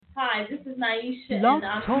Hi, this is Naisha, Blog and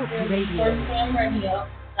I'm Talk here with Radio. First Fam Radio.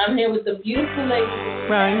 I'm here with the beautiful lady.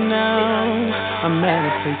 Right now, I'm at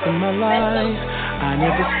a place in my life I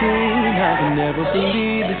never seen. I could never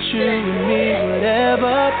believe that you and me would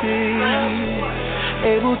ever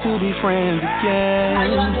be able to be friends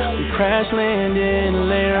again. We crash landed,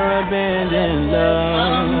 later abandoned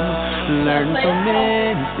love. Learned so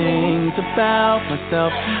many things about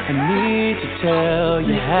myself. I need to tell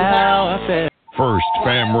you how I felt.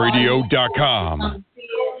 FirstFamRadio.com.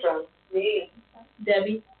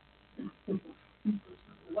 Debbie.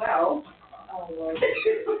 Well.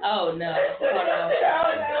 Oh no.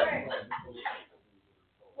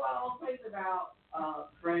 Well, it's about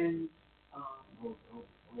friends,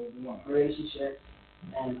 relationships,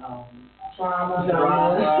 and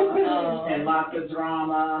drama, and lots of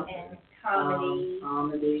drama, and comedy,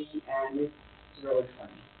 and it's really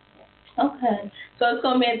funny. Okay, so it's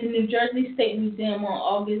going to be at the New Jersey State Museum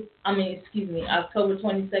on October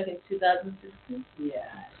 22nd, 2016? Yeah.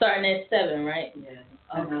 Starting at 7, right? Yeah.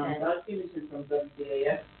 Okay. And Doug Peterson from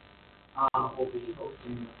WDAF will be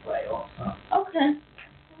hosting the play also. Okay.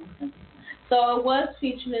 So it was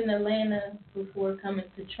featured in Atlanta before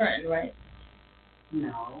coming to Trenton, right?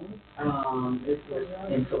 No. It was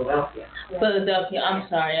in Philadelphia. Philadelphia. I'm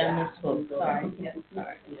sorry, I misspoke. Sorry. Yeah,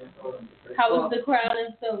 sorry. How was the crowd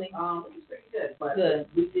in Philly? It was pretty good, but good.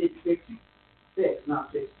 We did six,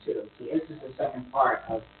 not 6-2. See, this is the second part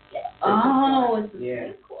of. Oh, it's a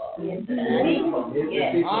sequel. It's a sequel.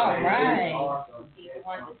 Yeah. All right. Awesome. People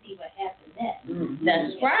want to see what happened next. Mm-hmm.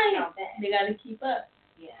 That's right. They got to keep up.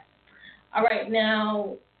 Yeah. All right,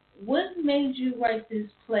 now, what made you write this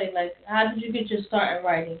play? Like, how did you get your start in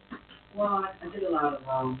writing? Well, I did a lot of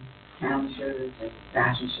talent shows and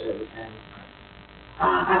fashion shows, and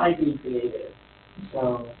I like being creative.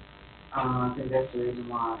 So I think that's the reason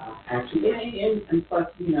why I actually, and plus,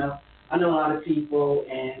 I know a lot of people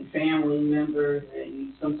and family members,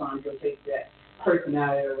 and sometimes you'll take that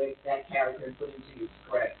personality or that character and put it into your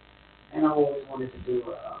script. And I always wanted to do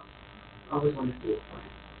a play.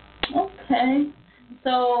 Okay.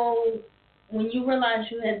 So when you realized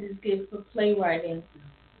you had this gift for playwriting,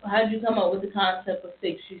 how did you come up with the concept of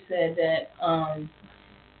Fix? You said that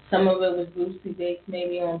some of it was loosely based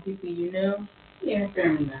maybe on people you knew. Yeah,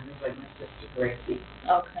 family members like my sister Gracie.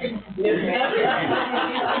 Okay.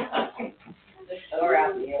 Or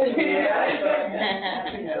out there.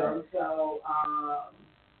 So I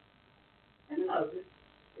don't know,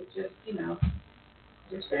 it's just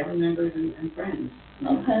just family members and friends.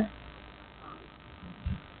 Okay.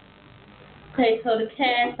 Okay, so the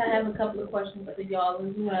cast, I have a couple of questions for y'all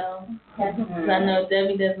as well. Because I know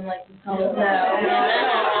Debbie doesn't like to talk about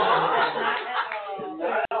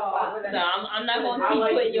So I'm not going to keep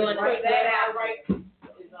putting you on the spot.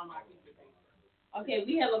 Okay,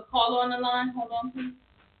 we have a caller on the line. Hold on, please.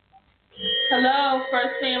 Hello,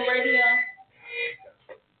 First Fam Radio.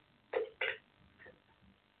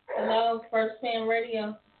 Hello, First Fam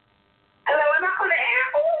Radio. Hello, am I on the air?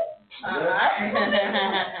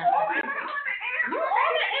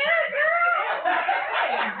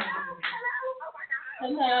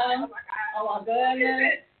 Hello. Oh my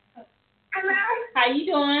goodness. Hello. How you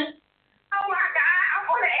doing? Oh my God, I'm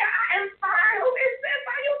on the air. I am fine. Who is this?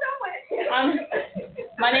 How you doing?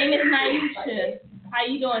 My name is Naisha. How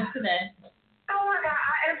you doing today? Oh my God,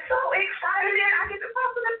 I am so excited that I get to talk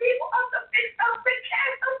to the people of the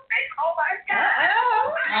cast of Fix. Oh my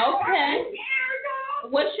God. Okay.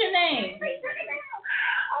 What's your name?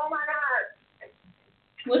 Oh my God.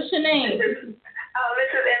 What's your name? This is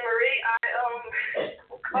Anne Marie.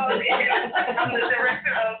 I'm the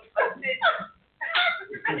director of Fix.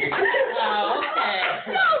 Oh, okay.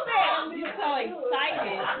 You're so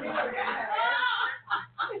excited.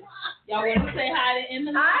 Y'all want to say hi to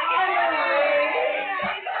Emily?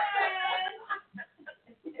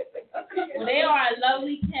 Well, they are a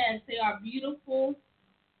lovely cast. They are beautiful,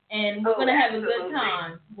 and we're gonna have a good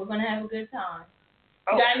time. We're gonna have a good time.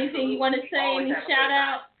 You got anything you want to say? Any shout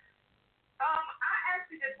out? I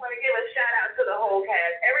actually just want to give a shout out to the whole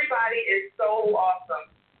cast. Everybody is so awesome,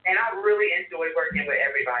 and I really enjoy working with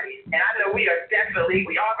everybody. And I know we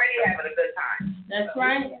already having a good time. That's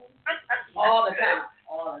right. All the time.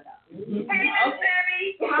 Hey, Miss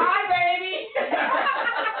Debbie. Hi, baby.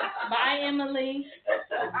 Bye, Emily.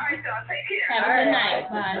 All right, y'all. Take care. Have a good night.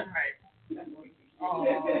 Bye. All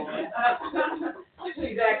right.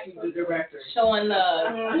 She's actually the director. Showing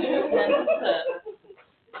love. That's what's up.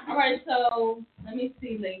 All right, so let me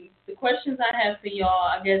see, ladies. The questions I have for y'all,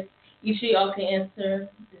 I guess each of y'all can answer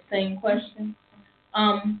the same question.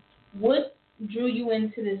 What drew you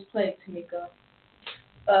into this play, Tamika?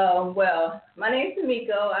 Well, my name's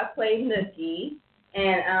Tamiko. I play Nookie,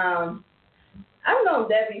 and I've known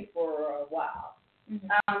Debbie for a while.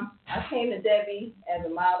 Mm-hmm. I came to Debbie as a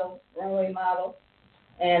model, runway model,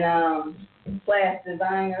 and slash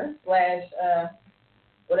designer, slash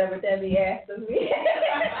whatever Debbie asked of me.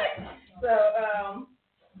 So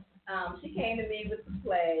she came to me with the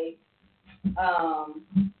play,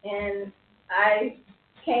 and I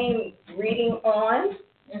came reading on,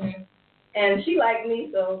 and she liked me,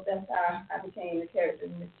 so that's how I became the character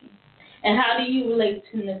Nookie. And how do you relate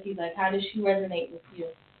to Nookie? Like, how does she resonate with you?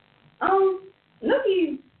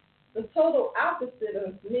 Nookie's the total opposite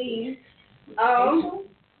of me. It's a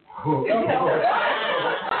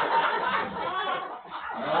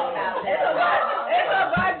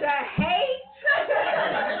bunch of hate.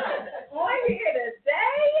 On here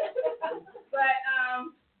today. But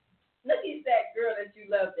Nookie's that girl that you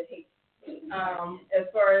love to hate. As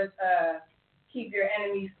far as keep your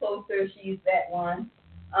enemies closer, she's that one.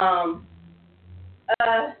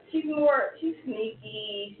 She's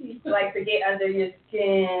sneaky. She likes to get under your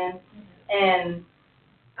skin, and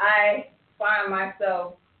I find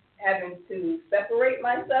myself having to separate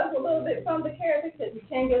myself a little bit from the character because you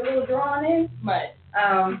can get a little drawn in. Right.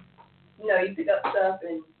 You pick up stuff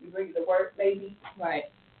and you bring it to work, maybe. Right.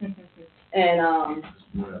 And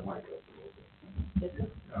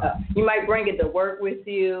you might bring it to work with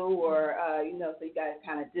you, or so you gotta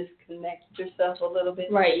kind of disconnect yourself a little bit.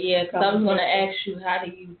 Right. Yeah. Because I was gonna ask you, how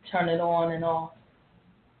do you turn it on and off?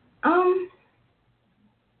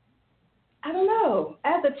 I don't know. I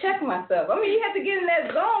have to check myself. I mean, you have to get in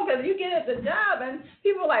that zone because you get at the job and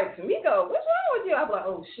people are like, Tamiko, what's wrong with you? I'm like,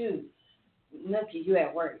 oh shoot, Nookie, you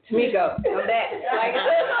at work. Tamiko, I'm back. It's like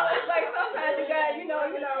sometimes you got,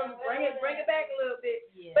 bring it back a little bit.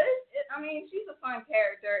 Yeah. But she's a fun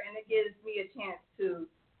character, and it gives me a chance to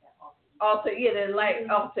alter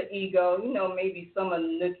ego. Maybe some of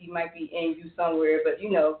Nookie might be in you somewhere, but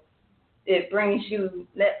it brings you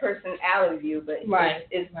that person out of you. But right.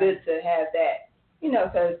 It's good to have that,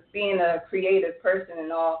 because being a creative person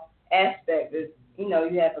in all aspects is, you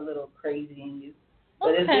have a little crazy in you.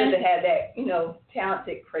 But it's good to have that,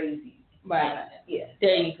 talented crazy. Right. Yeah.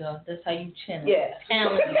 There you go. That's how you channel. Yeah.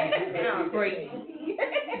 Talented. Crazy.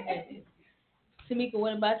 Tamika,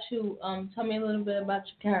 what about you? Tell me a little bit about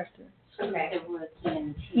your character. Okay.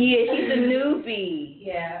 Yeah, she's a newbie.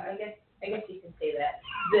 Yeah, I guess you can say that.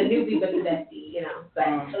 The newbie but the bestie, But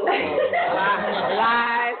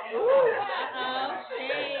live.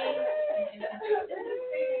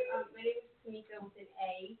 My name is Tamika with an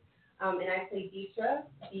A, and I play Deetra,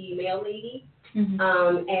 the mail lady. Mm-hmm.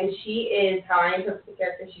 And she is, how I interpret the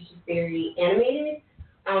character, she's just very animated.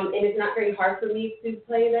 And it's not very hard for me to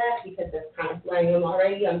play that because that's kind of who I am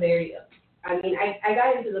already. I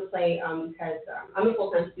got into the play because I'm a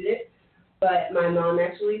full-time student, but my mom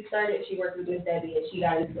actually started. She worked with Miss Debbie, and she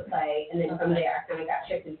got into the play. And then from there, I kind of got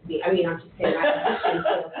tricked into the, I'm just saying, I auditioned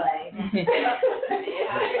for the play. And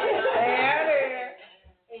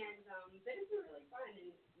but it's been really fun.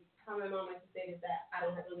 And how my mom likes to say is that I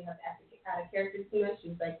don't really have to act out of character too much.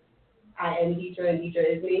 She's like, I am Deetra, and Deetra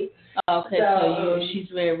is me. Okay, so she's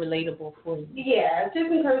very relatable for you. Yeah,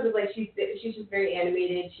 just in terms of she's just very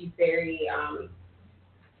animated. She's very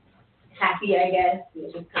happy, I guess,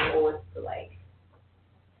 and just kind of wants to I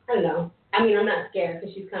don't know. I'm not scared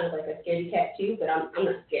because she's kind of like a scaredy cat too, but I'm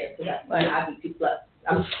not scared because I'd be too plus.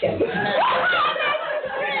 I'm just scared. I'd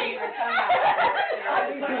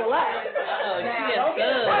be too relaxed. Oh, she is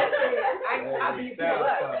good. I'd be too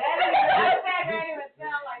relaxed.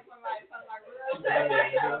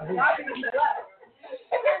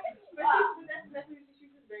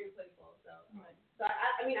 She's just very playful. So I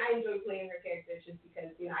enjoy playing her characters just because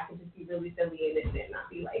I can just be really silly in it and not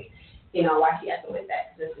be like, why she acting like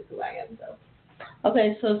that? This is who I am. So.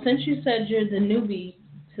 Okay, so since you said you're the newbie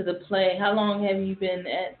to the play, how long have you been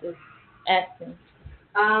at this acting?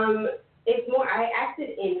 It's more. I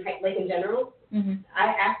acted in in general. Mm-hmm.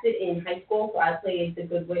 I acted in high school, so I played the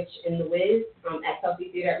Good Witch in The Wiz at Chelsea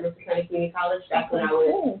Theater at Mercer County Community College back when I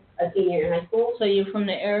was a senior in high school. So you're from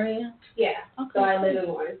the area? Yeah. Okay. So I live in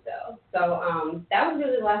Lawrenceville. So that was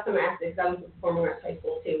really the last time I acted because I was a performing arts high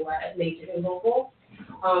school too, where I majored in vocal.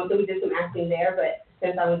 So we did some acting there, but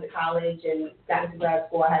since I went to college and got into grad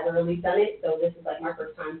school, I haven't really done it. So this is my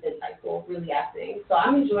first time since high school really acting. So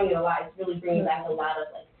I'm enjoying it a lot. It's really bringing back a lot of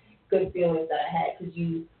good feelings that I had because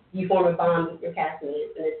you form a bond with your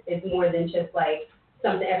castmates, and it's more than just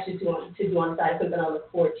something extra to do on the side, something I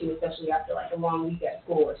look forward to, especially after a long week at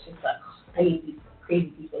school. It's just I need these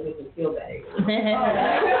crazy people who make me feel better.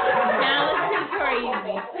 Talented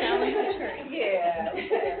crazy. Yeah.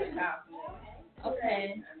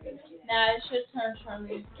 Okay. Now it's your turn,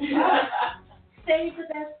 Charlene. Save the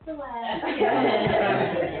best for last.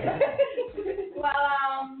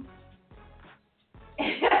 Well,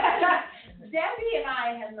 Debbie and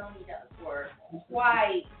I have known each other for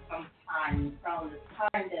quite some time, from the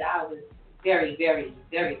time that I was very, very,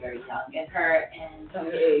 very, very young, and her and her. And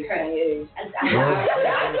I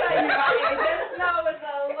just know it was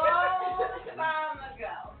a long time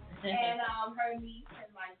ago. And her niece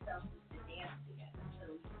and myself used to dance together, so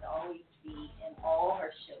we used to always be in all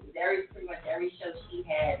her shows. Pretty much every show she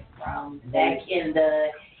had from back in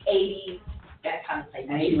the 80s, that kind of thing.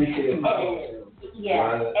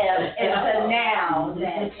 Yeah, and so now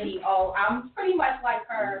that I'm pretty much like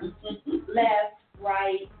her, left,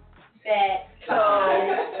 right, back, so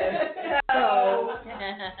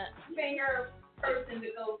finger person to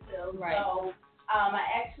go to. Right. So I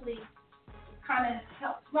actually kind of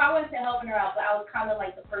helped. Well, I wasn't helping her out, but I was kind of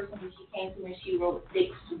like the person who she came to when she wrote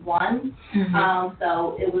 6-1.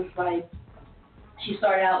 So it was like she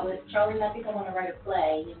started out with, Charlene, I think I want to write a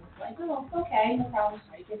play. And it's like, oh, okay, no problem.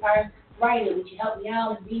 If I write it, would you help me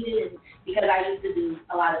out and read it? And because I used to do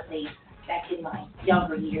a lot of things back in my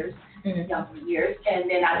younger years. And then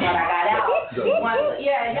I thought I got out. Younger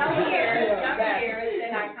years.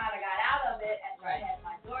 Then I kind of got out of it, and I had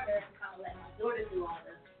my daughter, and kind of let my daughter do all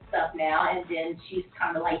the stuff now. And then she's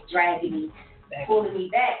kind of like dragging me, pulling me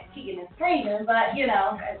back, kicking and screaming. But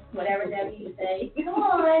that's whatever Debbie would say. Come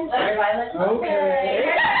on, everybody, let's okay.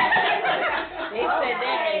 They said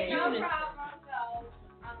that. No problem. So,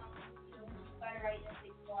 started writing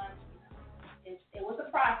 6-1. It was a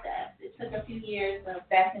process. It took a few years of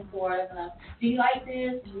back and forth. Do you like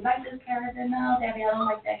this? Do you like this character? No, Debbie, I don't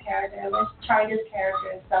like that character. Let's try this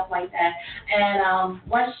character and stuff like that. And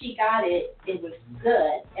once she got it, it was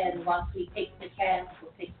good. And once we picked the cast for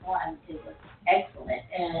 6-1, it was excellent.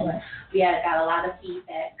 And we had got a lot of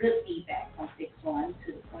feedback, good feedback from 6-1,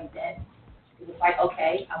 to the point that it was like,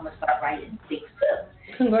 okay, I'm going to start writing 6-2.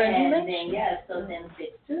 Congratulations. And then, then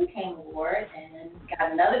 6-2 came aboard and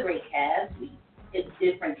got another great cast. We did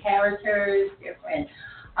different characters, different,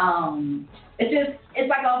 it's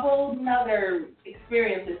like a whole nother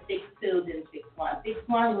experience with 6-2 than 6-1.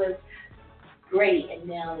 6-1 was great, and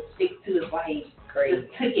now 6-2 is like,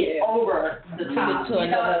 just took it over the top. To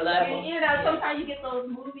another level. Sometimes you get those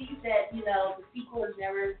movies that, the sequel is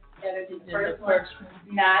never better than the first one.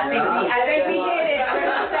 Nah, I think we did it for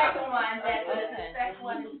the second one. The second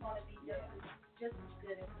one is going to be just as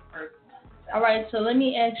good as the first one. So. All right, so let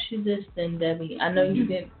me ask you this then, Debbie. I know you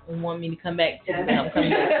didn't want me to come back to you. I'm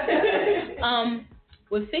coming back.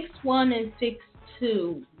 With 6-1 and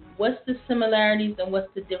 6-2, what's the similarities and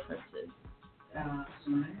what's the differences?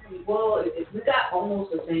 Well, we got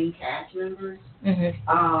almost the same cast members. The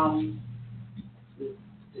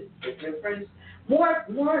difference, we have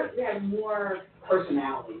more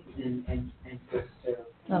personality in 6-2.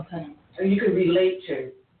 Okay. So you can relate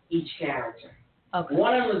to each character. Okay.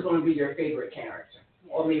 One of them is going to be your favorite character,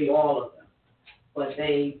 or maybe all of them, but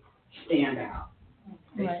they stand out.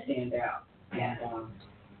 They stand out,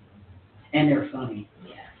 and they're funny.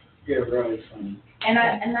 Yeah. They're really funny. And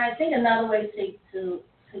I think another way to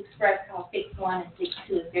express how 6-1 and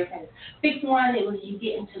 6-2 is different. 6-1, it was you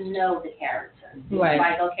getting to know the character. Right. It's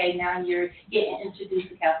like, okay, now you're getting introduced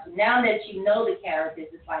to the character. Now that you know the characters,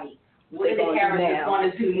 it's like, what are the characters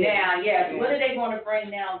going to do now? Yes, what are they going to bring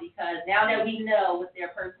now? Because now that we know what their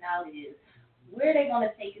personality is, where are they going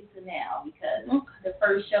to take it to now? Because the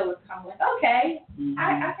first show was kind of like, okay,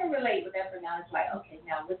 I can relate with that, but now it's like, okay,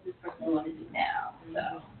 now what's this person going to do now?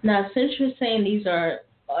 So. Now, since you're saying these are,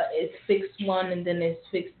 it's 6-1 and then it's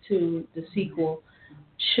 6-2, the sequel,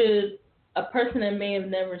 should a person that may have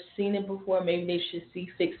never seen it before, maybe they should see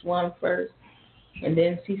 6-1 first and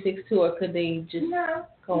then see 6-2, or could they just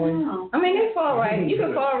go in? No. I mean, they fall right. You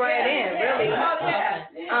can fall right in, really.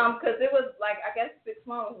 Because it was like, I guess 6-1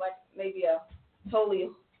 was like maybe a whole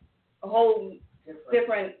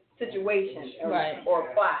different situation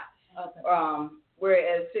or plot. Okay.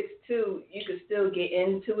 Whereas 6-2, you could still get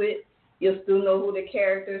into it. You'll still know who the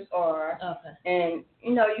characters are. Okay. And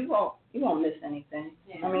you won't miss anything.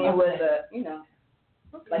 Yeah. I mean, it was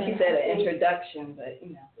like you said, an introduction, but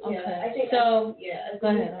Okay. Yeah, I think so, as go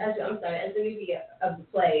ahead. As the movie of the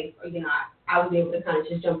play, I was able to kind of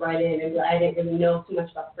just jump right in, and I didn't really know too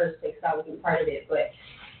much about the first play because I wasn't part of it, but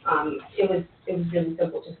it was really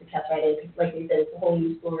simple just to catch right in because, like you said, it's a whole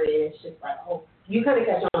new story, and it's just like, oh, you kind of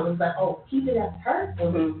catch on. It's like, oh, he did that to her.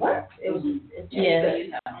 What? It was it's Yeah,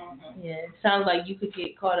 it sounds like you could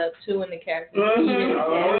get caught up too in the character, even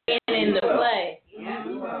in the play. Yeah.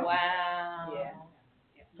 Wow. Yeah.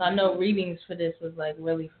 So I know readings for this was like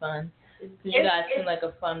really fun. Because you guys seem like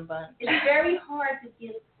a fun bunch. It's very hard to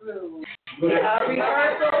get through.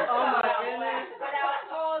 Rehearsal, oh my goodness. Without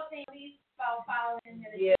pausing, at least following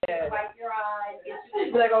it. Yeah. Wipe your eyes.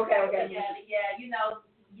 Be like, okay. Yeah, you know,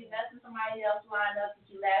 you messing somebody else lined up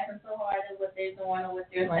because you laughing so hard at what they're doing or what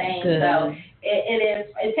they're saying. Good. So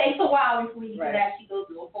it takes a while before you Right. can actually go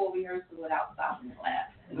through a full rehearsal without stopping and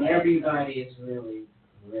laughing. And everybody is really,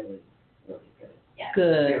 really, really good. Yeah.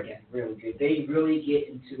 Good. They're really good. They really get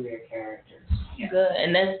into their characters. Good.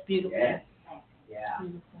 And that's beautiful. Yeah. I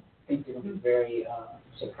think they'll be very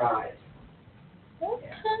surprised.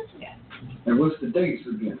 And what's the dates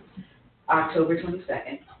again? October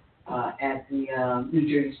 22nd at the New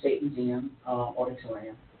Jersey State Museum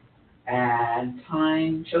auditorium. And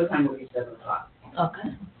showtime will be 7 o'clock.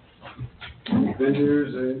 Okay.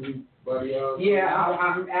 Vendors or anybody else? Yeah,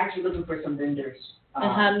 I'm actually looking for some vendors.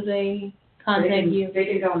 And how do they contact you? They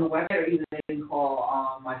can go on the website, or either they can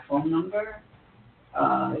call my phone number,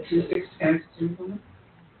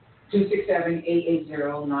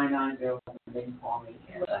 267-880-9907. They can call me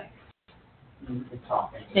and we can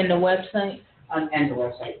talk. In the website? And the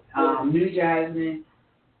website.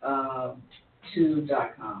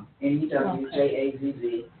 NewJasmine2.com.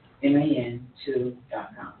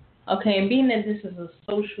 NewJazman2.com. Okay, and being that this is a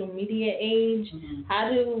social media age,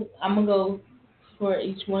 I'm going to go for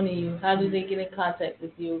each one of you, how do they get in contact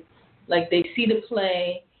with you? Like they see the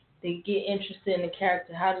play, they get interested in the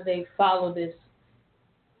character, how do they follow this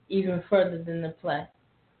even further than the play?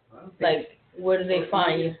 Like, where do they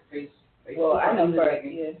find you? Well, I know first,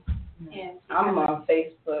 yeah. Yeah. I'm on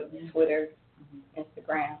Facebook, Twitter,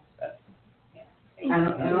 Instagram. So. And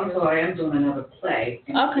also, I am doing another play,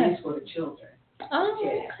 and it's for the children. Oh,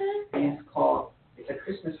 okay. And it's a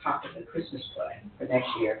Christmas play for next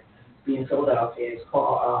year. Be in Philadelphia. It's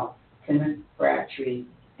called Plymouth Crabtree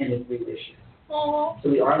and the Three Wishes. Oh. So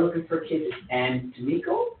we are looking for kids, and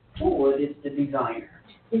Tamiko Ford is the designer.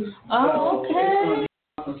 Oh, okay.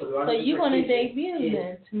 So you're going to debut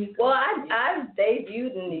then, Tamiko? Well, I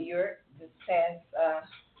debuted in New York this past,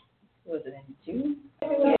 was it in June?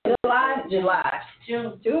 July.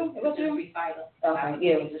 June? It was June? Recital. Okay,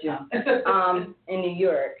 yeah, it was June. In New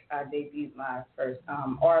York, I debuted my first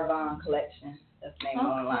Arvon collection. That's named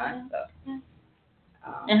online. So.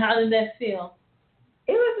 And how did that feel?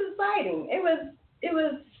 It was exciting. It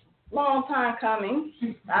was long time coming.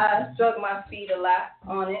 I struck my feet a lot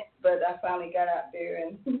on it, but I finally got out there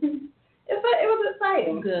and it was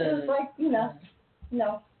exciting. Good. It was like, you know,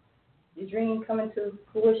 your dream coming to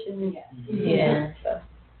fruition. Yeah.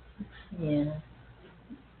 Yeah.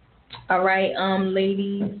 All right,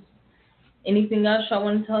 ladies. Anything else y'all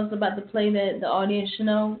want to tell us about the play that the audience should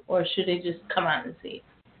know, or should they just come out and see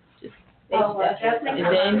it? Is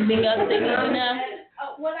there anything else they need to know?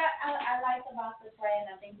 What I liked about the play, and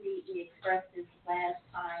I think we expressed this last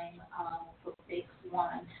time for Fix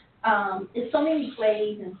One, it's so many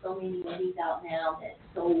plays and so many movies out now that's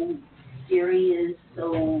so serious,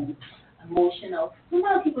 so emotional.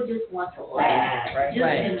 Sometimes people just want to laugh,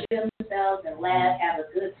 enjoy themselves and laugh, have a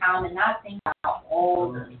good time, and not think about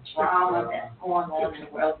all the drama that's going on in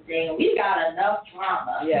the world today. And we got enough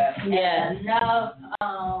drama, and enough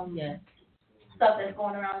stuff that's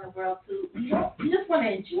going around in the world too. You just want to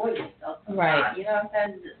enjoy yourself sometimes. You know what I'm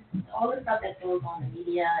saying? All the stuff that goes on in the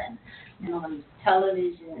media and on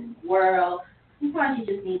television world. Sometimes you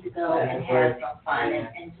just need to go and have some fun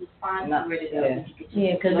and just find somewhere to go.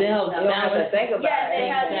 Yeah, because they don't have to think about it.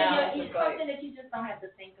 It's something that you just don't have to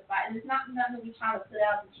think about. And it's not nothing that we're trying to put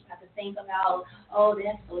out that you have to think about, oh,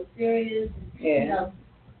 that's so serious. You know,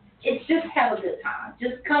 it's just have a good time.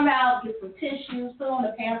 Just come out, get some tissues, put on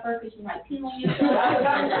a pamper because you might pee on yourself.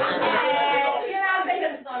 And, you know, think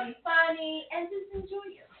it's going to be funny and just enjoy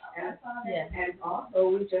yourself. That's all that is. And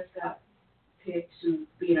also, we just got picked to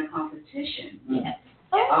be in a competition.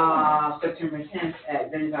 September 10th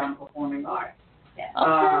at Benjamin Performing Arts.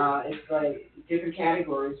 It's like different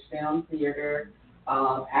categories: film, theater,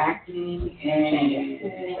 acting,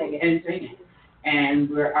 and singing.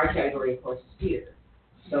 And our category, of course, is theater.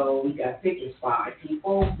 So we got picked as 5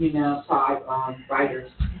 people, 5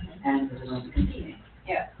 writers, and we're going to be competing.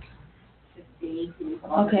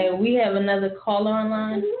 Okay, we have another caller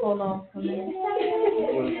online. Hold on for a minute.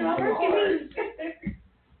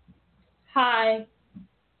 Hi.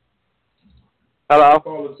 Hello.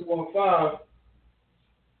 Caller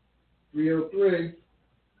 215-303.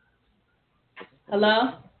 Hello?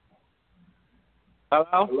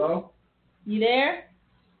 Hello? You there?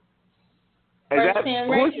 First Hand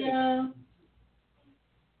Radio.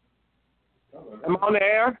 Am I on the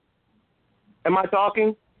air? Am I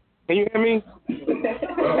talking? Can you hear me?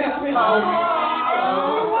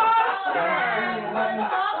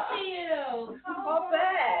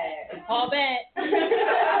 Call back.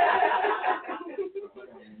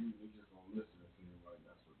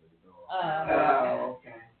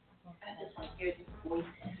 Okay.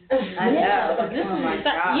 Yeah, know. this is Oh my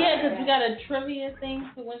God. because we got a trivia thing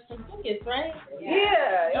to win some tickets, right?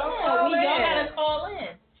 Yeah, Yeah, y'all gotta call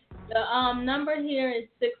in. The number here is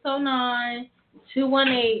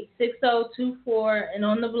 609-218-6024, and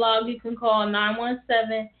on the blog you can call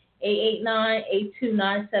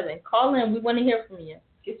 917-889-8297. Call in. We want to hear from you.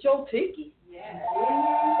 Get your ticket. Yeah.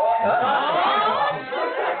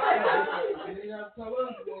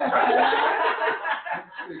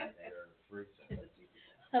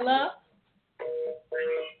 Hello?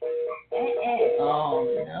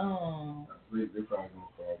 Oh, no. They probably gonna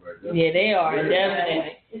call back. Yeah, they are,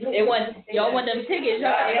 definitely. Y'all want them tickets,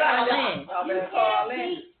 y'all gotta call in. Y'all better call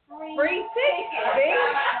in. Free ticket,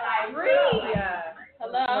 bitch. Free.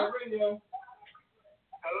 Hello?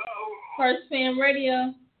 Hello. First Fam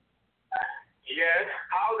Radio. Yes.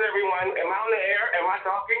 How's everyone? Am I on the air? Am I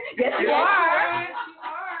talking? Yes, you are.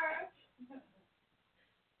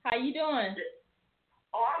 How you doing?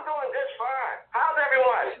 Oh, I'm doing just fine. How's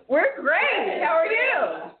everyone? We're great. How are you?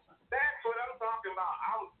 That's what I'm talking about.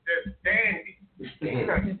 I'm just dandy.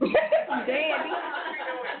 Dandy.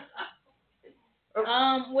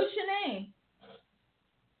 What's your name?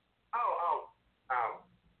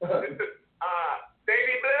 This is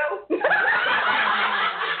Baby Blue.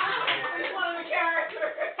 One of the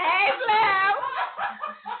characters. Hey, Blue.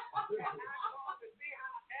 To see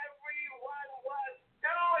how everyone was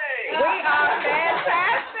doing. We are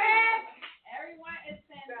fantastic. Everyone is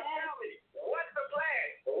Now fantastic. tell me, what's the plan?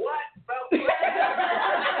 What's the plan?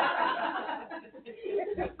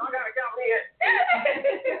 I gotta count me in.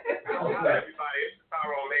 Hello, everybody. It's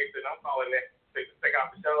Tyrone Mason. I'm calling next to check out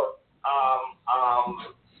the show.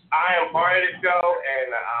 I am part of the show,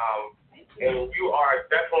 and you are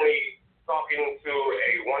definitely talking to a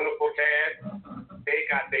wonderful cast. They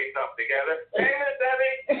got their stuff together. Hey, Miss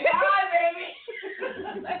Debbie. Hi, baby.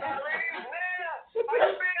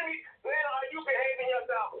 Are you behaving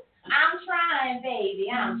yourself? I'm trying,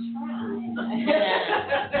 baby. I'm trying.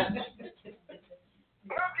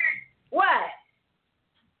 Milky, What?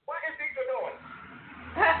 what is Deidre doing?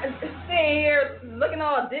 Sitting here looking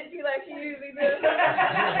all ditzy like she usually does.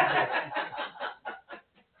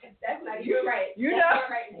 That's not even right. You know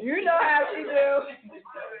how she do. How's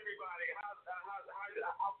everybody?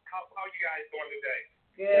 How you guys doing today?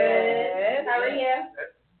 Good. How are you?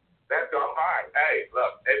 That's I'm fine. Hey,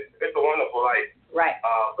 look, it's a wonderful life. Right.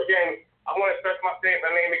 Again, I want to stress my name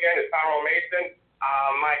again is Tyrone Mason.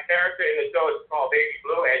 My character in the show is called Baby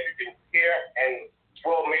Blue, as you can hear and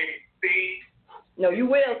will maybe see. No, you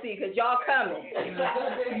will see, because y'all coming.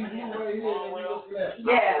 That baby blue right here that we looking at.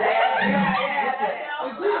 Yeah.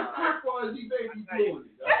 Is he a crip or is he baby blue?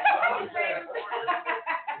 Dynamite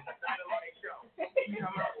show. You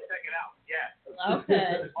come out and check it out. Yes.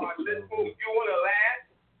 Okay. Listen, if you want to laugh,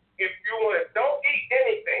 if you want to, don't eat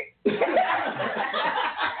anything.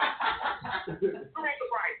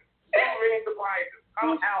 Surprises.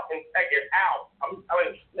 Come out and check it out. I'm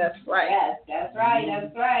telling you. That's right. Yes, that's right.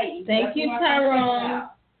 That's right. Thank you, Tyrone.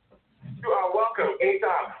 You are welcome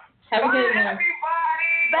anytime. Have a Bye, good one. everybody.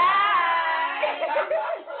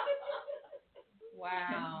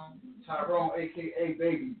 Wow. Tyrone, a.k.a.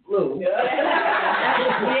 Baby Blue. Yeah.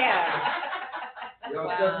 Y'all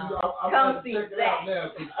Wow. definitely, I'm Come gonna see check it that. out now.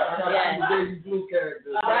 'Cause I got Yes. some Baby Blue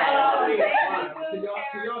characters. Right. Can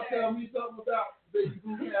y'all tell me something about Baby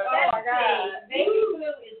Blue characters? Oh my God. Baby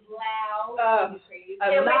Blue is loud. And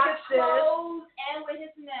with his clothes and with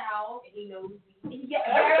his mouth. He knows.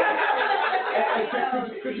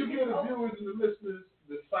 Could you give the viewers and the listeners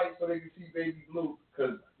the site so they can see Baby Blue?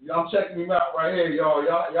 Because I'm checking him out right here, y'all.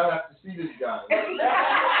 Y'all have to see this guy.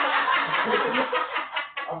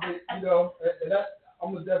 I mean, and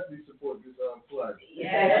I'm gonna definitely support this play.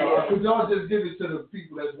 Yeah. Could y'all just give it to the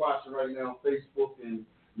people that's watching right now on Facebook and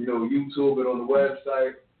YouTube and on the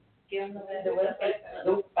website? Give them the website.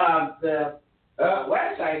 The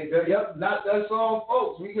website is That's all,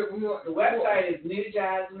 folks. We the website is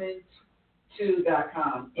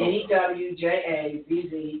newjazman2.com.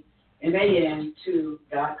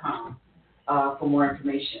 NEWJAZZMAN2.com for more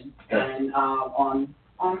information. And on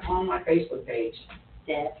my Facebook page,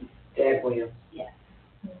 Dad Williams. Yes.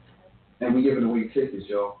 And we giving away tickets,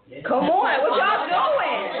 y'all. Come on, what y'all doing?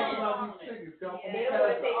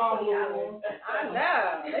 I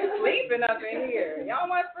know. They sleeping up in here. Y'all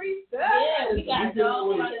want free stuff? Yeah, we got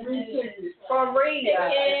away dogs. free tickets. For real.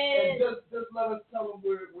 And just let us tell them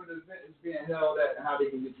where the event is being held at and how they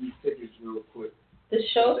can get these tickets real quick. The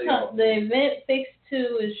The event fixed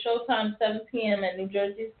to is showtime 7 p.m. at New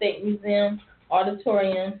Jersey State Museum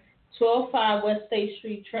Auditorium, 1205 West State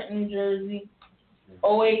Street, Trenton, New Jersey,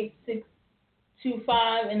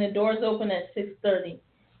 08625, and the doors open at 6:30.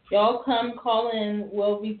 Y'all come, call in.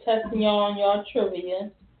 We'll be testing y'all on y'all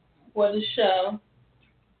trivia for the show.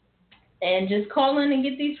 And just call in and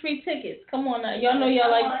get these free tickets. Come on now. Y'all know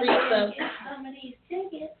y'all like free stuff. Get some of these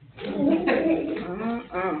tickets.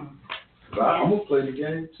 I'm gonna play the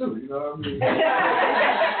game too. You know what I mean? I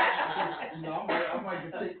might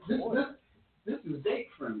just take this is date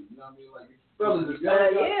friendly. You know what I mean? Like fellas,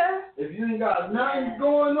 if you ain't got nothing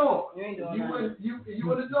going on, you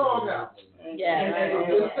in the dog house. Yeah. I'm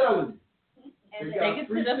just telling you. And They got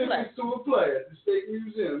free tickets to a play at the State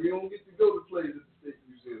Museum. You don't get to go to plays at the State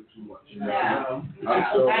Museum too much. No.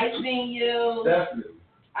 Nice venue. Definitely.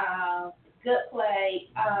 Good play.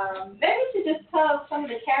 Maybe we should just tell some of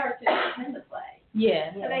the characters in the play.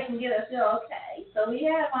 Yeah. So they can get a feel okay. So we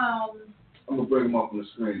have I'm gonna bring them up on the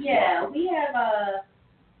screen. we have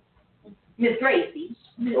Miss Gracie.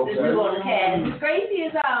 This is on the cast. Miss Gracie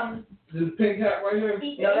is This pink hat right here.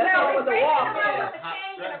 No, that's not with the wall. With the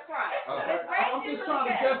cane in the front. I'm just trying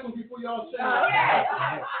to guess them before y'all say it.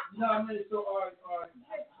 You know what I mean? So, all right.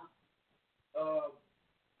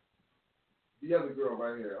 The other girl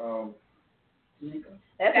right here.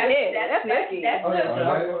 That's it. That's Nookie. That's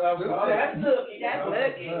Nookie. That's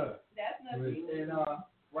Nookie. That's Nookie. And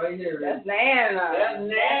right here. That's Nana. That's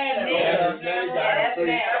Nana.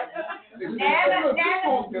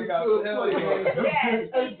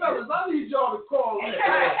 Hey, fellas, I need y'all to call in. You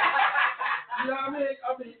know what I mean?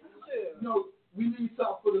 You know, we need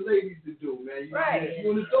something for the ladies to do, man. You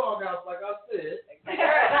in the doghouse, like I said. You know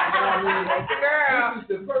what I mean?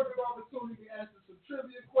 This is the perfect opportunity to answer some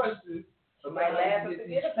trivia questions. Somebody laugh and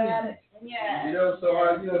forget about it. Yeah. You know, so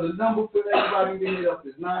the number for everybody to hit up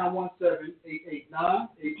is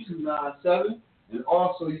 917-889-8297. And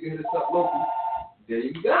also you can hit us up locally. There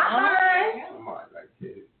you go. Somebody like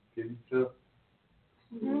Kitty too.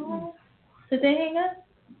 Did they hang up?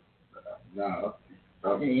 No. I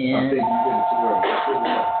think you get it too early.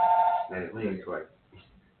 Man, we ain't quite.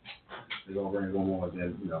 They're gonna bring one more,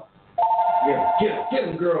 then, you know. Get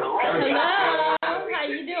him, girl. Hello. How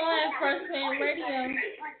you doing? First Fan Radio.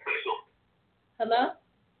 Hello?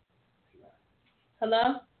 Hello.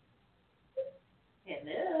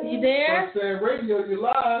 You there? First Fan Radio, you're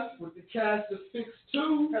live with the cast of Fix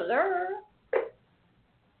 2. Hello.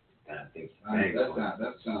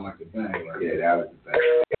 That sound like a bang, right? Yeah, that was the best.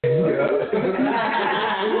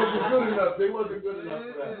 They wasn't good enough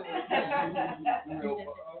for that.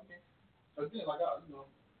 Again, like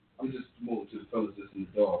I'm just moving to the fellas that's in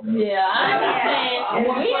the dog. Yeah, I understand. I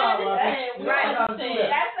want to Right.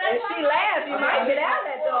 If she laughs, you might get out of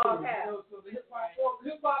that dog house. So the hip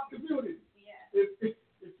hop community. If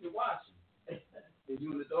you're watching, and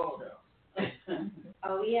you in the dog house.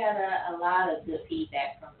 Oh, we had a lot of good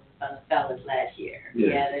feedback from the fellas last year.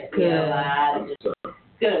 Yeah. We had a lot of good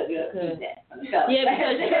feedback from the fellas.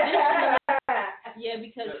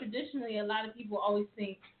 Because traditionally a lot of people always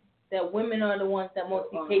think that women are the ones that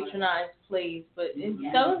mostly patronize plays, but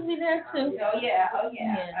fellas be there too. Oh yeah. I had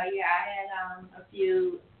a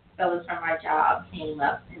few fellas from my job came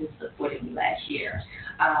up and supported me last year.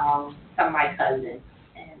 Some of my cousins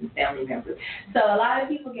and family members. So a lot of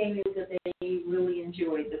people gave me because they really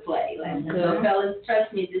enjoyed the play. Like, so fellas,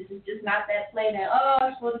 trust me, this is just not that play that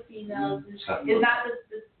it's for the females. It's not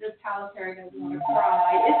this Tyler Perry gonna be on a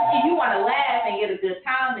cry. If you want to laugh and get a good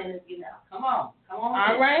time, then come on.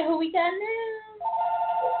 All right, who we got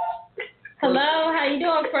now? Hello, how you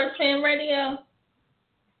doing, First Fan Radio?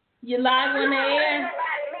 You live on the air?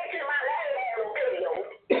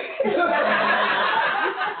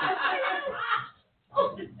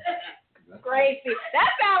 Gracie. That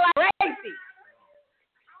sounds like Gracie.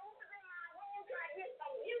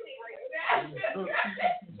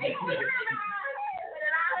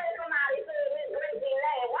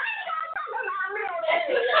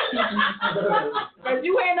 But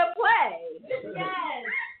you ain't a play. Yes.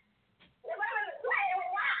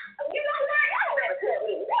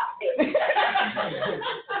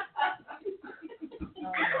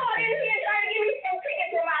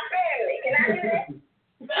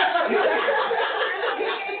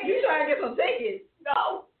 You trying to get some tickets?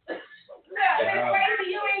 No. Miss Gracie,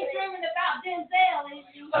 you ain't dreaming about Denzel, is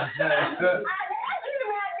you?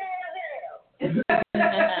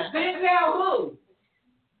 Denzel who?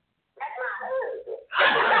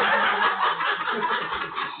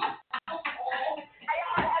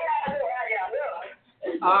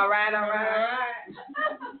 All right.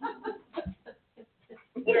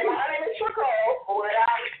 Yeah, my name is Trico, but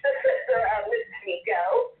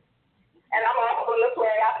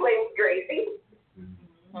play with Gracie.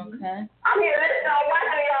 Okay. I'm here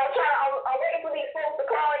watching y'all I'm waiting for these folks to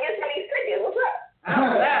call and get some of these tickets. What's up?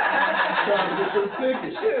 Trying to get some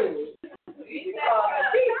tickets. Shoot. It's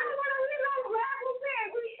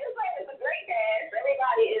a great cast.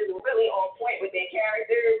 Everybody is really on point with their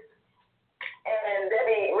characters. And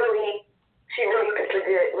Debbie she really puts a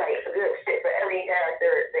good fit for every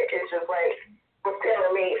character. It's just like was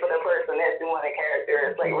tailor-made for the person that's doing the character.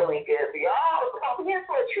 It's like really good. So y'all come here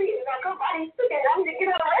for a treat. You know, come by these tickets. I need to get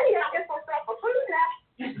up ready. I'll get some stuff for food now.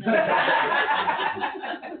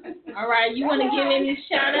 All right, you want to give any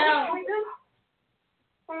shout out?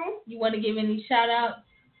 You want to give any shout out?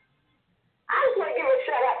 I just want to give a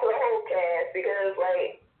shout out to the whole cast because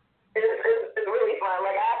it's really fun.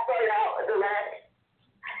 Like I started out the last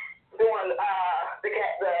doing the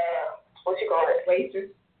what you call it?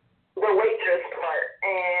 The waitress part,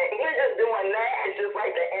 and even just doing that is just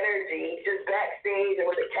like the energy, just backstage and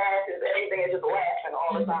with the cast and everything is just laughing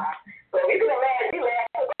all the time. So if you can imagine, we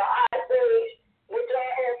laugh on the stage. What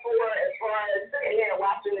y'all in for as far as sitting here and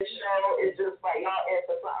watching the show is just like y'all in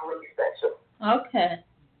for something really special. Okay.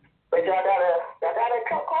 But y'all gotta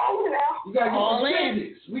call in now. You gotta get All the in.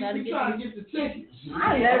 tickets. We trying to get the tickets.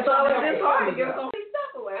 That's always this hard to give some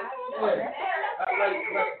stuff away.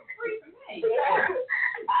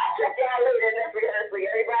 I'll check y'all later next rehearsal.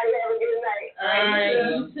 Everybody have a good night. All right,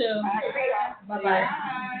 you too. All right, Bye-bye.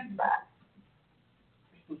 Bye.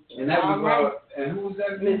 And that was and who was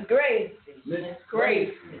that? Miss Grace. Miss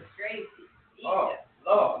Grace. Oh,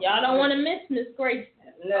 Lord. Y'all don't want to miss Miss Grace.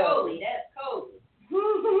 No. That's cold.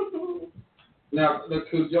 Now,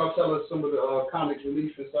 could y'all tell us some of the comic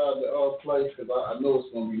relief inside the play? Because I know it's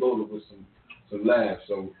going to be loaded with some laughs.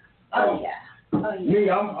 So, me,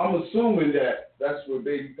 I'm assuming that's where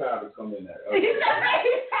Baby Powder come in at. Okay.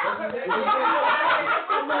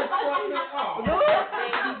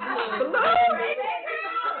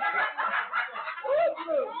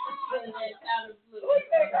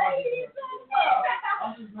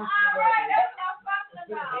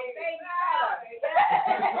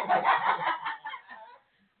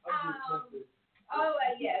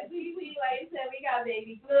 Yes, we like I said, we got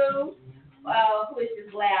Baby Blue, who is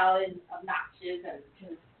just loud and obnoxious and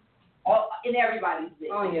just in everybody's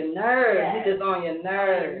business. On your nerves. Yeah. You just on your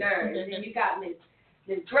nerves. And then you got Miss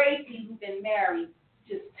Gracie, who's been married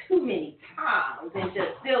just too many times and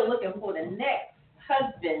just still looking for the next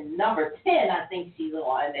husband, number 10, I think she's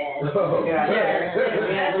on. And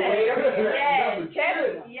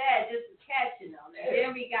just catching them. And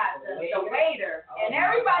then we got the waiter. And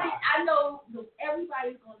everybody, I know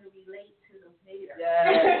everybody's going to relate to the waiter.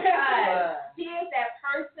 Because he is that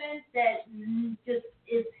person that just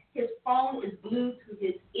is, his phone is glued to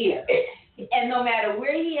his ear. And no matter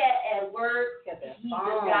where he at work, he just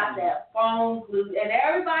got that phone glued. And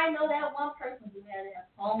everybody know that one person who had that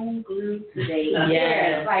phone glued to their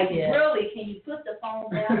ear. Like, really, can you put the phone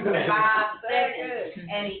down for 5 seconds?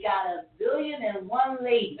 And he got 1,000,001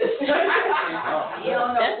 ladies. You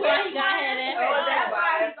don't know. That's why he got that. That's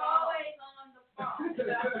why he's always on the phone.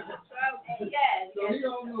 So he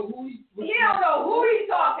don't know who he's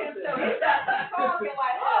talking to. He's just talking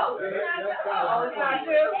like, it's not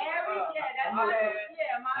true. My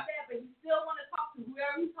bad, but you still want to talk to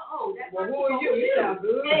whoever you talk. Oh, that's who are you? You sound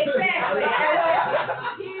good. Exactly.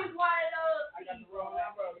 He's one of those. I got the wrong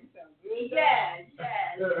number. You sound good. Yes.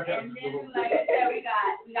 And then, like I said, we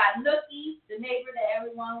got Nookie, the neighbor that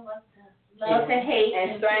everyone wants to love to hate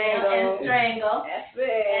and strangle. That's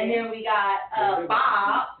it. And then we got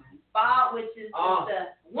Bob, which is just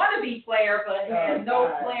a wannabe player, but has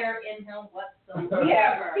no player in him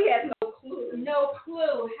whatsoever. He has no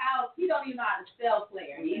clue how, he don't even know how to spell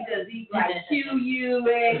player. He's like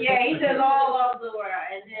Q-U-A, he does all over the world.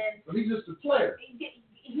 And then so he's just a player.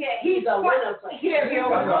 He's a winner player. He's a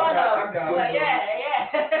winner player.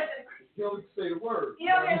 He only say the word. He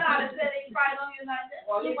don't even know how to say it. He probably don't even know how to say it.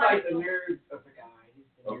 Well, he's like the nerd of the guy.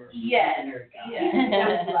 Yes.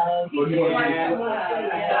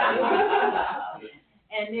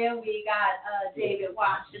 And then we got David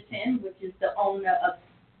Washington, which is the owner of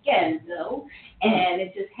Scandal, and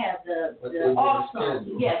it just has the awesome,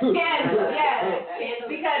 Scandal,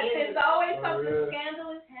 because there's always something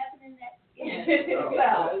scandalous happening at Scandal.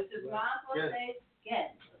 Well, it's just might as well say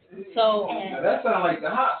Scandal. So now that sounds like the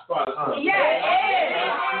hot spot. Huh? Yeah, it is.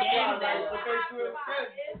 Everybody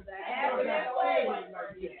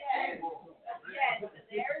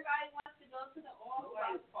wants to go to the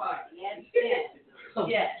all-white party. Yes. So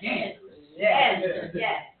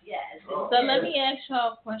let me ask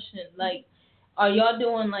y'all a question. Like, are y'all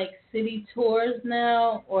doing like city tours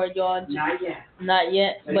now, or y'all just? Not yet. Not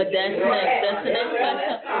yet, but that's next. That's the next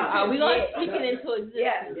question. We're going to speak it into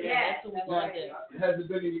existence. Yeah. That's what we're going to do. Has there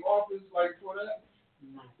been any offers like for that?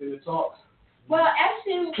 In the talks? Well,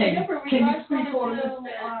 actually, Jennifer can you Regards speak going on to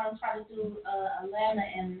this? try to do Atlanta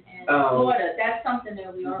and Florida. That's something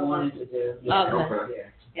that we are wanted working to do. Okay.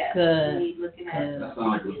 Yeah. Good. We looking at. That sounds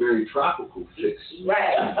like a very tropical fix.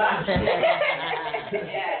 Right. Yeah.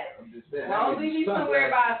 I'm just saying. As long as we need somewhere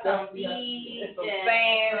about some Beach some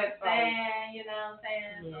and sand, you know what I'm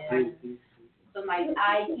saying? Yeah. Some like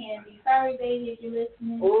eye candy. Sorry, baby, if you're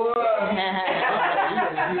listening. Whoa. Somebody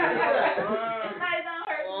don't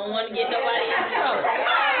hurt. Don't want to get nobody in trouble.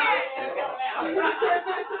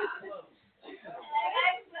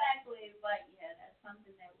 Exactly, but yeah, that's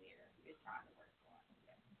something that we're trying to work on.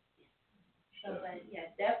 So, but yeah,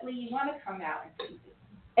 definitely you want to come out and see this.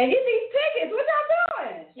 And get these tickets. What y'all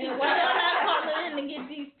doing? Yeah, why y'all not calling in to get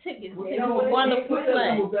these tickets? Well, It's you know a what? wonderful Put that play.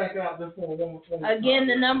 number back out there for one more Again,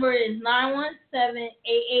 the time. number is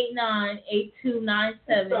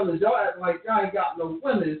 917-889-8297. Fellas, y'all act like y'all ain't got no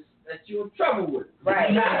winners that you in trouble with.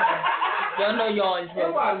 Right. Y'all know y'all in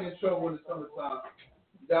trouble. Everybody in trouble in the summertime.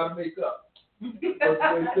 You gotta make up. That's the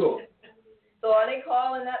way to do it. So are they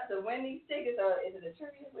calling up to win these tickets, or is it a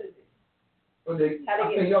trivia? What is it? But How they I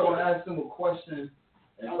get think the y'all gonna ask them a question.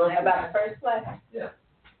 And About the first play? Yeah.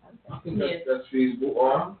 I think that's feasible.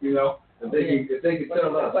 Or, you know, if they can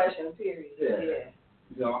tell us. Question, period. Yeah.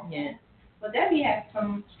 You know. Yeah. Well, Debbie has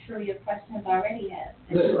some trivia questions already had.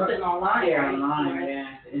 Yeah, She's right. sitting online. Yeah, right? online, yeah.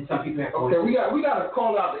 And some people have. Okay, we got to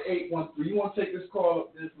call out the 813. You want to take this call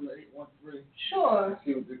up there from the 813? Sure. Let's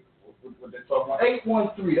see what they're talking about.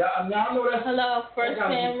 813. Now I know that's. Hello, First that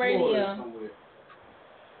gotta be Fan Florida Radio. somewhere.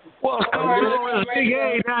 What's going on? It's Big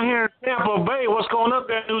A down here in Tampa Bay. What's going up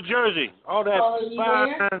there in New Jersey? All that Oh, you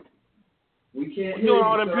fine. there? We can't hear Doing you,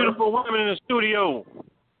 all them sir. beautiful women in the studio.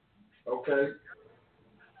 Okay.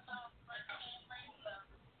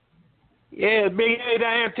 Yeah, Big A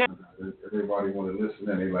down here in Tampa. Everybody want to listen,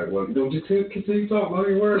 and they like, well, don't you continue talking? Don't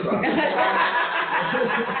even worry about it.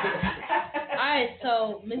 All right,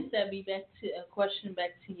 so Miss Debbie, back to a question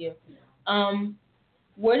back to you.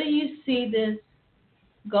 Where do you see this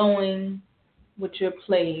going with your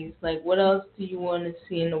plays? Like, what else do you want to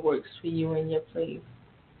see in the works for you and your plays,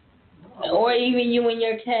 or even you and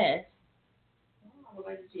your cast? I would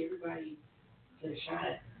like to see everybody get a shot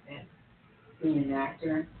at being an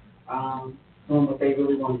actor, doing what they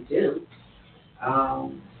really want to do. I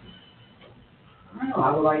don't know.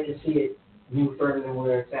 I would like to see it move further than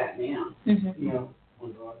where it's at now. Mm-hmm. You know,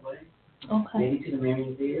 on Broadway, Okay. maybe to the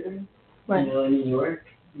Marion Theater. Right. You know, in New York.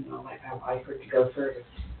 You know, like I'd like for it to go further,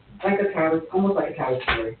 like a college, almost like a college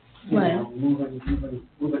story. You Right. know, moving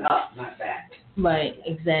up, not back. Right.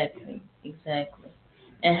 Exactly.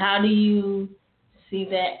 And how do you see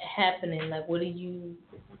that happening? Like, what are you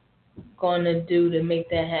going to do to make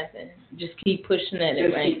that happen? Just keep pushing at it,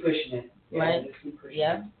 Just right? keep pushing it. Yeah, Right. Just keep pushing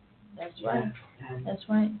Yeah. it. That's right. And That's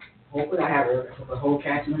right. hopefully I have a whole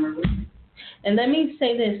cast member with me. And let me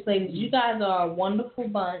say this, ladies, you guys are a wonderful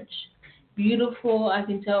bunch. Beautiful, I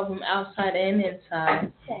can tell from outside and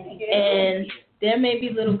inside. And there may be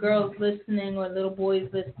little girls listening or little boys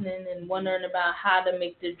listening and wondering about how to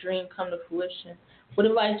make their dream come to fruition. What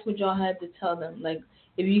advice would y'all have to tell them? Like,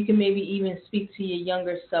 if you can maybe even speak to your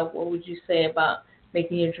younger self, what would you say about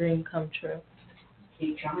making your dream come true?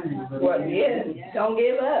 Keep trying. Well, yeah, don't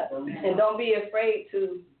give up. And don't be afraid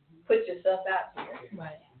to put yourself out there.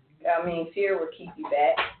 Right. I mean, fear will keep you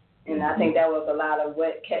back. And I think that was a lot of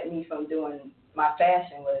what kept me from doing my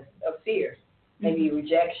fashion was a fear. Maybe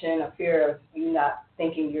rejection, a fear of you not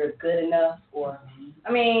thinking you're good enough. Or,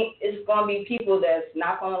 I mean, it's going to be people that's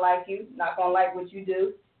not going to like you, not going to like what you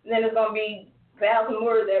do. And then there's going to be 1,000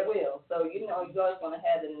 more that will. So, you know, you're always going to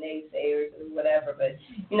have the naysayers or whatever. But,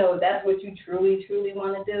 you know, if that's what you truly, truly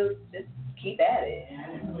want to do, just keep at it.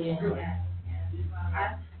 Yeah.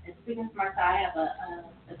 And speaking for myself, I have a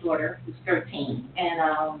daughter who's 13,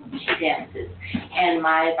 and she dances. And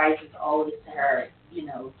my advice is always to her, you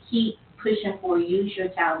know, keep pushing for it. Use your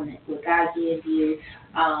talent. What God gave you,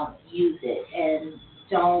 use it. And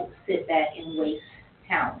don't sit back and waste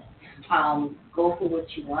talent. Go for what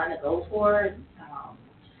you want to go for.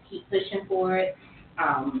 Just keep pushing for it.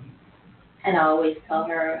 And I always tell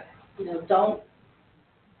her, you know, don't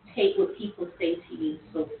take what people say to you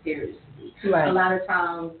so seriously. Right. A lot of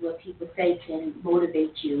times what people say can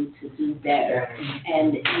motivate you to do better.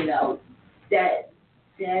 And, you know, that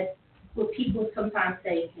what people sometimes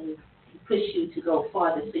say can push you to go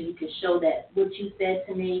farther, so you can show that what you said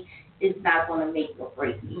to me it's not going to make or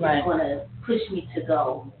break me. Right. It's going to push me to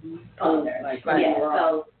go further. Right. Yeah,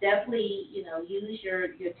 so definitely, use your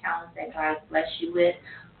talents that God bless you with.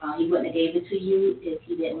 He wouldn't have gave it to you if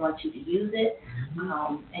he didn't want you to use it,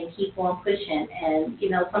 and keep on pushing. And,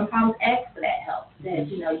 sometimes ask for that help. That,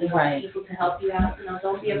 you want people to help you out.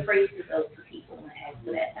 Don't be afraid to go to people and ask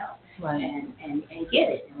for that help. Right. And get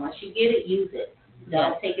it. And once you get it, use it.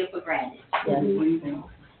 Don't take it for granted. Yes.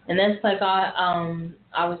 And that's like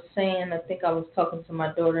I was saying, I think I was talking to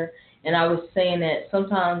my daughter, and I was saying that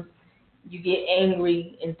sometimes you get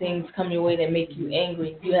angry and things come your way that make you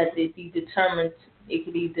angry. You have to be determined. It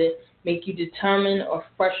could either make you determined or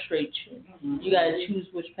frustrate you. You got to choose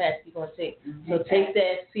which path you're going to take. So take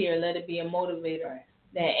that fear, let it be a motivator.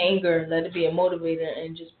 That anger, let it be a motivator,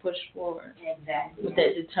 and just push forward. Exactly. With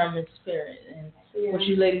that determined spirit. And what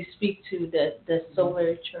you ladies speak to, that's so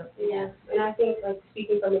very true. Yeah, and I think,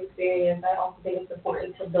 speaking from experience, I also think it's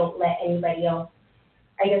important to don't let anybody else,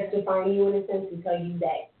 I guess, define you in a sense and tell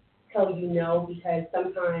you no, because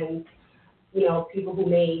sometimes, people who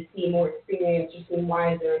may seem more experienced or seem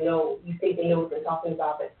wiser you think they know what they're talking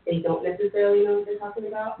about, but they don't necessarily know what they're talking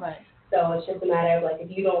about. Right. So it's just a matter of,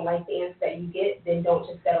 if you don't like the answer that you get, then don't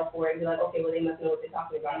just settle for it and be like, okay, well, they must know what they're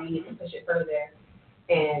talking about. You need to push it further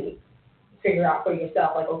and figure out for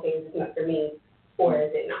yourself, okay, is this not for me, or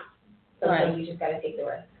is it not? Sometimes you just got to take the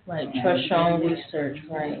risk. Right, trust your own research,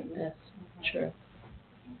 right, that's true.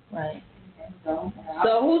 Right. So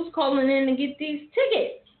who's calling in to get these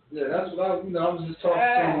tickets? Yeah, that's what I was just talking to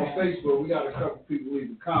them on Facebook. We got a couple people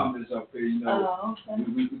leaving comments up here, okay.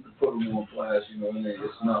 We could put them on flash, and then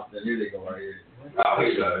it's nothing. Here they go right here.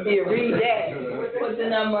 Yeah, read that. Put the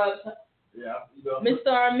number up. Yeah. Mr.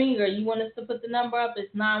 Armiga, you want us to put the number up?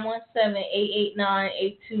 It's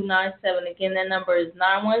 917-889-8297. Again, that number is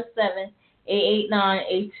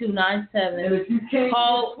 917-889-8297. And if you can't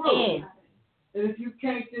call get through, in. And if you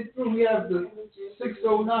can't get through, we have the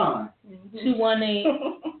 609.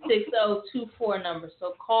 218-6024 number.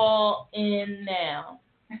 So call in now.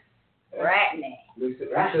 Right now. They said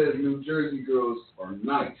New Jersey girls are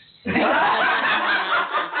nice.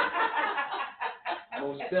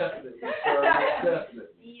 Most definitely, sir. Most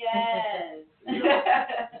definitely. Yes.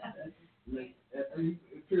 And he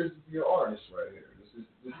appears to be an artist right here.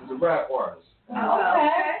 This is a rap artist. Okay.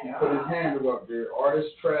 He put his handle up there. Artist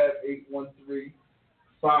Trav 813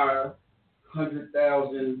 Fire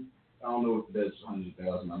 100,000. I don't know if that's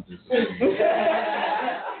 100,000. I'm just saying.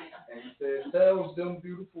 And he said, "Tells them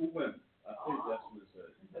beautiful women." I think that's what it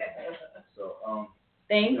says. So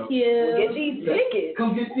Thank you. Get these tickets.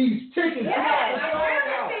 Come get these tickets.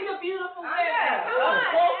 Yeah. See the beautiful women.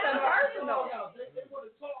 They want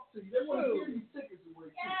to talk to you. They want to give you tickets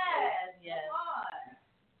away. Yes.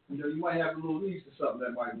 You might have a little niece or something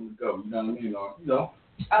that might want to go. You know what I mean? Or.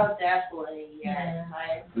 Oh, definitely. Yes.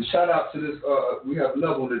 And shout out to this. We have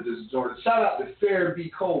another one that just joined us. Shout out to Fair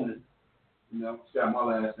B. Coleman. It's got my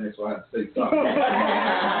last name, so I have to say something.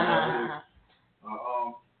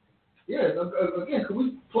 Again, can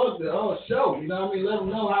we plug the whole show? You know what I mean? Let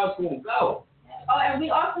them know how it's going to go. Oh, and we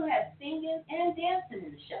also have singing and dancing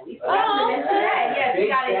in the show. We forgot to mention that. Yes, Big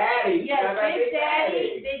we got Daddy. Yes, Big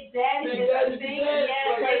Daddy. Big Daddy is singing.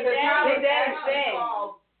 Yes, Big Daddy.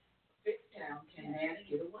 Big Town can Nana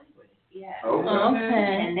get away with it? Yes. Okay.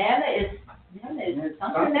 And Nana is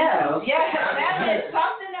something else. Yes, Nana is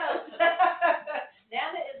something else.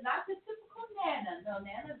 Nana is not the typical Nana. No,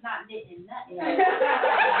 Nana's not knitting nothing.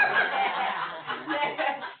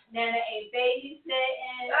 Nana ain't babysitting,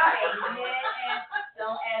 ain't knitting.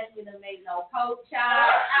 Don't ask me to make no pork chop.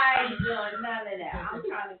 I ain't doing none of that. I'm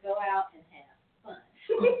trying to go out and have fun.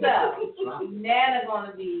 So, Nana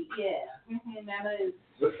gonna be, Nana is.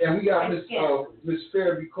 And we got Miss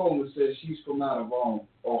Fairby Coleman says she's from out of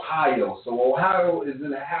Ohio. So Ohio is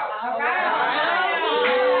in the house. All right.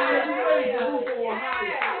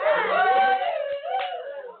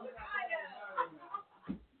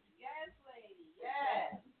 Yes, lady.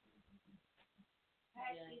 Yes.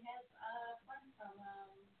 She has friends from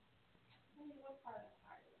what part of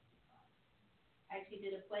Ohio? Actually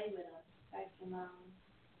did a play with us back in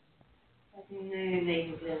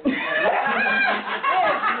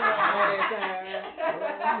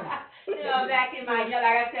back in my, like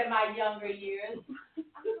I said, my younger years. I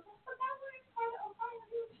forgot where part of Ohio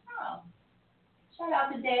he was from. Shout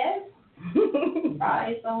out to Dad.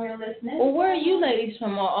 Probably somewhere listening. Well, where are you ladies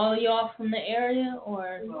from? Are all of y'all from the area,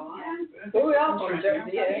 or? We're all from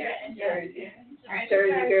Jersey.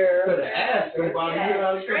 Jersey girl. Could have asked somebody.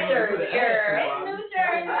 Jersey girl. New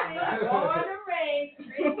Jersey. Born and raised.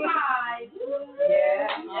 Dream high.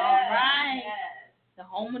 Yeah. All right. The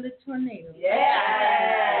home of the tornado.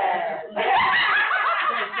 Yeah.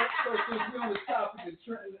 So since we're on the topic of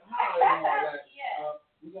Trenton High and all that,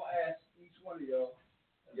 we're gonna ask each one of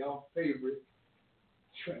y'all favorite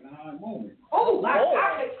Trenton High moment. Oh, I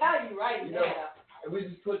can tell you right now. And we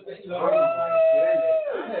just put that, I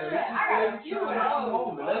let's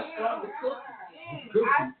start the cooking.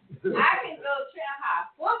 I can go Trenton High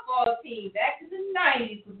football team back to the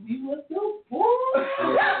 90s because we were so bored.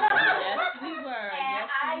 Yes, we were. And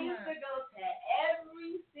I used to go to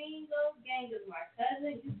every single game because my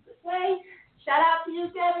cousin used to play. Shout out to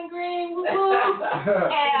you, Kevin Green. Woo woo.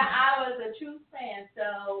 And I was a true fan.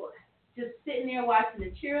 So just sitting there watching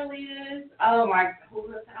the cheerleaders. Oh my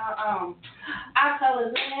God. Our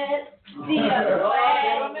colors red. The other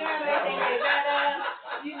flag.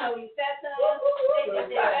 You know, we set up. So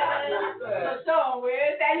show them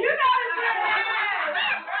where it's at. You know it's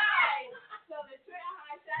right. So the Trenton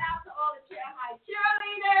High, shout out to all the Trenton High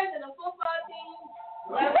cheerleaders and the football team.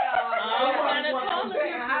 Let's go.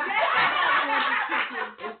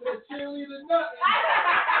 Cheerleader nut.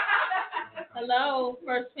 Hello,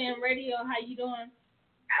 First Fam Radio. How you doing?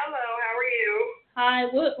 Hello, how are you? Hi.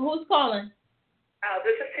 Who's calling?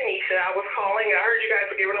 This is Tanisha. I was calling. I heard you guys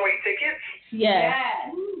were giving away tickets.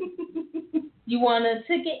 Yes. You want a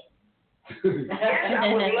ticket? Yes,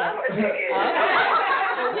 I would love a ticket.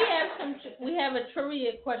 So we have a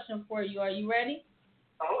trivia question for you. Are you ready?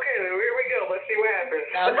 Okay, here we go. Let's see what happens.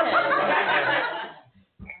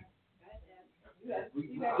 Okay.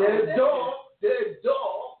 Dead dog.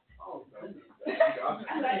 Oh,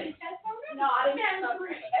 No, I didn't have no.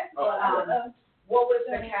 What was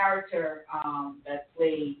the character that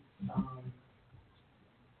played?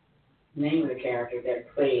 Name of the character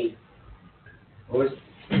that played was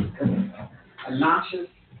obnoxious,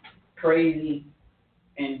 crazy,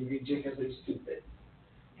 and ridiculously stupid.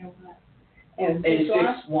 And fix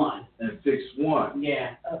one. And fix one.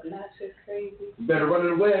 Yeah. Obnoxious, crazy. You better run to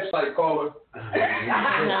the website, caller. Obnoxious,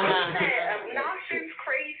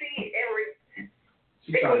 crazy, and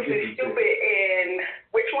ridiculously stupid, and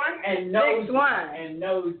which one? And nosy. Fix one. And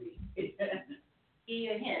nosy. And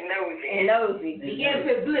nosy. And nosy. Begins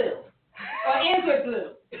with blue. Or ends with blue.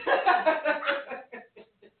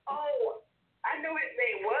 Oh, I know his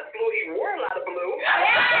name was Blue. He wore a lot of blue.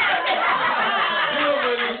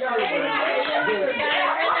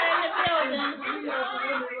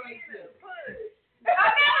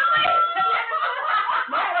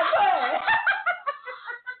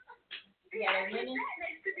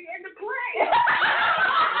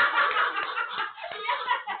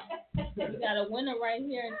 You got a winner right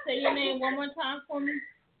here. And say your name one more time for me.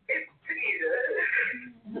 It's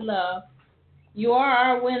Tanisha. Hello. You are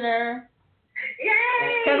our winner.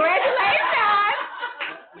 Yay! Congratulations!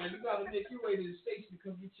 Now you gotta make your way to the station to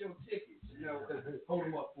come get your tickets. You know, hold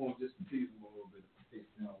them up for them just to tease them a little bit. In case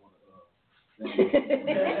they don't want to.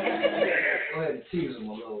 Go ahead and tease them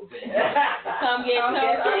a little bit. Come get your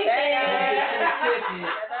tickets.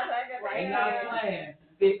 Ain't not playing.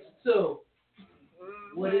 Fix two.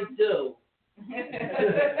 What it do?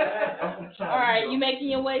 All right, you making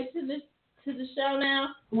your way to the show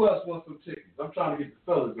now? Who else wants some tickets? I'm trying to get the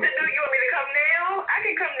fellas up. Do you want me to come now? I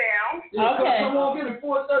can come now. Yeah, Okay. Come on, get it.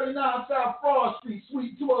 439 South Broad Street,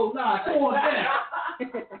 Suite 209. Come on down.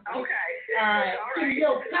 Okay. All right. Give me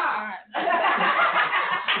your pie.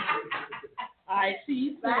 All right, see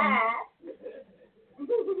you soon.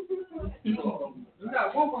 You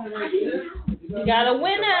got one right there. You got a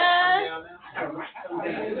winner.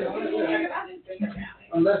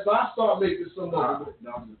 Unless I start making some more.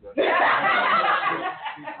 No, I'm just kidding. I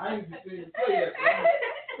ain't even seen it play yet.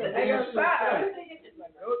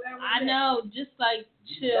 I know, just like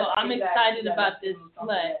chill. I'm excited about this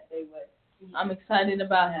play. I'm excited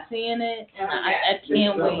about seeing it, and I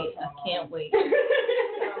can't wait. I can't wait. And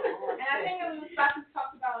I think I was about to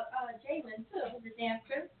talk about Jalen too, the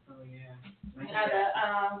dancer. Oh yeah.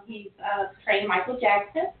 He's trained Michael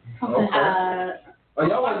Jackson. Y'all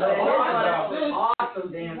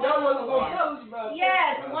awesome dancer.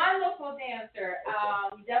 Yes, wonderful dancer.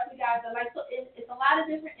 You definitely got the it's a lot of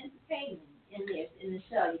different entertainment in the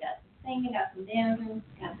show. You got some singing, got some dancing,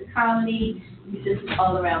 got the comedy. It's just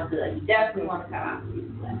all around good. You definitely want to come out and see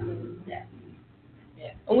the play.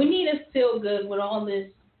 Yeah. And we need to feel good with all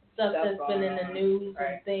this stuff that's been in the news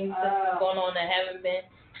and things that's been going on that haven't been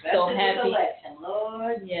so happy. Election,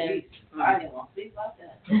 Lord. Yes. I didn't want to speak about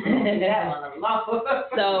that.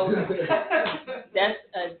 So that's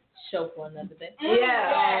a show for another day.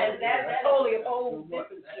 Yeah. That's totally a whole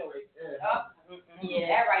different show. Yeah.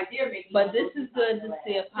 That right there makes me But this is good to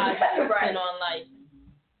see a positive spin on life.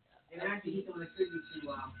 And actually, he's on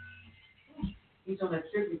a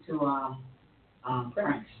tribute to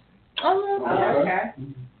Prince. Oh, okay.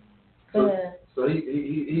 Good. So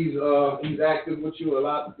he's active with you a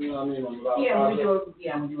lot, you know what I mean? On a lot of projects. We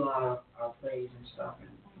do a lot of plays and stuff and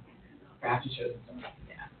fashion shows and stuff.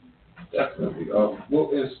 Definitely.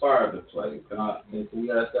 What inspired the play? Can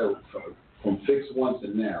we ask that from Fix One to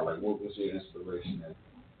now? Like, what was your inspiration then?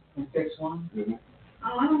 From Fix One? Mm-hmm.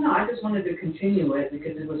 I don't know. I just wanted to continue it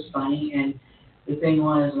because it was funny. And the thing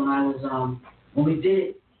was, when I was when we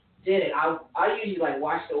did it, I usually like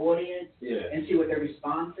watch the audience and see what their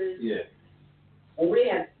response is. Yeah. When we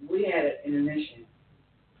had an intermission,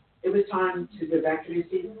 it was time to go back to their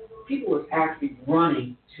seats. People were actually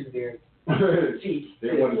running to their seats.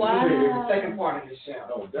 They wanted Wow. to see The second part of the show.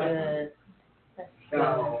 Oh, definitely.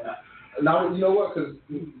 So, now, you know what? Because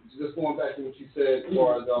just going back to what you said, as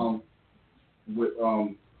far as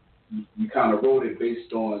you kind of wrote it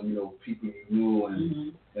based on, you know, people you knew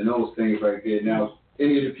and those things right there. Now,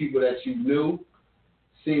 any of the people that you knew,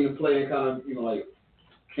 seen the play and kind of, you know, like,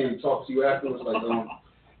 came and talked to you afterwards, like, that was a little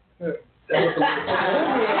I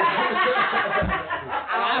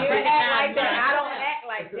don't act like that. I don't act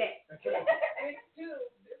like that.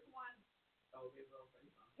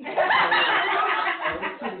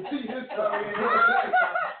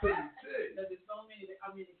 There's so many. I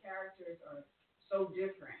mean, the characters are so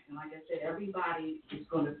different, and like I said, everybody is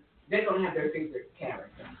they're gonna have their favorite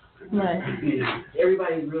character. Right. You know,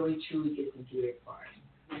 everybody really truly gets into their part.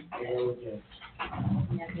 They really do.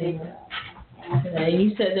 And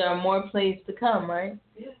you said there are more plays to come, right?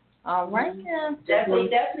 Yeah. All right, now. Definitely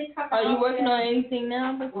come. Are you working on anything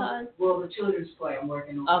now besides? Well, the children's play I'm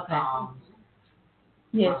working on. Okay.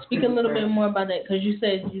 Yeah, speak a little bit more about that, because you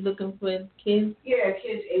said you're looking for kids. Yeah,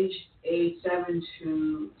 kids age 7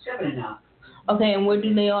 and up. Okay, and where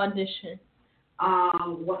do they audition?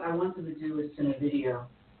 What I want them to do is send a video.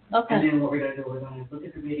 Okay. And then what we're going to do, we're going to look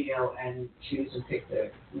at the video and choose and pick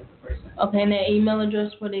the person. Okay, and their email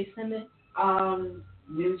address where they send it?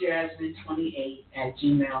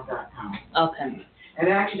 newjasmine28@gmail.com. Okay. And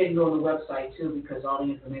actually they can go on the website too, because all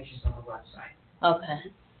the information's on the website.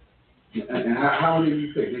 Okay. And how many do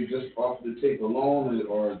you pick? They just off the tape alone,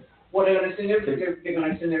 or? Well, they're going to send their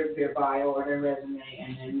bio or their resume,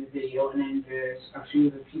 and then the video, and then there's a few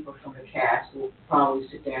of the people from the cast will probably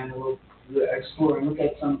sit down and we'll explore and look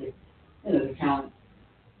at some of the, you know, the talent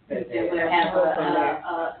that they We'll have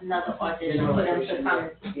another audition for them to come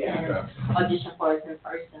and audition for us in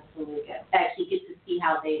person, so we actually get to see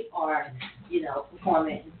how they are, you know,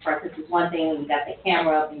 performing in person. It's one thing when you got the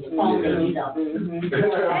camera up and your phone, and you know, Beyonce,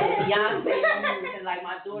 and like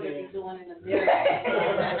my daughter is doing in the mirror. You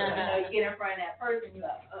know, you get in front of that person, you're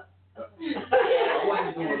like,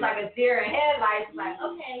 and it's like a deer in headlights. It's like,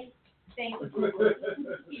 okay, thank you.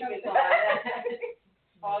 Keep it going.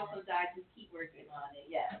 Also, I just keep working on it,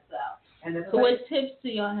 yeah, So what tips do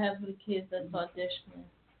y'all have for the kids that's auditioning?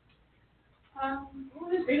 Well,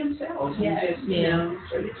 just be themselves. Yeah. Just, you know,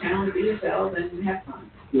 show your talent, be yourselves, and have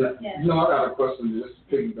fun. Yeah. You know, I got a question just to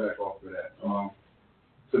piggyback off of that. So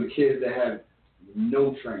the kids that have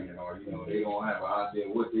no training, or, you know, they don't have an idea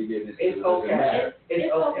what they're getting into. It's okay.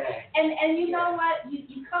 It's okay. And you know what?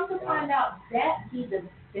 You come to find out that be the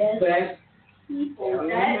best people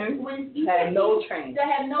that when you have no training. That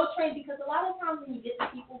have no training, because a lot of times when you get the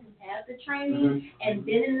people who have the training and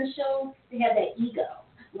been in the show, they have that ego.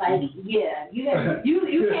 Like, you can't, you know what I mean?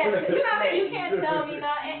 You can't tell me, you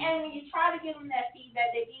know, and when you try to give them that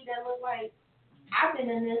feedback, they give that look like, I've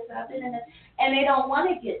been in this, and they don't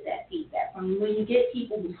want to get that feedback from you. When you get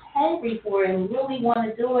people who's hungry for it and really want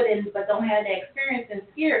to do it, but don't have that experience and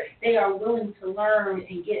fear, they are willing to learn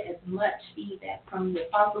and get as much feedback from you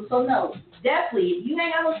as possible. So no, definitely, if you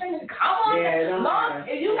ain't got no training, come on.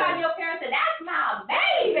 If you got your parents say, that's my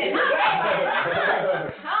baby,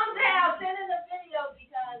 come down, send in the video,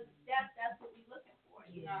 because that's what we're looking for.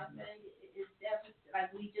 You know what I'm saying? It's definitely,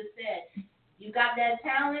 like we just said, you got that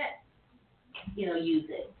talent, you know, use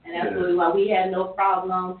it. And that's really why we have no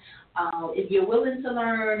problem. If you're willing to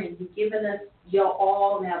learn and you're giving us your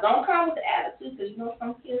all, now don't come with the attitude, because you know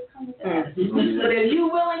some kids come with the attitude. But if you're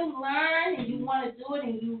willing to learn and you want to do it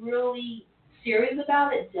and you're really serious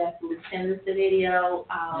about it, definitely send us the video.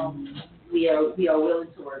 We are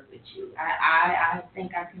willing to work with you. I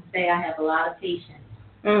think I can say I have a lot of patience.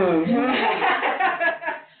 I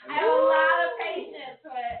have a lot of patience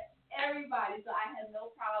for everybody, so I have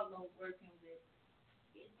no problem working with it.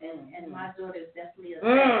 And my daughter is definitely a Now,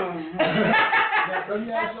 let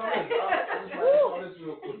me ask y'all this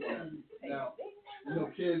real quick. Now, you know,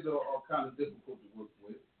 kids are kind of difficult to work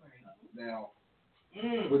with. Now,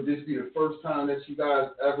 would this be the first time that you guys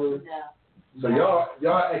ever? No. So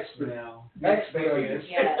y'all expert. Experience.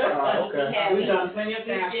 Yeah. Okay. We've done plenty of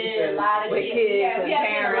times. We did a lot of With kids. kids Yeah, we and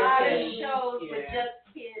have done a lot of parents shows and- with just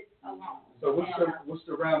kids alone. So what's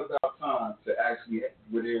the roundabout time to actually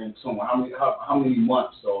when they're in tune? How many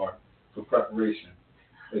months are for preparation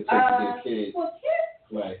it takes to get kids Well, kids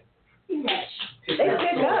play? pretty much. They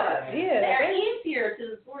pick up, yeah. They're easier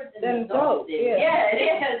to support than Than adults. adults, yeah. It is.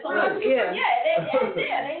 So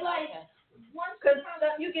Yeah. they like once Because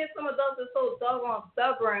you get some adults that's so doggone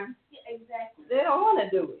stubborn, exactly. they don't want to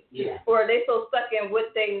do it. Yeah. Or they so stuck in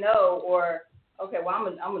what they know, or, okay, well, I'm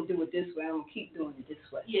gonna do it this way, I'm going to keep doing it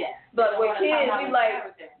this way. Yeah. But with They don't kids, wanna we come like, out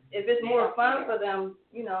with them. if it's more fun for them,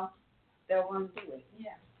 they'll want to do it.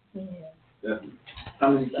 Yeah. Definitely. How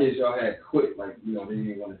many kids y'all had quit? Like they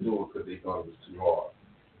didn't want to do it because they thought it was too hard.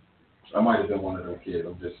 I might have been one of those kids.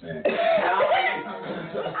 I'm just saying. Actually,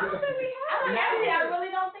 I really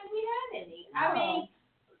don't think we had any. I mean,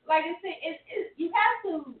 like I said, you have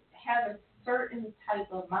to have a certain type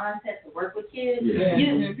of mindset to work with kids. Yeah.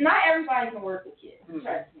 Not everybody can work with kids,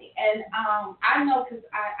 trust me. And I know because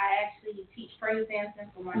I actually teach praise dancing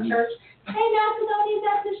for my church. Hey, Dr. Donnie,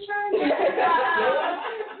 Dr. Church.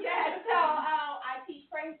 So I teach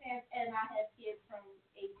praise dance, and I have kids from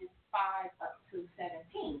ages 5 up to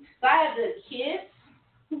 17. So I have the kids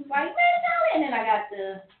who's like, and then I got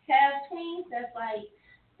the Cav tweens that's like,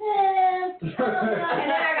 and then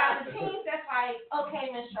I got the teens that's like, okay,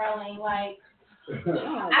 Miss Charlene, like,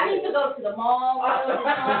 I need to go to the mall.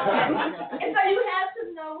 And so you have to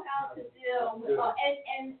know how to deal with,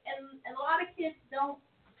 and a lot of kids don't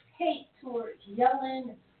hate towards yelling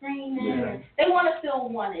and screaming. And they want to feel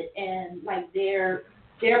wanted and like their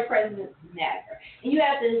presence matter. And you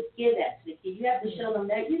have to give that to the kids. You have to show them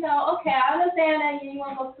that, okay, I understand that you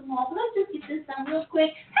want to go to the mall, but let's just get this done real quick.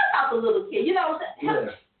 Help out the little kid, help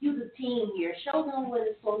you the team here. Show them what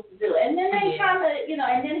it's supposed to do. And then they kind of, and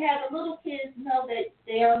then have the little kids know that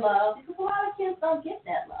they are loved, because a lot of kids don't get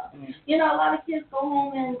that love. A lot of kids go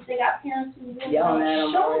home and they got parents who really don't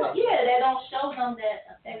show them. Yeah, they don't show them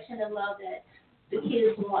that affection and love that the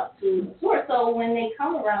kids want to support. So when they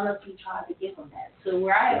come around us, we try to give them that. So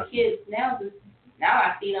where I have kids now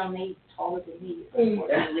I see them, they taller than me. And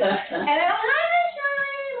I'm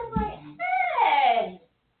like, hey.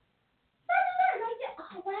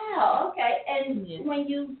 Wow, okay. And when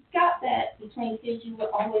you got that between kids, you were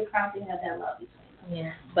always constantly have that love between them.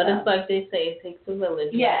 Yeah, but it's like they say, it takes a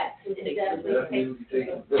village. Yeah, it definitely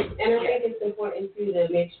takes a village. And I think it's important too to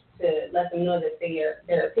let them know that their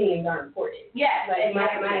opinions are important. Yeah, like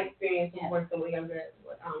my experience working with younger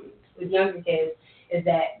kids is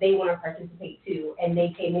that they want to participate too, and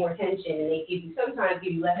they pay more attention, and they sometimes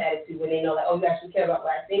give you less attitude when they know that, you actually care about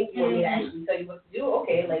what I think. You want me to actually tell you what to do?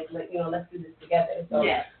 Okay, let's do this together. So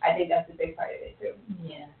I think that's a big part of it too.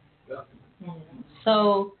 Yeah.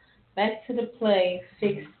 So back to the play,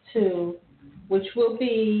 Fix 2, which will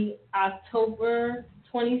be October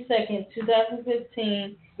 22nd,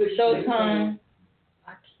 2015, showtime,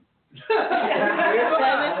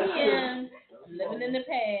 7 p.m., living in the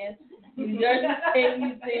past. New Jersey State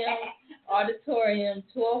Museum Auditorium,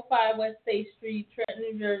 205 West State Street, Trenton,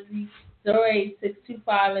 New Jersey,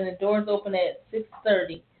 08625, and the doors open at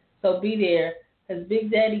 6:30. So be there, because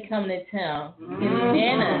Big Daddy coming to town.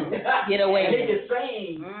 Nana, get away.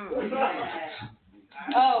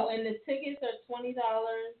 Oh, and the tickets are $20.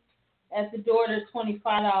 At the door, they're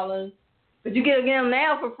 $25. But you get them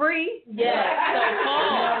now for free. Yeah,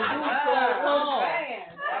 so call.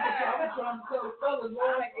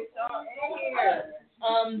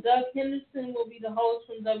 Doug Henderson will be the host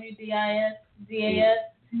from WDIS, DAS,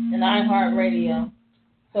 and iHeartRadio.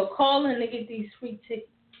 So call in to get these free tickets.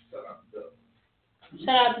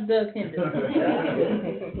 Shout out to Doug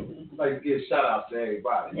Henderson. Like to give shout out to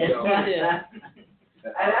everybody. And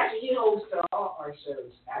actually, he hosts all our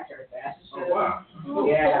shows, actually our fashion shows. Oh, wow.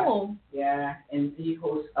 Cool. Yeah, and he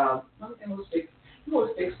hosts, he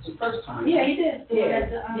hosts Fix the first time. Yeah, he did. Yeah.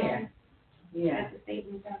 At the State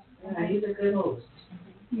Museum. Yeah, he's a good host.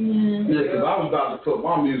 Yeah, because I was about to put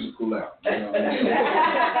my musical out. Hey,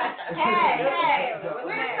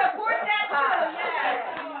 we support that too.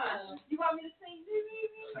 Yeah. You want me to sing?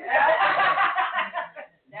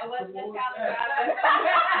 That wasn't the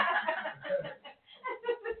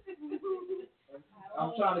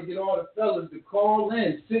I'm trying to get all the fellas to call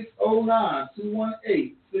in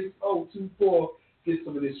 609-218-6024. Get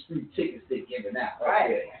some of these free tickets they're giving out.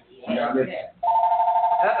 Right. You know what I mean?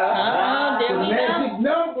 There we magic go.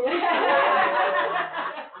 number.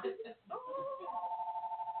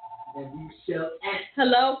 And we shall act.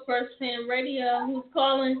 Hello, First Fan Radio. Who's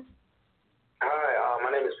calling? Hi,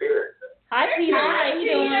 my name is Peter. Hi, Peter. How you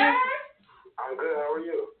doing? I'm good. How are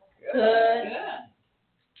you? Good.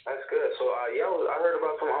 That's good. So, I heard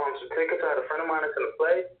about some tickets. I had a friend of mine that's in the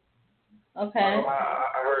play. Okay.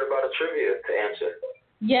 I heard about a trivia to answer.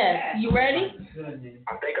 Yes. You ready?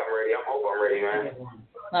 I think I'm ready. I hope I'm ready, man.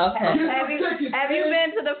 Okay. Have you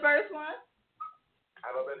been to the first one?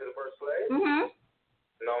 Have I been to the first play? Mm-hmm.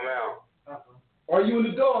 No, ma'am. Are you in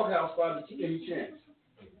the doghouse by any chance?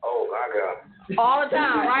 Oh, my God. All the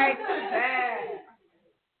time, right?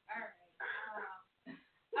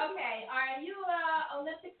 Okay, are you a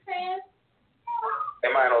Olympic fan?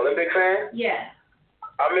 Am I an Olympic fan? Yeah.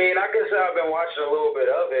 I mean, I guess I've been watching a little bit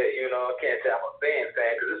of it. You know, I can't say I'm a fan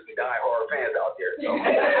because there's some die-hard fans out there. So.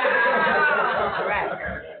 Right.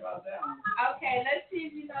 Okay, let's see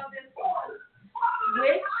if you know this one.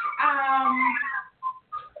 Which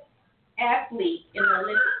athlete in the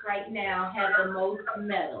Olympics right now has the most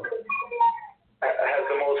medals? Has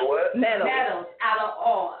the most what? Medals out of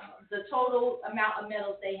all. The total amount of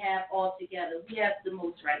medals they have all together. We have the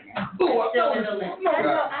most right now. Still in the Olympics.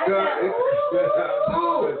 I know.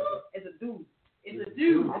 It's a dude. It's a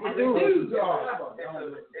dude. It's a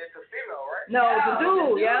female, right? No, it's a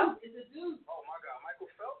dude, yeah. It's a dude. Oh, my God. Michael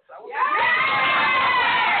Phelps?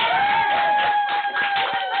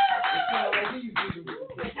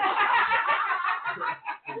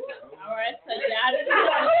 All right, so you out of the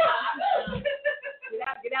doghouse.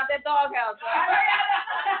 Get out that doghouse, right?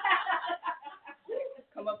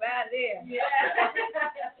 Come up out of there. Yeah.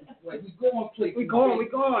 Wait, we going, please. We going.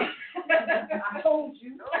 I told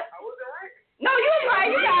you. No, I wasn't right. No, you was right.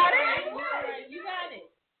 You got it. You got it.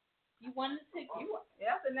 You won the ticket.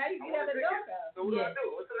 Yeah, so now you get out the doghouse. So what do I do?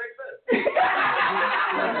 What's the next step?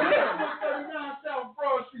 439 South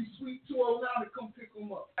Broad Street, Suite 209 to come pick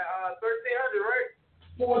them up. 1300, right?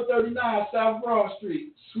 439 South Broad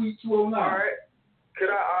Street, Suite 209. All right. Could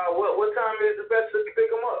I? What time is the best to pick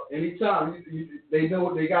them up? Anytime. They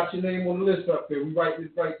know they got your name on the list up there. We write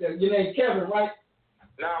this right there. Your name Kevin, right?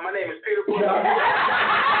 Nah, my name is Peter Bush. I'm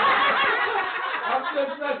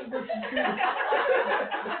just messing with you, Peter.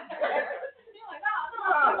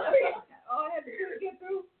 Oh, I had to get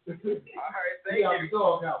through. All right, thank We you. out the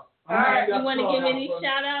doghouse. All right, you want to give any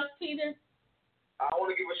shout outs, Peter? I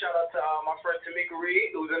want to give a shout out to my friend Tamika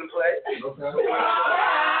Reed, who's in the play. Okay.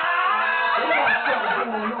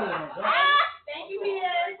 Thank you, Peter.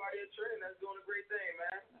 Everybody at Trent that's doing a great thing,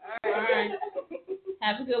 man. All right.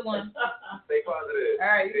 Have a good one. Stay positive. All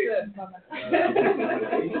right, you good.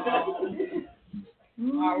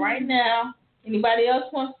 All right now. Anybody else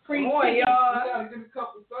wants to free? Come on, We y'all. gotta get a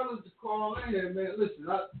couple fellas to call in here, man. Listen,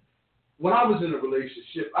 when I was in a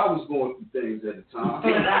relationship, I was going through things at the time.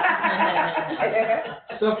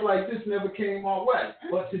 Stuff like this never came our way.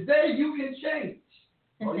 But today, you can change.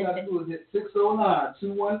 All you gotta do is hit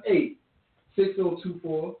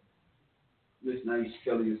 609-218-6024. Miss Naisha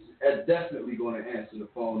Kelly is definitely going to answer the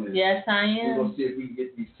phone. And Yes, I we're going am. to see if we can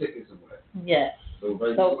get these tickets away. Yes. So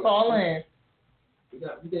Call in.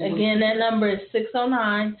 Again, that number is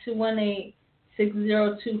 609-218-6024,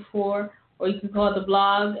 or you can call the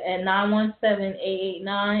blog at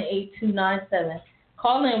 917-889-8297.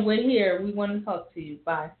 Call in. We're here. We want to talk to you.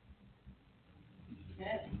 Bye.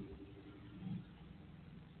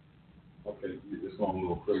 Okay, it's going a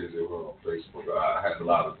little crazy over on Facebook. I had a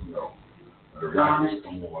lot of, the rappers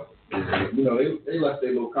come on. They left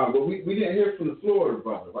their little comment. But we didn't hear from the Florida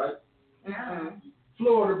brother, right?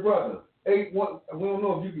 Florida brother. 81. We don't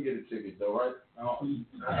know if you can get a ticket though, right? I'll know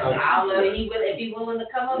if he's willing to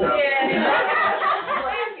come up here.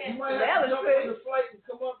 You might have to jump on the flight and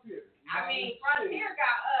come up here. I mean, Frontier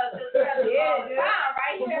got us all the time,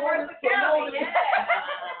 right here in Mercer County.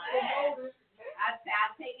 Yeah. I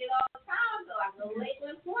take it all the time, so I go to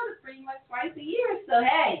Lakeland, Florida pretty much twice a year. So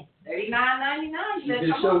hey, $39.99. She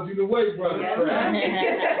just showed you the way, brother.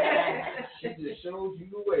 Yeah. She just showed you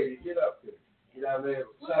the way to get up here. You know what I mean?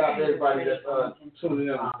 Shout out to everybody that's tuning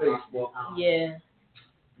in on Facebook. Yeah.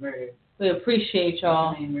 We appreciate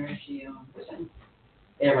y'all.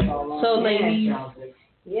 So, ladies,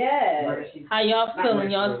 how y'all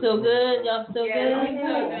feeling? Y'all still good? Y'all still good?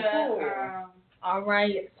 All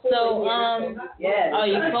right. So, are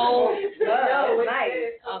you cold? No, it's nice.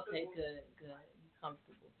 Okay, good.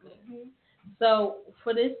 Comfortable, good. So,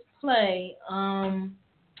 for this play, let's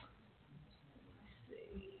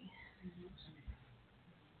see.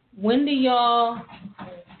 When do y'all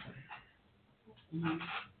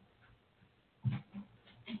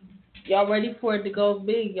ready for it to go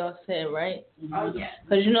big, y'all said, right? Oh, yeah.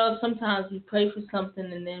 Because, sometimes we pray for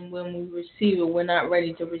something and then when we receive it, we're not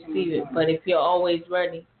ready to receive it. But if you're always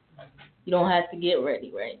ready, you don't have to get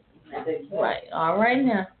ready, right? Right. All right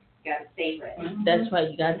now. Gotta stay ready. That's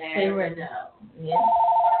right. You got to stay ready. Yeah.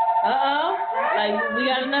 Like we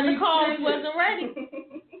got another call. He wasn't ready.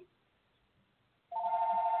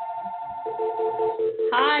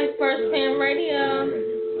 Hi, First Pan Radio.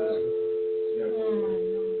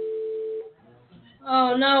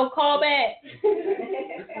 Oh no, call back.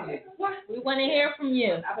 We want to hear from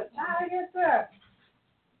you.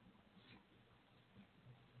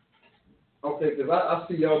 Okay, because I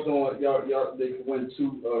see y'all doing y'all they can win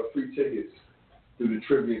 2 free tickets through the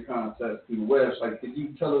trivia contest through the website. Can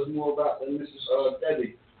you tell us more about that, Mrs.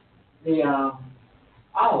 Debbie?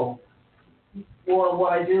 Well,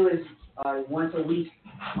 what I do is once a week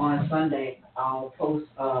on Sunday I'll post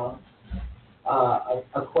a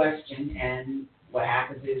question, and what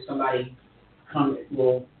happens is somebody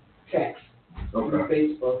will text through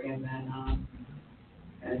Facebook, and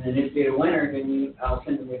then if they're a winner, then I'll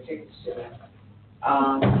send them their tickets to them.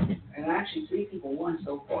 And actually 3 people won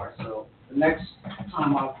so far, so the next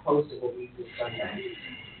time I'll post it will be this Sunday.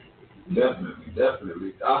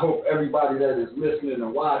 Definitely. I hope everybody that is listening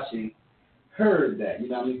and watching heard that, you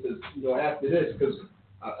know what I mean? Because, after this, because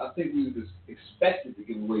I think we was expected to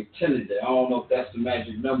give away 10 today. I don't know if that's the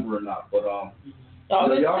magic number or not, but y'all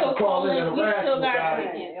can call in and harass me about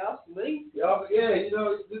it.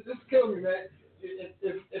 This killed me, man.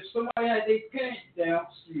 If somebody had their pants down,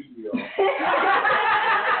 excuse me, y'all.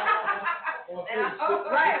 It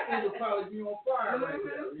would probably be on fire right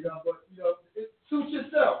there, But suit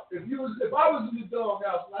yourself. If I was in the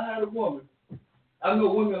doghouse and I had a woman, I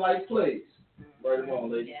know women like plays. Right or wrong,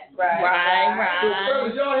 ladies. Right. So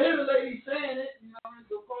fellas, y'all hear the lady saying it,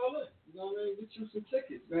 so call in. Get you some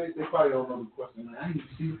tickets. Man, they probably don't know the question. I need to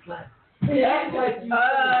see the flag.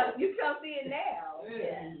 You come see it now.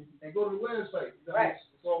 And go to the website.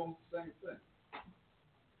 It's almost the same thing.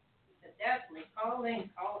 Definitely call in.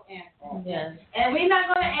 Yes. And we're not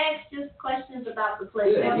going to ask just questions about the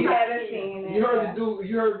place. Yeah, you haven't seen it. You heard the dude.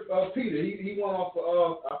 You heard Peter. He went off.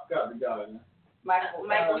 I forgot the guy. Man. Michael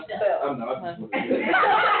Phelps. I'm not. I just want to.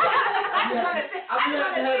 I'm going to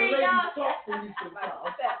have a lady talk for you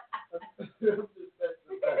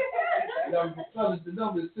sometimes. The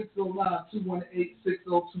number is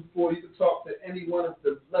 609-218-6024. You can talk to any one of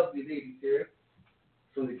the lovely ladies here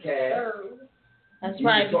from the cast. That's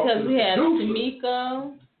right, because we have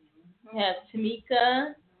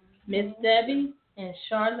Tamika, Miss Debbie, and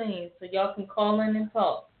Charlene. So y'all can call in and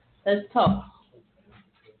talk. Let's talk.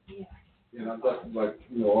 And I definitely like,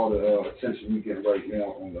 all the attention we get right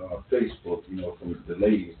now on Facebook, from the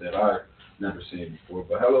ladies that I've never seen before.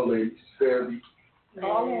 But hello, ladies. Fairby.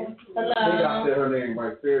 Hello. They got her name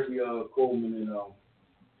right. Fairby Coleman and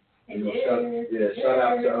shout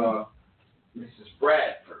out to Mrs.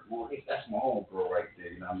 Bradford. Well, that's my homegirl right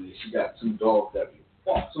there. She got 2 dogs that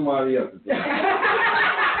will fuck somebody up today.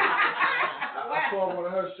 I saw one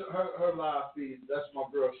of her live feeds. That's my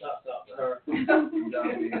girl. Shouts out to her.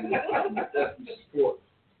 Definitely support.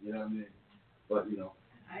 But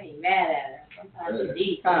I ain't mad at her. Sometimes it's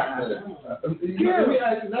deep. Let me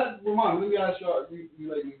ask y'all, you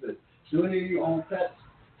ladies this. Do any of you own pets?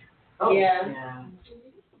 Oh, yeah.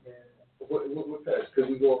 What pets? Could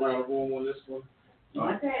we go around the room on this one?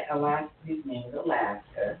 My pet, his name is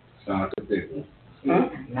Alaska. Sounds like a big one. No,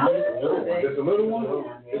 it's a little one. It's a little one?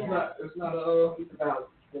 Yeah. It's not It's about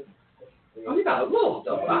you got a little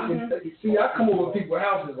dog. See, I come over to people's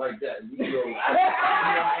houses like that.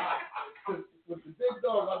 With the big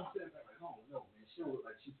dog, I'm sitting there like, oh no, man, she look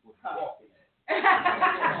like she's supposed to be walking at.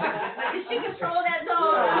 She control that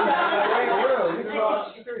dog. You know,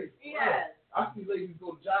 off the street. Yes. I see ladies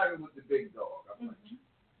go jogging with the big dog. I'm like,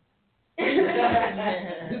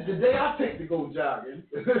 the day I picked to go jogging,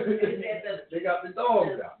 they got the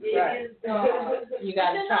dogs out. You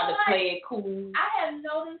got to try to play it cool. I have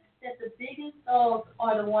noticed that the biggest dogs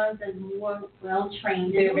are the ones that are more well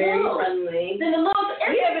trained. They're very friendly. Then the little, but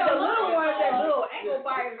the little ones, that little ankle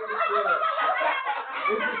biters.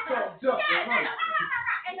 They just talk jump and run.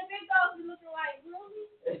 And the big dogs are looking like, really?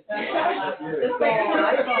 That's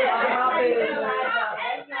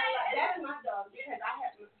my dog because I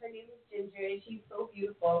have her name is Ginger and she's so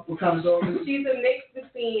beautiful. What kind of dog is it? She's a mix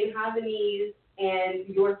between Havanese and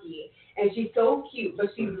Yorkie. And she's so cute,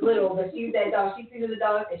 but she's little, but she's that dog. She sees the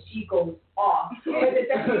dog and she goes off. But the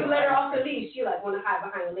second you let her off the leash, she like want to hide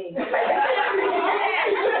behind the leash. I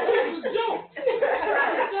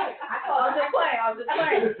was just playing.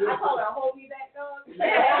 I call her a hold me back dog.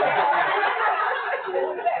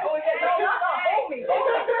 Hold me.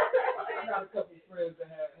 I got a couple of friends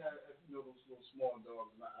that had those little small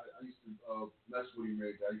dogs. And I used to mess with him.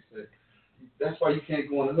 I used to say, that's why you can't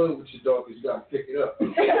go in the hood with your dog, because you got to pick it up.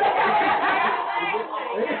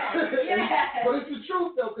 Yeah. But it's the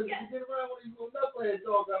truth though, because you get around with these little knucklehead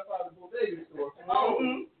dogs outside the bodega store.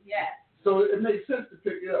 Yeah. So it makes sense to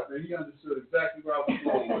pick it up, and he understood exactly where I was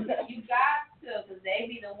going with it. You got to, because they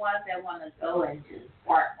be the ones that want to go and just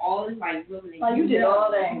spark all this, like, really. Like you did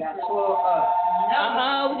all that and got swole up.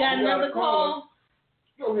 We got another call.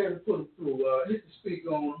 Go ahead and put it through. Hit the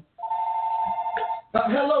speaker on.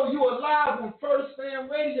 Hello, you are live on First Fan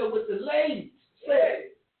Radio with the ladies.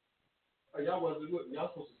 Say it. Oh, y'all wasn't with me.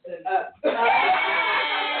 Y'all supposed to say it.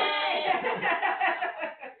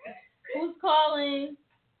 Who's calling?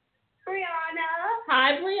 Brianna.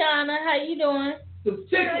 Hi, Brianna. How you doing? Some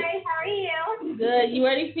tickets. Good. How are you? Good. You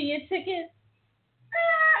ready for your ticket?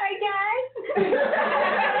 I guess.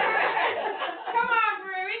 Come on,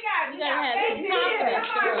 Bri. We got You gotta have some confidence.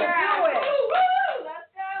 Come on, girl. girl. Woo! Let's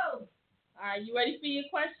go. All right. You ready for your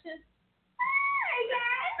question? I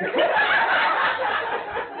guess.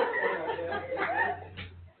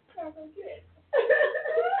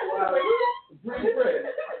 Fred.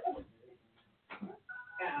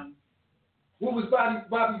 What was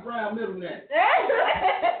Bobby Brown's middle name? I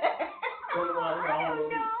don't know.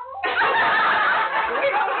 We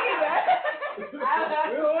don't either. You could have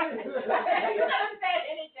said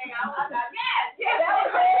anything. I was like, yes.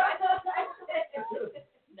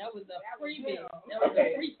 That was a freebie. That was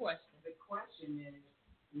a free question. The question is,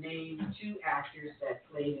 name 2 actors that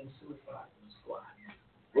played in Suicide Squad.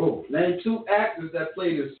 Oh, name 2 actors that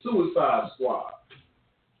played in Suicide Squad.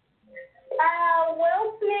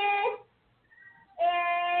 Will Smith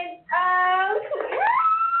and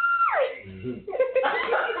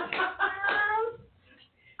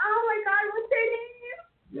oh my God, what's their name?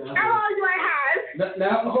 Yeah, How long do I have?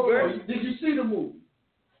 now, hold on. Did you see the movie?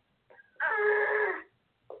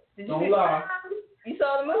 Did Don't lie. You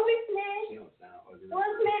saw the movie?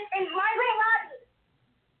 Will Smith and Margaret Robbie.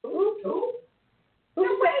 Who? The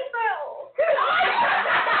Wayfield.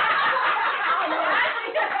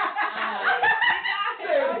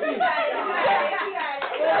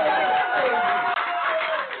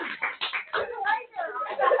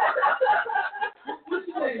 What's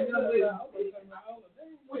your name, young lady?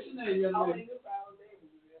 What's your name, young lady?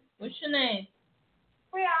 What's your name?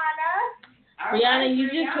 Brianna. Brianna, you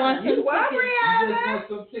just want some tickets. You just want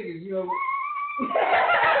some tickets, you know.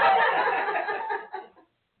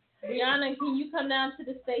 Brianna, can you come down to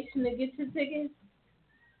the station to get your tickets?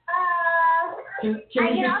 Can I we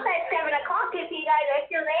get just- off at 7 o'clock if you guys are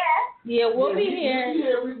still there. Yeah, we'll be here.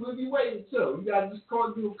 Yeah, we'll be waiting too. You gotta just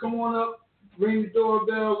call you, come on up, ring the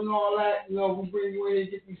doorbell and all that. You know, we'll bring you in and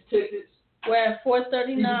get these tickets. We're at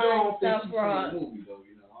 439 You don't think South she's Broad. seen the movie, though,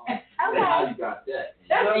 you know. I don't know how you got that.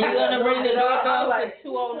 And you're gonna ring the doorbell for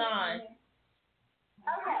 209.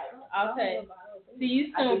 Okay. Okay. See you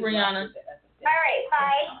soon, Brianna. All right,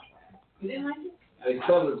 bye. Hey,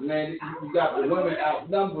 fellas, man, you got the women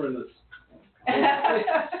outnumbering us.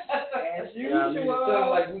 As You know what I mean? It sounds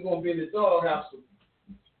like we're gonna be in the doghouse.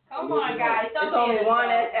 Come on, guys. There's only one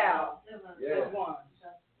that's out. Yeah. One.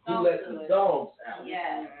 You let the dogs out.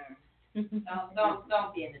 Yeah.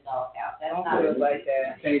 Don't be in the doghouse. That's Don't not do it like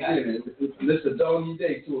that. Can't do it. This is a doggy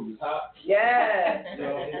day too. It's hot. Yes. You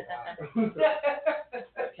know,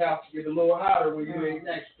 the couch get a little hotter when you ain't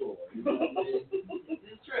next door. You know what I mean?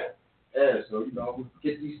 It's true. Yeah, so you know, we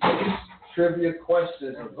get these trivia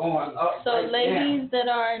questions are going up. So, right ladies that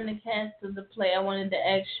are in the cast of the play, I wanted to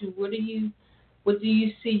ask you, what do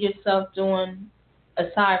you see yourself doing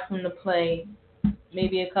aside from the play,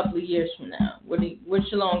 maybe a couple of years from now?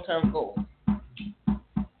 What's your long-term goal?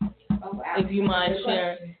 Oh, wow. If you mind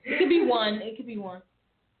sharing, it could be one. It could be one.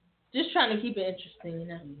 Just trying to keep it interesting, you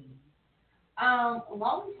know.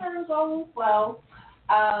 Long-term goals, well,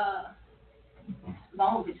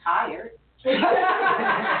 long retired. I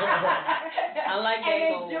like that And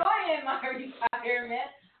goal. enjoying my retirement.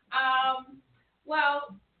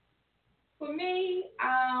 Well, for me,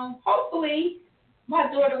 hopefully my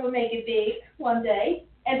daughter will make it big one day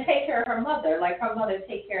and take care of her mother, like her mother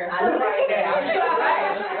take care of her.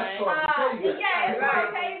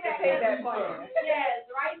 Yes,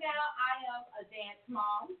 right now I am a dance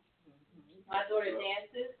mom. My daughter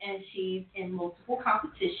dances and she's in multiple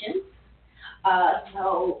competitions.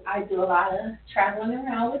 So I do a lot of traveling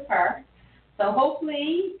around with her. So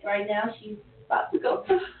hopefully, right now she's about to go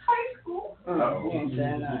to high school. About to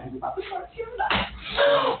start kindergarten.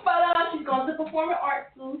 But she's going to performing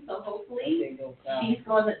arts school, so hopefully she's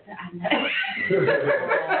going to. I know.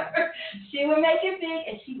 She will make it big,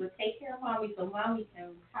 and she will take care of mommy, so mommy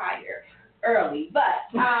can retire early. But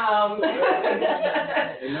That's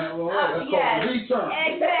yes, return.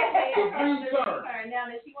 exactly. The return. Now,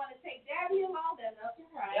 if she want to take daddy along, that's up to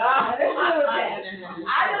her. right. I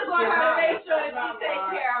just want her to make sure that she takes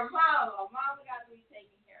care of Mama. Mama got to be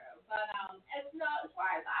taken care of. But as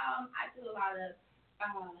far as I do a lot of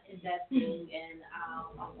investing, and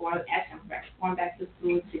I'm going back to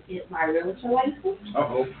school to get my realtor license.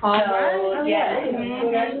 Uh-oh. So,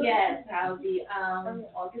 yes, I'll be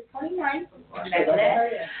August 29th.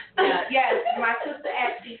 Yes, my sister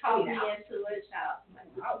actually called me into it. Shout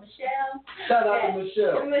out to Michelle. Shout out to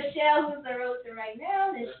Michelle. Michelle is the realtor right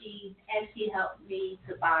now, and she actually helped me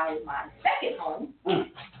to buy my second home.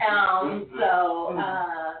 So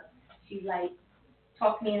she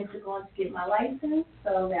talked me into going to get my license,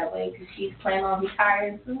 so that way, because she's planning on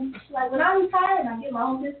retiring soon. She's like, when I retire and I get my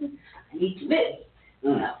own business, I need you with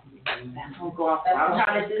me. That's gonna go off. I'm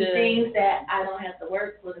trying to do things that I don't have to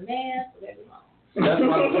work for the man, for everyone. That's what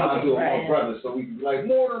I'm trying to do with my brother, so we can be like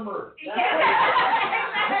Mortimer. I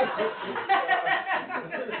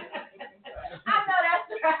know that's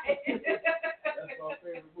right. That's my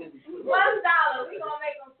favorite movie. $1. We're gonna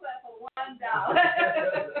make them sweat for $1.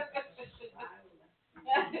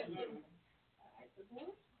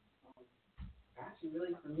 Actually,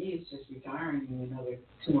 really, for me, it's just retiring in another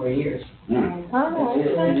 2 more years. Oh,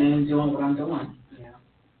 And then doing what I'm doing. Yeah.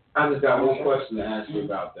 I just got one question to ask you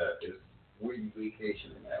about that. Is where you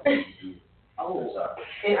vacationing at? What you do?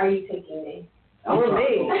 And are you taking me? I was like,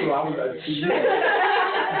 we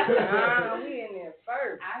in there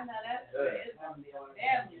first. I know that's right.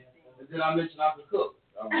 and then I mentioned I could cook.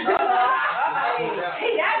 Hey,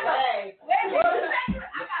 that's right. Wait a minute.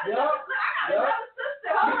 I got another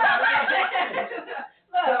sister. Hold on.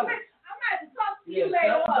 Look, I'm going to have to talk to you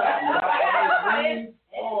later on. It's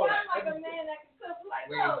not like a man that can cook. Like,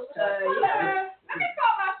 no. Let me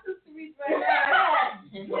call my sister Reese right now.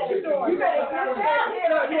 You better come down here.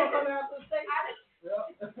 You want to come down to the station?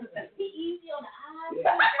 Let's be easy on the eyes. You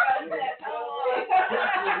better come on.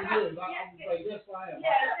 Yes, I am.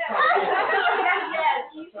 Yes,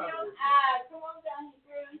 easy on the eyes. Come on down here,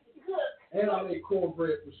 girl. You can cook. And I make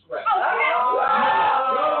cornbread from scratch.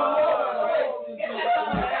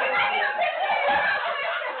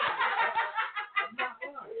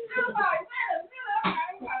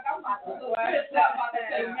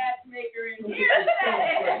 Matchmaker in here.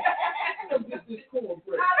 Get this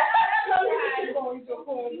cornbread. You gonna eat your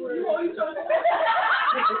cornbread? I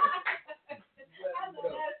know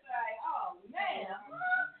that's right. Oh man,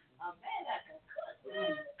 a man that can cook.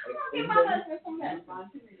 I'm gonna get my husband some that.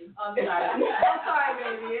 I'm sorry,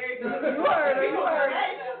 baby. Here you go. You heard her.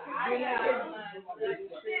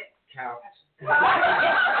 Couch.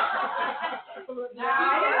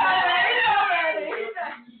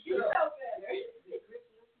 You know better.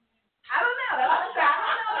 I don't know.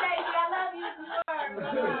 Baby. I love you.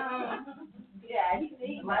 Yeah, he can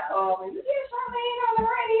eat my call. You get Charmaine on the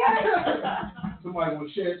radio. Somebody want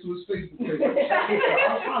to share it to his Facebook page.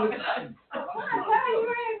 I'm trying to tell you.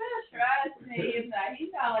 Trust me.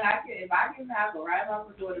 If I can go right off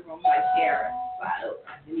the door of the room like Sharon.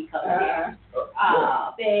 Then he comes in.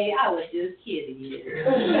 Oh, babe, I was just kidding you.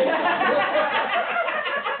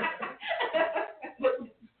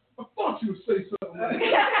 I thought you would say something like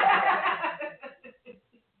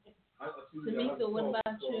Tamika, what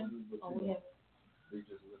about you? Oh, we have.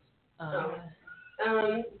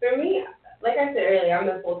 For me, like I said earlier, I'm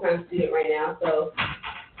a full-time student right now, so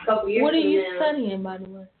a couple years What are you from now, studying, by the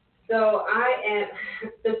way? So I am,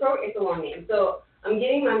 it's a long name. So I'm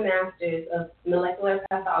getting my master's of molecular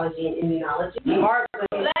pathology and immunology.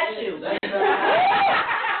 Bless you.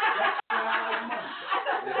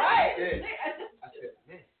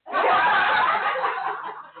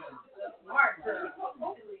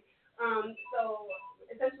 So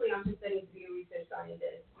essentially, I'm just studying to be a research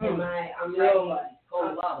scientist. I'm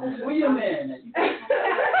where your man at?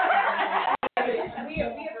 We a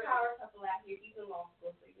power couple out here. He's in law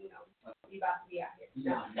school, so we about to be out here. We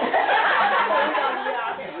about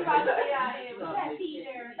to be out here. What's that,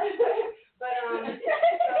 Peter? But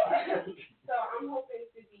so I'm hoping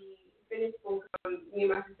to be finished school. Me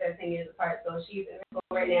and my sister are 10 years apart, so she's in school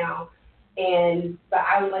right now. But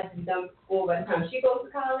I would like to be done with school by the time she goes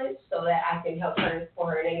to college, so that I can help her and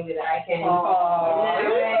support her in any way that I can.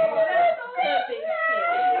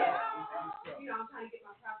 I'm trying to get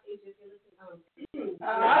my prop agent to listen.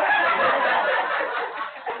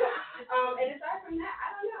 And aside from that,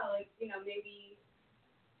 I don't know. Maybe.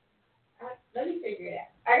 Let me figure it out.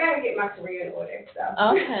 I gotta get my career in order. So.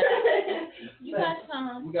 Okay. You got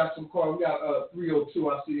some. We got some cars. We got 302.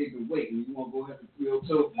 I see they've been waiting. You want to go ahead to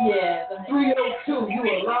 302? Yeah. 302. You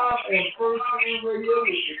are live on First Hand Radio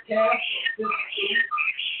with your cash.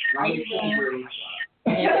 How you doing?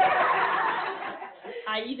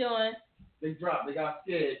 How you doing? They dropped. They got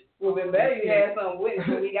scared. Well, then better you had some with us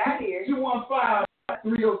when we got here.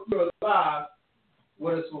 215-303-05.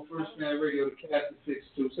 What is on First Fan Radio? The cast is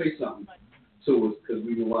fixed to say something to us because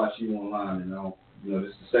we can watch you online, and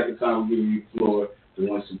this is the second time we're giving you the floor to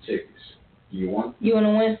win some tickets. You want? You want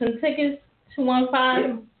to win some tickets?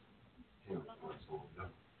 215.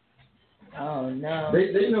 Oh no.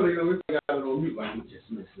 They know we got it on mute like we just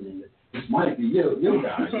listening. This might be your guy.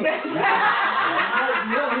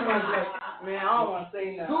 Man, I don't want to say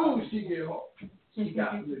nothing. Soon as she get home, she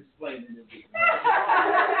got to explain it.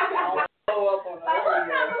 Blow up on the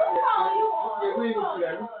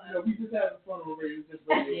radio. We just having fun on the radio. Just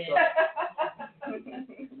radio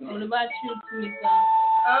What about you, Tamika?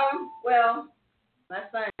 Well, my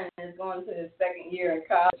son is going to his second year in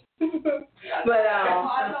college, but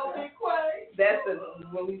that's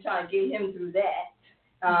when we try to get him through that.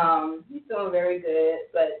 He's doing very good,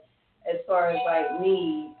 but as far as like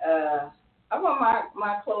me, I want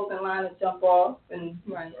my clothing line to jump off and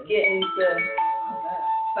get into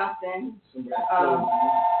something.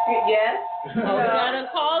 Yes. Oh, we got a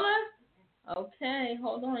caller? Okay,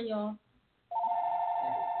 hold on, y'all.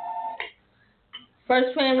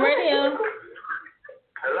 First Fan Radio.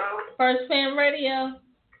 Hello? First Fan Radio.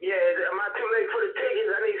 Yeah, am I too late for the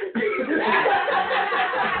tickets? I need some tickets.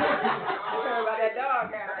 Sorry about that dog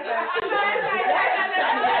house.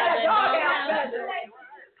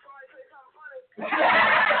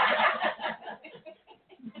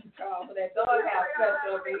 Call for that dog house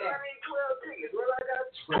special over there. I need 12 tickets. Well, I got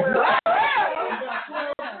 12.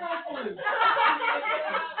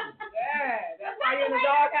 Yeah, that's why you're in the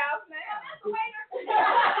dog house now.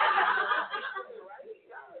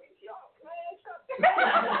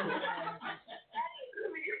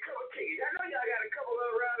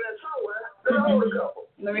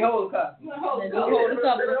 Let me hold a couple.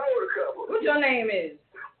 What your name is?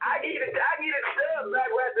 I get it stubbed back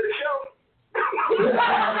after the show.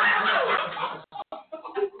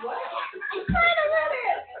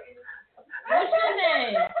 What's your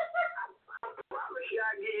name? I promise you I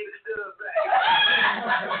get it stubbed back.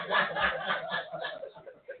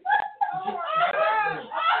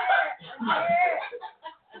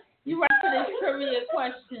 You ready for this trivia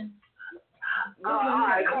question? All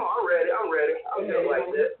right, come on, I'm ready. I'm just like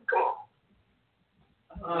this. Come on.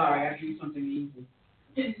 All right, I'll do something easy.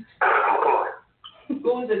 Come on.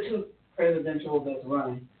 Who is the two presidential that's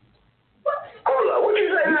running? Hold up, what you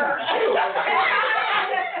say now?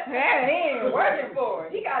 Man, he ain't working for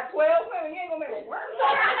it. He got 12 women. He ain't gonna make it work.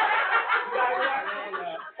 What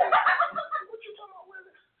you talking about,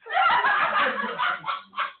 women?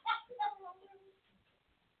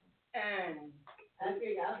 I'll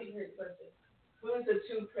give you her question. Who is the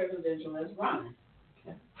two presidential that's running?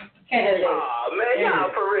 Candidate. Oh, man, y'all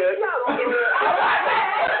for real. Y'all don't give me that.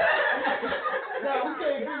 No, we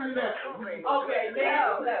can't give you that. Okay,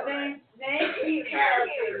 name key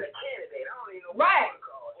characters. Candidate. I don't even know Right. what to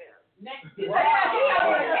call him. Next. He a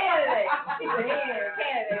candidate. He's a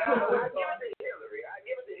candidate. I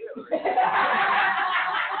give it to Hillary.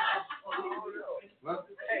 Oh, no.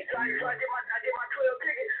 Hey, so I get my 12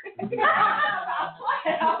 tickets.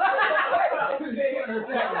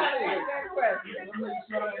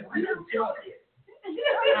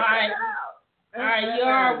 All right, you're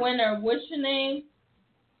our winner. What's your name?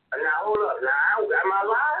 Now, hold up. Now, am I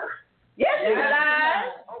live? Yes, you're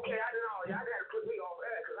live. Okay, I know. Y'all got to put me on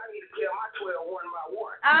air because I need to tell my 12 one by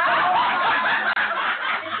one.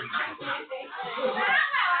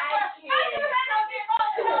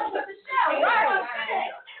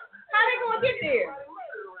 How they gonna get there?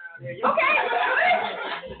 Okay.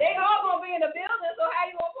 They all gonna be in the building, so how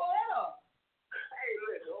you gonna pull that off? Hey,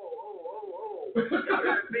 listen. I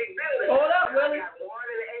got a big building. Hold up, Willie. I got one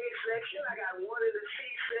in the A section. I got one in the C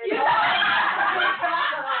section. I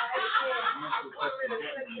put them in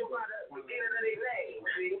the section by the beginning of their name.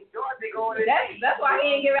 See? Dorothy going in That's why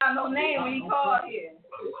he ain't give out no name when he called here.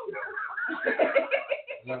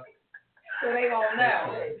 So they gonna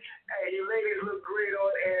know. Hey, you ladies look great on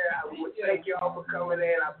air. I would thank y'all for coming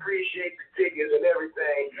in. I appreciate the tickets and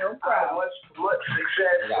everything. No problem. Much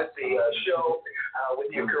success with the show, with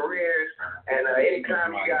your careers. And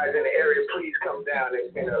anytime you guys in the area, please come down and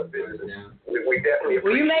visit us. We definitely appreciate it.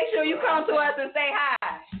 Will you make sure you come to us and say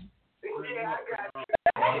hi? Yeah, I got you.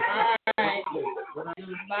 All right.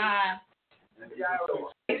 Bye.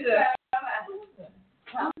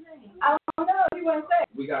 I don't know. You want to say?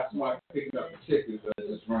 We got somebody picking up the tickets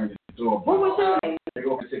just running the door. What was his name? They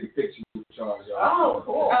go and take a picture with Charles. Oh,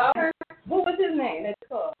 cool. What was his name? That's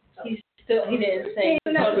cool. He didn't say.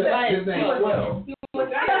 His name is Will. I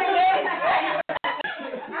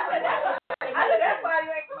said that's why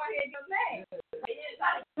you ain't come out here and your name.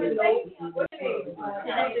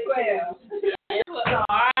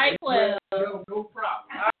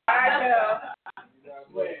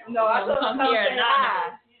 No, I told come him here say hi.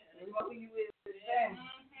 anonymous. Who you with today?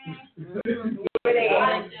 Where they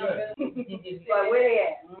at? Like, where they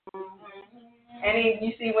at? And then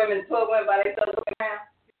you see women, 12 women by themselves looking around.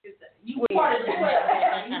 You part of the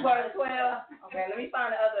 12. You part of the 12? Okay, let me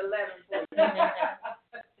find the other 11 for you.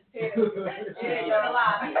 Let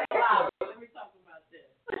me talk about this.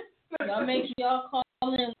 Y'all make sure y'all call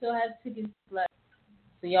in. We still have tickets left.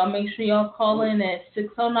 So y'all make sure y'all call in at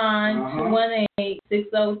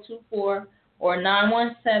 609-218-6024 or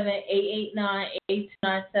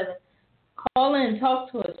 917-889-8297. Call in and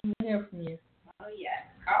talk to us. We want to hear from you. Oh, yeah.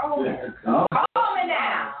 Call me. Oh. Call me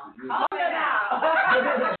now. Call me now.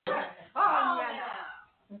 Call me now.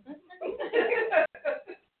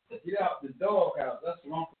 Get out the doghouse. That's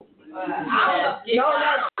what I'm No,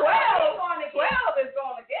 12 is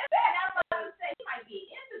going to get that. That's what I was saying. He might be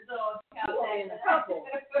in the doghouse. In a couple.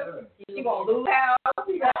 You going to lose house?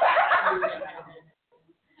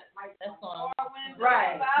 That's on.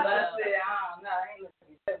 Right. That's it. I don't know. I ain't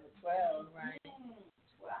looking at 12. Right.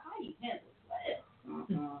 Well, how you handle 12?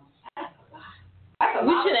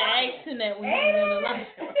 We should have asked him that when he was on the line.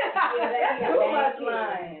 That's too much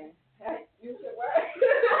lying. You should work.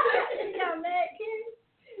 You got mad, kid?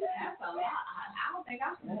 That's a lot. I don't think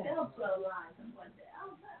I can tell 12 lines in one day.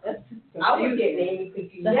 I would get names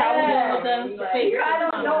confused. So how we doing with them? I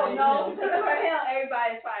don't know. No. For him,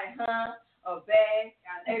 everybody's probably, or bae.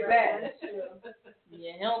 Hey, bae.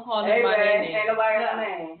 Yeah, he don't call hey, nobody bae. name. Ain't nobody got a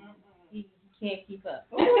name. He can't keep up.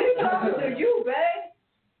 Who you talking to? You, bae?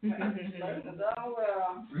 Oh,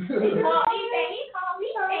 well. He called me.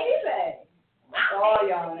 Hey, bae. That's all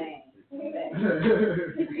y'all names.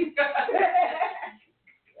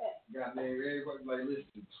 Got named everybody like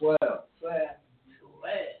listen, 12. 12.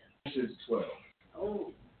 This is 12.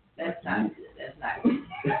 Oh, that's not good. That's not good.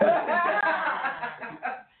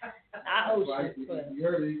 Right? You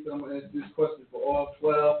heard me. So I'm gonna answer this question for all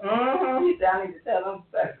 12. He said I need to tell them.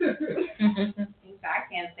 I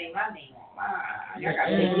can't say my name on mine. I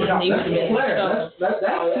That's who needs to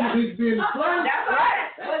be in the plan. That's right.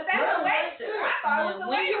 But that's the way. I thought it was the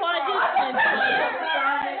way you want to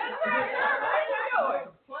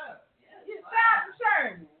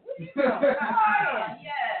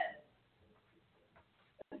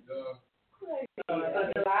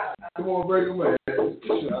Come on, break them in.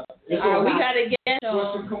 We got to get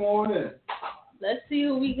Question, come on in. Let's see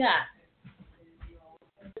who we got.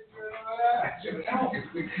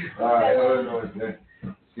 All right, hold on.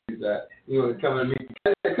 See that. You want to come and meet the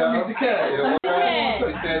cat? Come meet the cat. You know what I mean?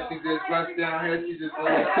 She just runs down here. She just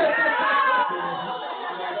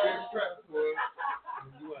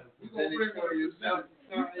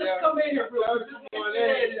Come in here, bro. Just come on in.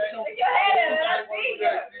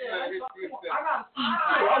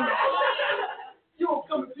 You don't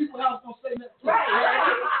come to people's house, don't say nothing. Right.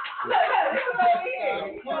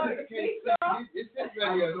 It's just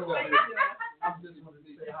ready. I'm just going to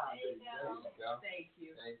say hi. Thank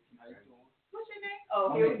you. How you doing? What's your name?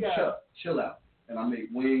 Oh, here we go. Chuck. Chill out. And I make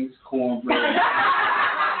wings, cornbread.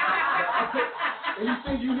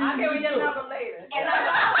 Anything you need. I'll give you your number later. And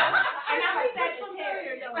I'm a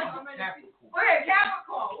secretary. We're a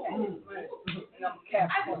Capricorn. I'm a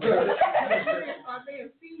Capricorn. I may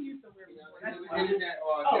have seen you somewhere before. Internet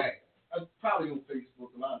all day. Probably on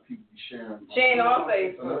Facebook. A lot of people be sharing. She ain't on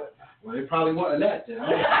Facebook. Well, they probably wasn't that then.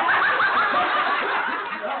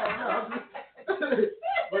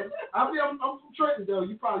 But I'm from Trenton though.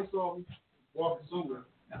 You probably saw me walking somewhere.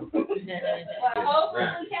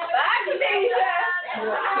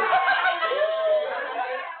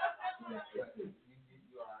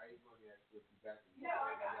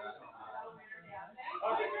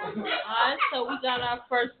 Alright, so we got our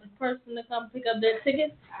first person to come pick up their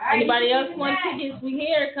tickets. Anybody else want tickets? We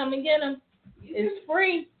here. Come and get them. It's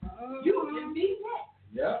free. You can be that.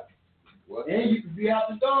 Yeah. Well, and you can be out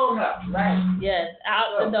the doghouse. Right. Yes,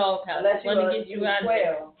 out the doghouse. Unless you want to get you out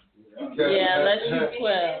there. 12. Yeah, unless you're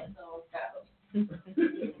 12.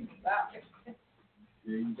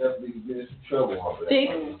 Yeah, you definitely can get in some trouble over that.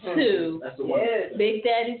 6'2". That's the one. Yes. Big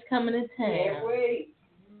Daddy's coming to Yeah, town. wait.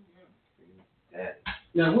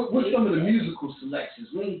 Now, what's some of the musical selections?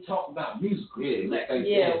 We ain't talk about musical selections.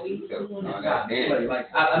 Yeah, we play. Like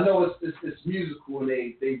I know it's musical and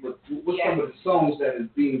they but what's some of the songs that is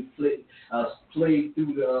being played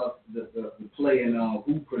through the play and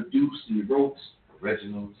who produced and wrote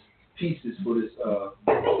Originals. pieces for this we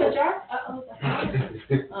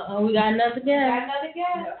got another guest.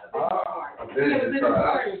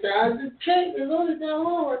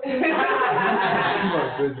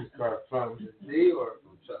 Business card from me or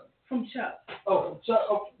from Chuck? From Chuck. Oh, from Chuck.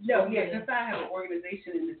 Oh, No, yeah, since I have an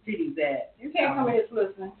organization in the city that You can't come here to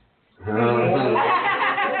listen.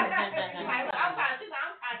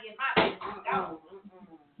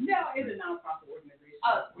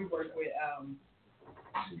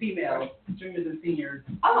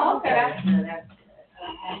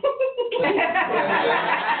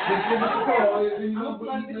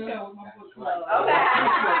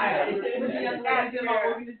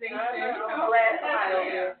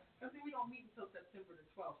 We don't meet until September the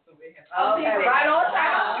 12th, so they have. Okay, right on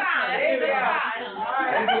time. There you go. All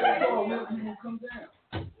right. You will come down.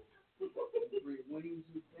 Bring wings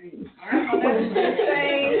and things. He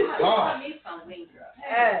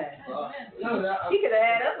could have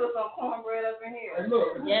had us with some cornbread up in here. And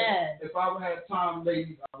look, yes. If I would have time,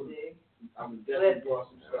 ladies, I would definitely brought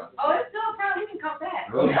some stuff. Oh, it's still time. We can come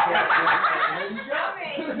back. There you go.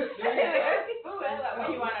 What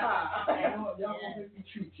you want to Y'all gonna make me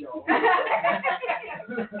treat y'all. It's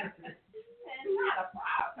not a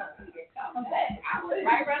problem. Come back. I was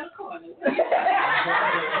right around the corner.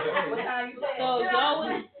 What time you said? So y'all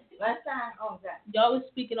was Last time. y'all was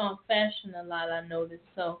speaking on fashion a lot, I noticed.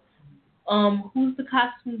 So, who's the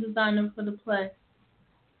costume designer for the play?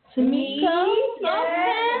 Tamika.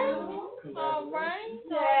 Yes. Okay. All right.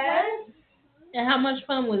 Yes. And how much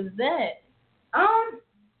fun was that?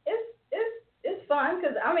 It's fun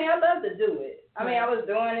because I love to do it. I was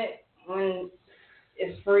doing it when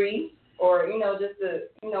it's free or just to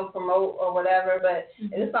promote or whatever. But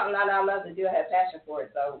it's something that I love to do. I have passion for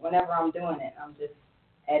it. So whenever I'm doing it, I'm just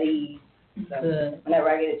at ease. So whenever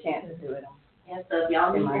I get a chance to do it, And so if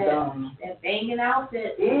y'all need that banging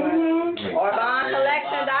outfit.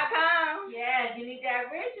 OrbanCollection.com. Yeah, if you need that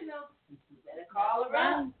original, better call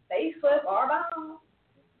around. Facebook, Orban.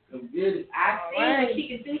 Come get it. I've seen what she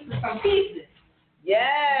can do for some pieces.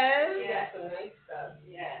 Yes. Yeah, some nice stuff.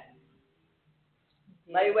 Yeah.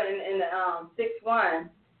 Like when in the 6-1,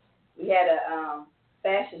 we had a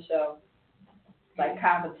fashion show, like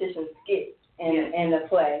competition skit in the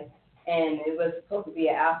play, and it was supposed to be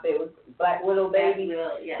an outfit with Black Widow baby.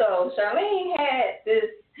 So Charlene had this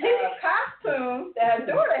costume that her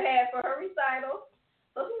daughter had for her recital.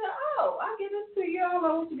 So she said, "Oh, I'll give this to you. I don't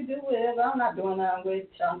know what you can do with it, but I'm not doing nothing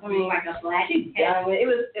with Charlene." Like a black She's done with it.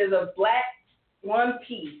 It was a black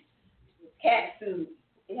one-piece cat suit.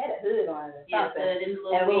 It had a hood on it or something, and a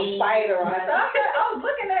little spider on it. So I was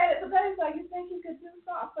looking at it today. It's like, you think you could do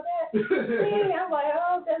something for that? Yeah, I'm like,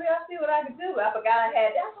 oh, Debbie, I'll see what I can do. I forgot I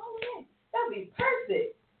had that. Oh, man, that'd be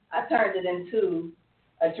perfect. I turned it into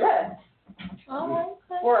a dress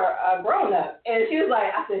for a grown-up. And she was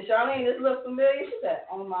like, I said, Charlene, this looks familiar. She said,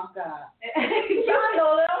 oh, my God. Y'all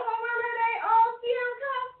know little women, they all see her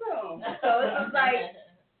costume. So it's just like,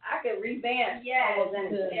 I could revamp almost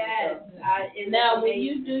anything. Yes. Now, when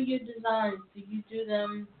you do your designs, do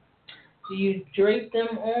you drape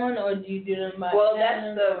them on, or do you do them by Well,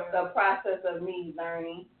 that's the process of me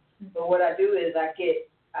learning. But what I do is I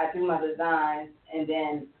do my designs, and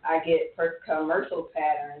then I get commercial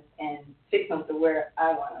patterns and fix them to where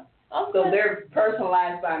I want them. Okay. So they're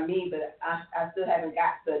personalized by me, but I still haven't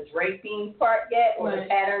got the draping part yet, or the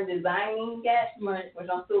pattern designing yet, which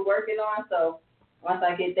I'm still working on. So once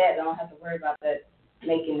I get that, I don't have to worry about that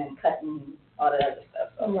making and cutting all that other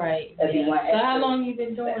stuff. So that'd be one So how long you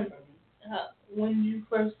been doing it? When did you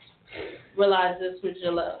first realize this was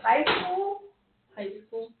your love? High school.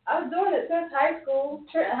 I was doing it since high school.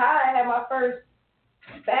 Trenton High, I had my first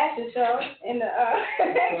fashion show in the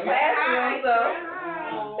classroom. So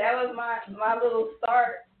that was my little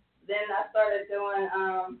start. Then I started doing,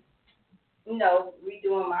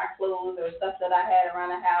 redoing my clothes or stuff that I had around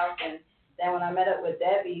the house. And then when I met up with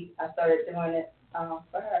Debbie, I started doing it for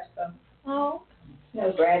her. So,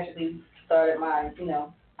 gradually started my,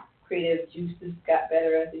 creative juices got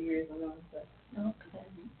better as the years went on. So. Okay.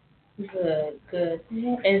 Good.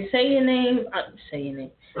 And say your name. Say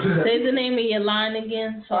the name of your line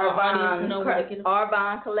again, so our audience know where to get it.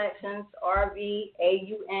 Orban Collections,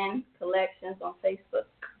 RVAUN Collections on Facebook,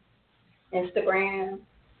 Instagram.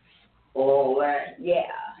 All that.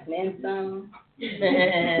 Yeah, and then some.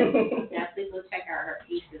 Definitely go check out her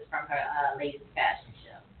pieces from her latest fashion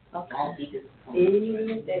show. Okay. Won't be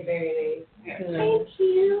disappointed. They're very nice. Thank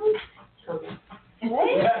you. I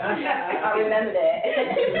remember that.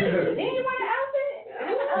 Didn't you want an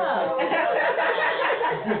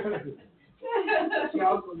outfit? She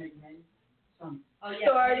also makes some.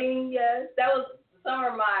 Starting, yes. That was some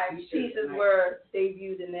of my pieces were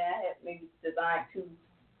debuted in there. I had maybe designed 2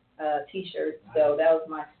 T-shirts, so that was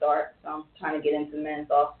my start. So I'm trying to get into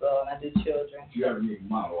men's also, and I do children. You ever need a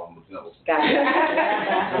model on the devil? Got it.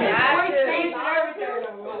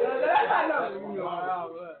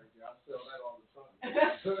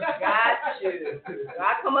 Got you. I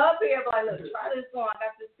come up here, but look, try this on. I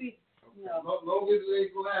got this piece. Long as it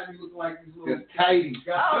ain't gonna have me looking like these little tighties.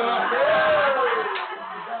 Oh,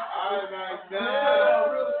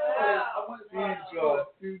 I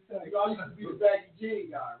used to be the baggy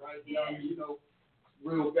jean guy, right? I mean,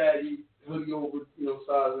 real baggy hoodie over,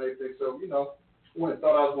 size and everything. So,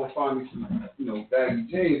 thought I was gonna find me some, baggy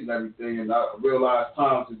jeans and everything, and I realized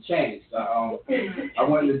times have changed. I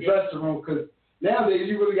went in the dressing room because nowadays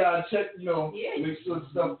you really gotta check, make sure the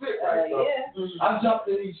stuff fit right. So I jumped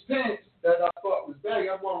in these pants that I thought was baggy.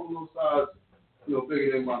 I bought them a little size,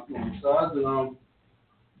 bigger than my size, and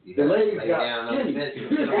the ladies got skinny.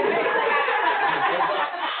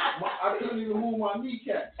 I couldn't even move my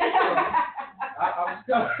kneecaps. I was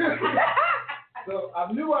stuck. So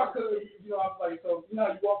I knew I could, I was like, so, you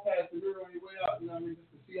walk past the mirror on your way out, just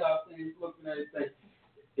to see how things look and everything.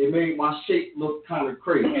 It made my shape look kind of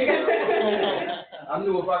crazy. I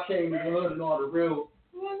knew if I came to the hood and all the real,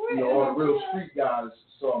 all the real street guys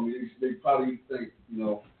saw me, they probably think,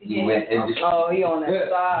 he went into he on that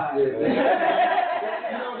side.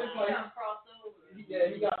 Yeah,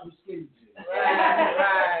 he got some skinny jeans.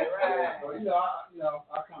 Right. So, I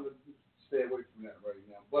kind of stay away from that right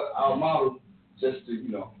now. But our model, just to,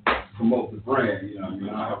 promote the brand, I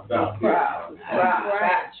help out. Gotcha.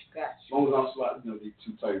 As long as I'm sliding, they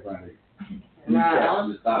too tight around it.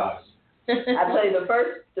 Right. I tell you, the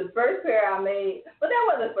first pair I made, but that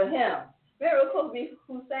wasn't for him. Remember, it was supposed to be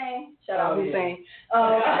Hussein. Shout out Hussein.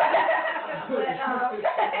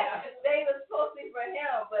 They were supposed to be for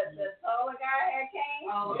him, but the taller guy came.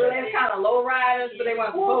 So they were kind of low riders, but they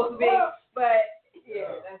weren't supposed to be. But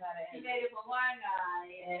yeah, that's how they ended. He made it for one guy,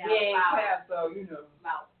 and he ain't half, so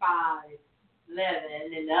about 5'11",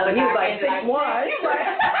 and the other he was guy like 6'1".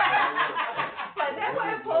 But that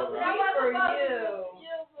wasn't supposed to be for you.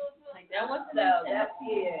 Like that wasn't that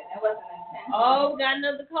wasn't intentional. Oh, we got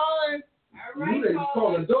another caller. All right, you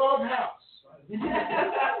call the doghouse.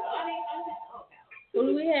 Who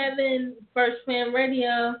do we have in First Fam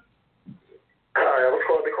Radio? Hi, I was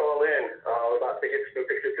called to call in about tickets to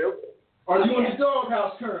Picture 2. Are you in the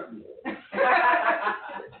doghouse currently?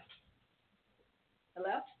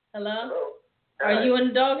 Hello? Are you in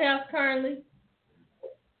the doghouse currently?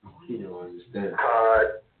 He don't understand.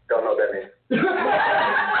 Don't know what that means. Yeah,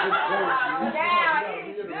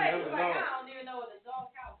 he's good. He's like, I don't even know what the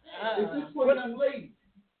doghouse is. Is this for young ladies?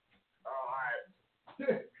 Oh, all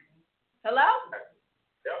right. Hello?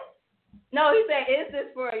 Yep. No, he said, is this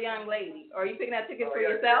for a young lady? Or are you picking out tickets for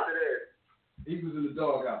yourself? Yes, it is. He was in the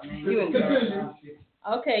doghouse. You in the doghouse.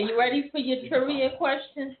 Okay, you ready for your trivia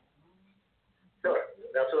question? Sure,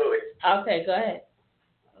 absolutely. Okay, go ahead.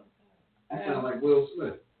 You sound like Will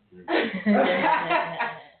Smith.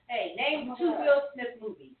 Hey, name 2 Will Smith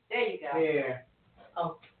movies. There you go. Yeah.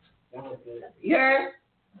 Oh. You heard?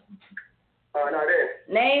 No, I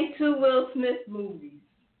didn't. Name 2 Will Smith movies.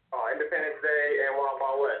 Independence Day and Wild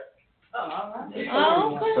Wild West. Oh, all right.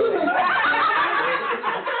 Oh, come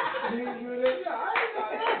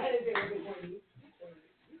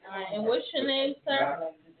All right, and what's your name,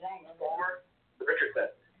 sir? Palmer Richardson.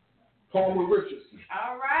 Palmer Richardson.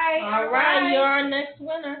 All right. All right, you're our next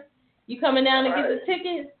winner. You coming down to get the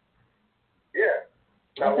tickets? Yeah.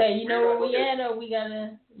 Okay, you know where we at, or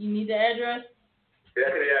you need the address? Yeah,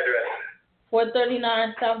 that's the address.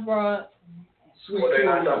 439 South Broad.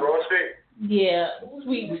 439 South Broad Street? Yeah,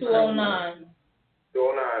 Suite 209. 209.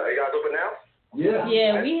 Are you guys open now? Yeah.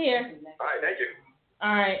 Yeah, we here. All right, thank you.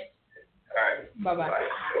 All right. All right. Bye-bye. Bye.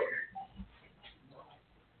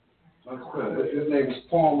 That's good. His name is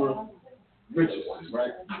Palmer Richardson,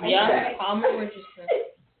 right? Yeah, Palmer Richardson.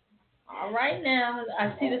 All right now,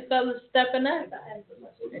 I see the fellas stepping up.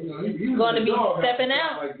 He's going to be stepping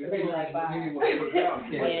out. Like, Yeah, you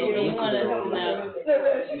want to know.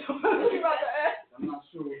 I'm not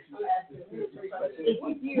sure.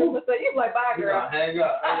 You like, bye, girl. Hang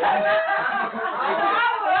up. Okay,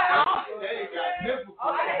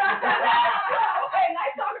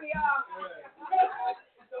 nice talking to y'all.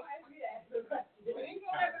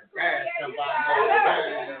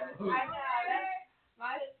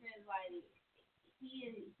 My husband's like, he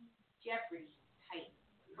is Jeopardy type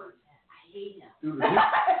person. I hate him. Dude,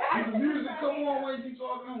 the music come on when you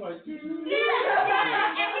talking. I'm like, Yeah, and he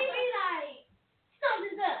be like,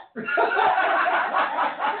 something's up. Something's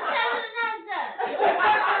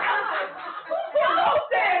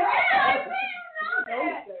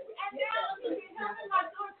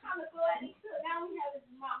Now we have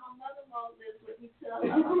my mother-in-law lives with me too. I love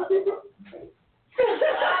my mother-in-law.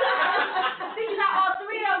 Thinking about all 3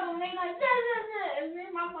 of them, they like, and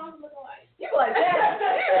then my mom's looking like, You like that?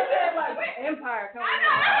 You like Empire coming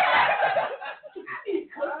out.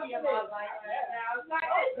 cookie about like that. And I was like,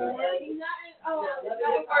 it's really nothing. Oh,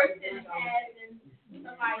 no worse than that. And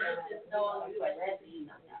somebody just knows like that's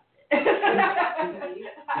enough.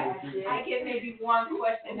 I get maybe one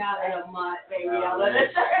question out in a month, maybe.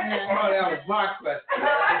 Oh, that was my question.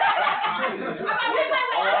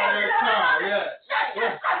 All that time,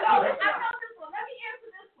 yeah. I know this one. Let me answer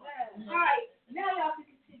this one. All right, now y'all can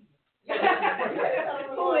continue.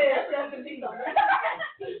 Who is?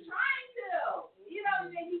 He's trying to. You know,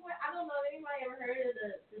 he went. I don't know if anybody ever heard of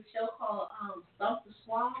the show called Stump the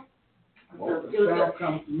Swab. Sound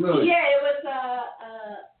comes familiar. Yeah, it was a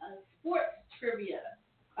sports trivia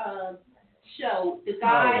show. The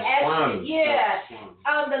guy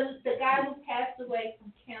the guy who passed away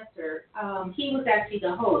from cancer, he was actually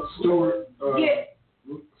the host. Stuart.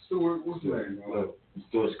 Stuart, what's his name?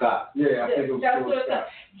 Stuart Scott. Yeah, I think it was Stuart Scott.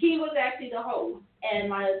 He was actually the host, and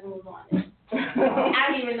my husband was on it.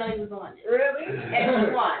 I didn't even know he was on it. Really? And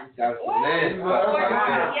he won. That was the man.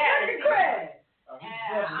 Yeah.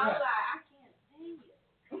 And I was like, I can't stand you.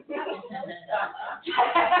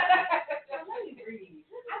 Let me breathe.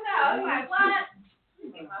 I know. I was like, what?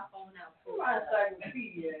 Get my phone out. Come on,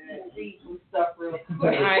 encyclopedia and read some stuff real quick. All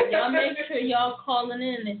right, y'all make sure y'all calling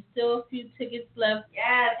in. There's still a few tickets left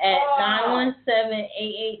at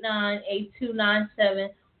 917-889-8297,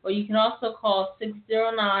 or you can also call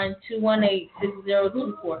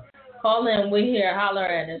 609-218-6024. Call in. We're here. Holler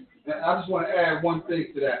at us. And I just want to add one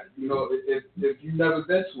thing to that. You know, if you've never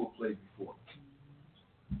been to a play before,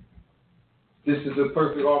 this is a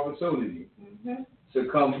perfect opportunity to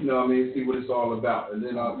come, you know what I mean, see what it's all about. And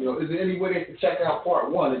then, you know, is there any way they can check out part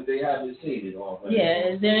one if they haven't seen it already? Yeah,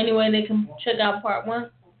 is there any way they can check out part one?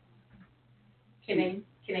 Can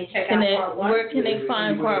they check out part one? Where can they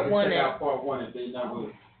find part one check at? out part one if they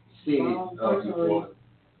never seen it before.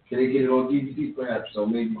 Can they get it on DVD perhaps? So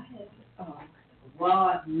maybe.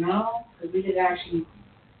 Well, no, because we did actually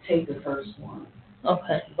take the first one.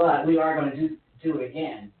 Okay. But we are going to do it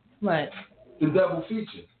again. Right. The double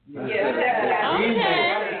feature. Okay.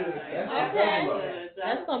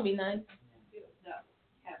 That's going to be nice.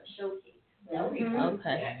 Have a showcase.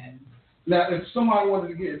 Okay. Now, if somebody wanted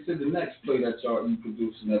to get into the next play that you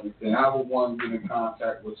produce and everything, I would want to get in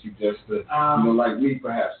contact with you just to, like me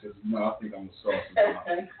perhaps, because, you know, I think I'm a star.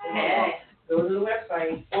 Go to the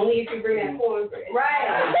website. Only if you bring that corn bread. Right.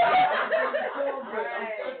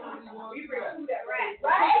 We bring food that right.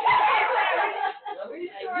 You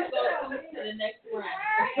go to the next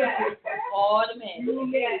round. All the men. You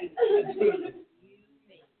made it.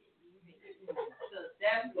 So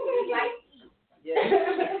definitely like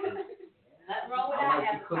nothing wrong with I that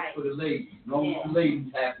like to cook appetite. for the ladies. As long as the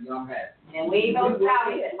ladies happy, I'm happy. And we ain't no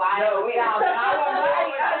style here. Why? No, we don't.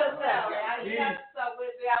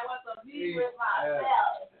 I want some beef with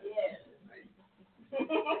myself. Yeah.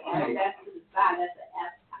 That's to the side. That's the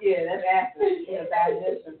appetite. Yeah, that's after. Yeah,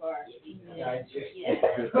 digestion part. Yeah. Just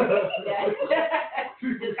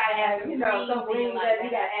gotta have, you know, some wings that you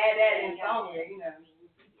gotta add that in somewhere, you know.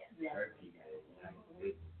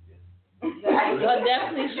 Y'all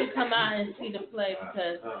definitely should come out and see the play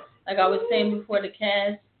because, like I was saying before, the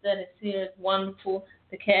cast that is here is wonderful.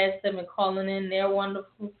 The cast that have been calling in, they're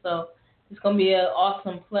wonderful. So it's going to be an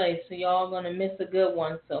awesome play. So y'all going to miss a good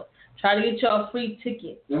one. So try to get y'all free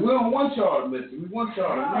tickets. And we don't want y'all to miss it. We want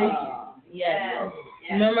y'all to make it. Yes.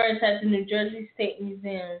 Remember, it's at the New Jersey State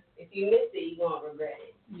Museum. If you miss it, you're going to regret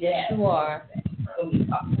it. Yes, you are.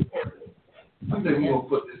 I think we're going to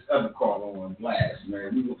put this other call on blast,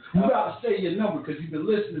 man. You got to say your number because you've been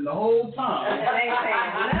listening the whole time.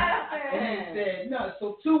 And ain't said nothing.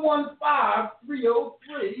 So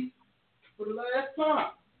 215-303 for the last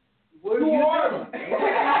time. What do you want?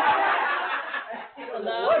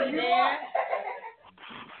 Hello, you there?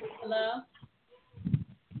 Hello?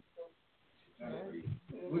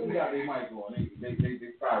 We got their mic on. They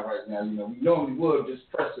fry right now. You know, we normally would just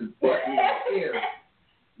press the button in the air.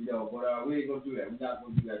 You know, but we ain't gonna do that. We're not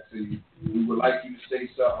gonna do that to you. We would like you to say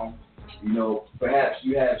something. You know, perhaps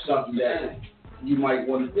you have something that you might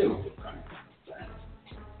want to do.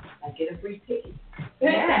 I get a free ticket.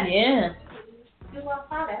 Yeah. You want to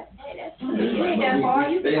buy that? Hey, that's you ain't that far.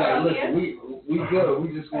 You They can like, come listen, here. we good. We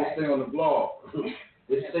just gonna stay on the blog.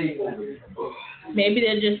 It's safe over here. Maybe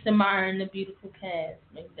they're just admiring the beautiful cast.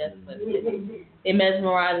 Maybe that's what it is. They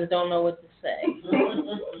mesmerize and don't know what to say.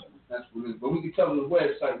 That's what it is. But we can tell them the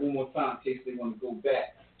website one more time in case they want to go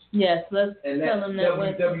back. Yes, let's tell them that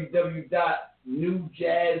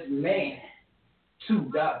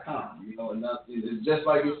www.newjazzman2.com. You know, and it's just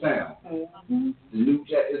like it sounds. The new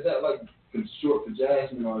jazz, is that like short for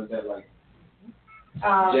Jasmine or is that like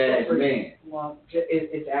Jazz Man? Well,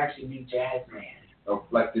 it's actually New Jazz Man. Oh,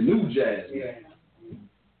 like the new Jazz Man. Yeah.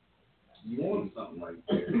 You want something like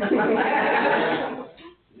that?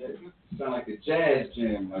 Yeah, you sound like a jazz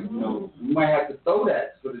jam. Like, you know, we might have to throw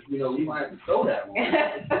that for this. You know, we might have to throw that one.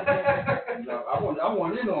 I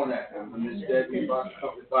want in on that. Miss Debbie,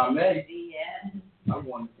 if I may. I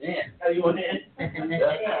want in. Oh, you want in? And I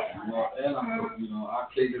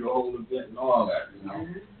cater the whole event and all that.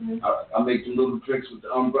 I make the little tricks with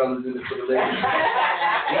the umbrellas in it for the ladies.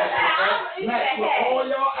 Match with all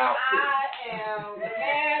y'all outfits. I am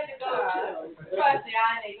mad to go. Trust me, I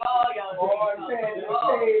think all y'all got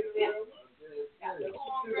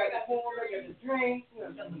the drink, I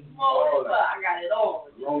got it all.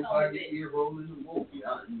 As long as I get here rolling the movie, I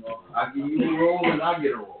give you a roll and I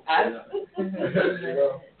get a roll.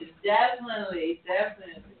 Definitely.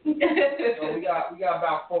 So we got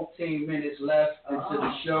about 14 minutes left into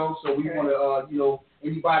the show, so we want to,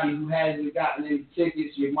 anybody who hasn't gotten any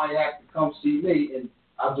tickets, you might have to come see me, and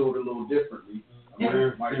I'll do it a little differently.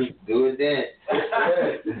 Do it then. So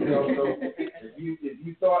if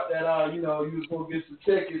you thought that you was gonna get some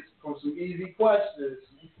tickets from some easy questions,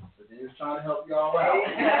 but then it's trying to help y'all out.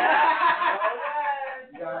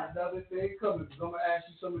 You got another thing coming, because I'm gonna ask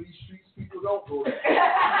you some of these streets people don't go there.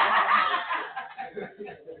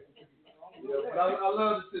 But I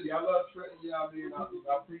love the city. I love Trenton. I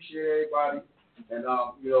appreciate everybody, and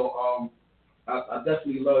I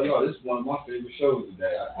definitely love y'all. This is one of my favorite shows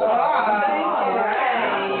today.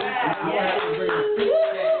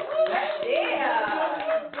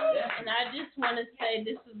 And I just want to say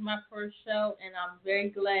this is my first show, and I'm very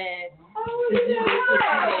glad to do this with you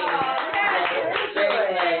ladies.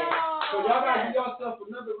 Very glad. So y'all got to give yourself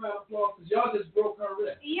another round of applause, because y'all just broke her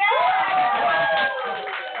wrist.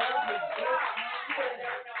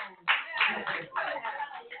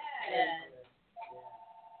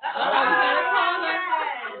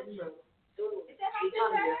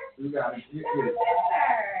 You got it.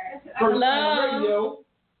 Hello.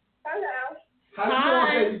 Hello. How you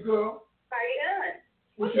doing, baby girl? How you doing?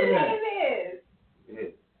 What's your name?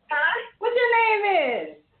 Huh? What your name is?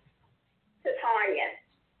 Tanya.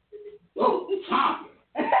 Oh, Tanya.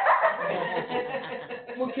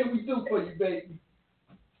 What can we do for you, baby?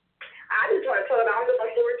 I just want to tell you I'm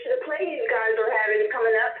looking forward to the play you guys are having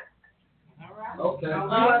coming up. Okay. You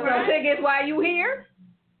want some tickets while you here?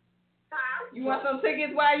 Huh? You want some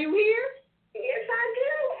tickets while you here? Yes, I do.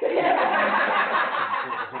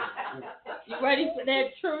 You ready for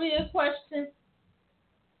that trivia question?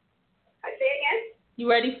 I say again? You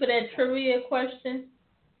ready for that trivia question?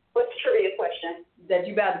 What's the trivia question? That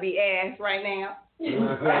you about to be asked right now. Yeah.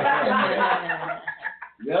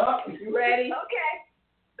 You ready? Okay.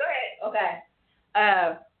 Go ahead. Okay.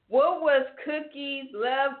 What was Cookie's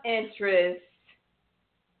love interest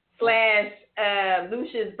 /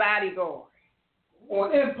 Lucia's bodyguard?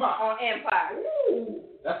 On Empire. On Empire. Ooh.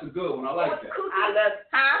 That's a good one. I like that. I love.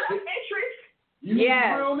 Huh? Interest. You need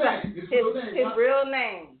his real name. His real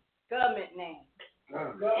name. Government name. I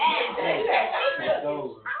don't know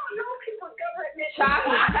people's government.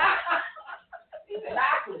 Chocolate.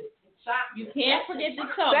 You can't forget the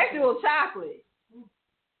chocolate. Sexual chocolate.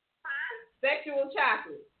 Sexual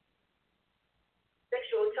chocolate.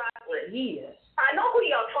 Sexual chocolate. Yes. I know who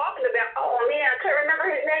y'all talking about. Oh man, I can't remember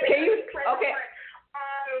his name. Can you? Okay.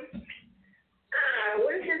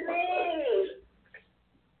 What is his name?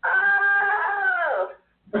 Oh.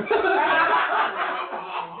 That's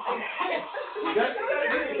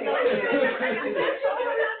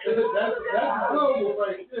global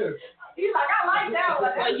right there. He's like, I like that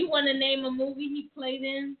one. Well, you want to name a movie he played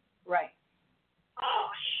in? Right. Oh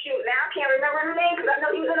shoot! Now I can't remember his name because I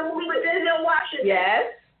know he was in a movie with Denzel Washington.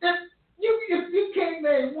 Yes. If you can't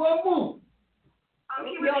name one movie.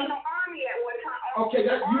 He was in the army at one time. Okay,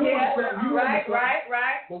 that's you Right.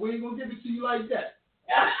 But we ain't gonna give it to you like that.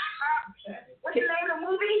 What's the name of the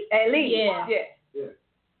movie? Elite. Yeah.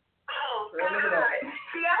 Oh God!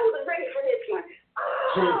 See, I wasn't ready for this one.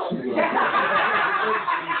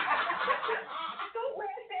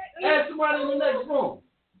 Ask somebody in the next room.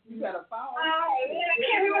 You got a phone? Oh man, I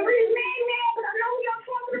can't remember his name now, but I know who y'all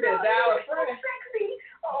talking about. He's so sexy.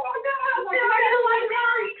 Oh my God!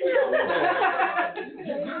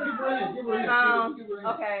 Give her in.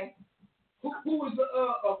 Okay. Who was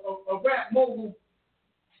a rap mogul?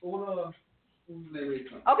 Who's the name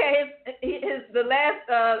of Okay, the last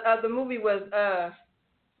of the movie was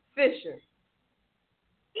Fisher.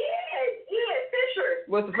 Yeah, Fisher.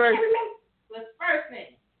 What's the first? What's the first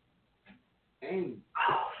name? Amy.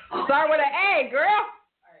 Start with an A, girl.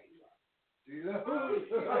 Yeah. We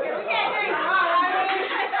can't name them all.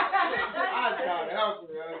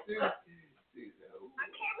 I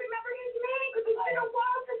can't remember his name because it's been a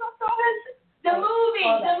while since I saw his. The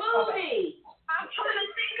movie. I'm trying to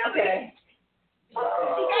think of Okay. it.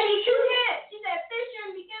 She gave you 2 hits. She said Fisher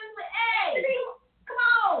begins with A. Come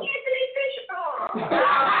on. Anthony Fisher.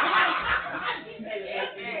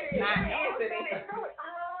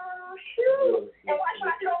 Shoot. And why should I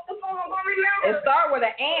talk the phone? I'm gonna remember. It start with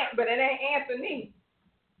an ant, but it ain't Anthony.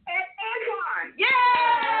 Antoine.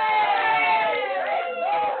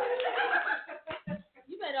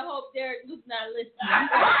 You better hope Derek Luke's not listening.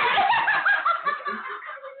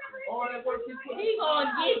 All that work he put He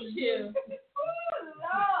gonna get you.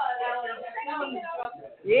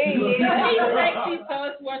 Yeah. He's sexy, so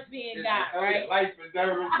it's worth being got, right? Life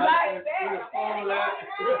preserver. Like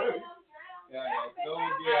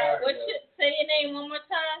Say your name one more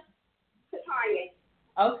time. Tanya.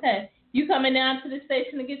 Okay. You coming down to the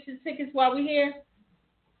station to get your tickets while we're here?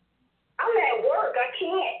 I'm at work. I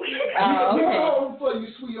can't. Oh, We'll okay. hold them for you,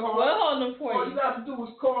 sweetheart. We'll hold them for All you. you got to do is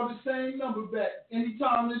call the same number back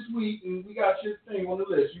anytime this week, and we got your thing on the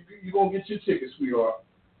list. You're going to get your ticket, sweetheart.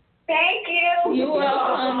 Thank you. You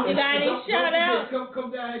welcome. You got any shout outs?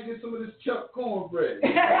 Come down and get some of this Chuck cornbread. I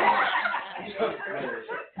want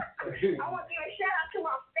to give a shout out to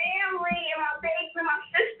my family and my babies and my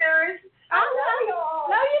sisters. I love y'all.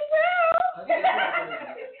 Love you too.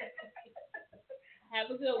 Have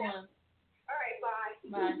a good one. All right, bye.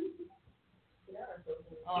 Bye.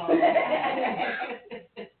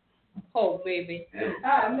 Oh, baby.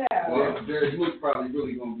 I know. Well, Derek Luke probably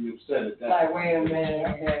really going to be upset at that. Like, wait a minute.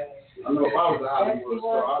 Okay. I know if I was a Hollywood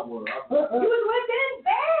star, I would. You was with this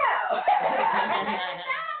bell.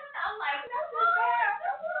 I'm like,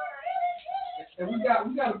 And we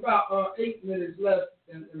got about 8 minutes left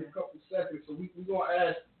in a couple seconds, so we're gonna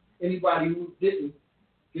ask anybody who didn't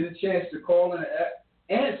get a chance to call in and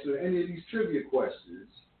answer any of these trivia questions.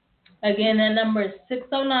 Again, that number is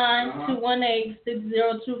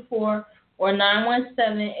 609-218-6024 or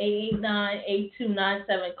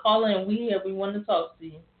 917-889-8297. Call in. We here. We want to talk to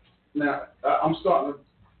you. Now, I'm starting to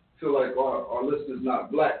feel like our listeners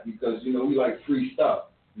not black because we like free stuff.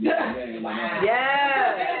 Yeah.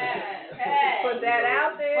 Put that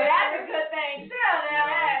out there. Well, that's a good thing too.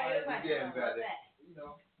 Getting better.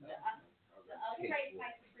 Trade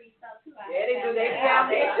like free stuff too. Yeah, they do. They be out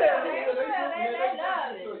there too. They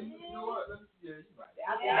love it. You know what?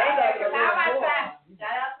 How about that?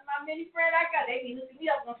 Shout out to my many friends I got. They be looking me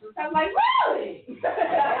up on some stuff. I'm like, really?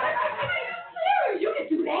 You can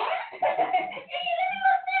do that?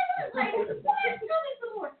 Like, what? Tell me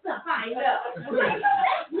some more stuff. I know.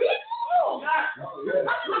 That's legal.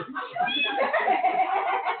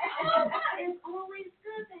 It's always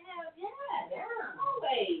good to have. Yeah.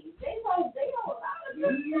 Always. They know a lot of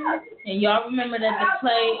good stuff. And y'all remember that the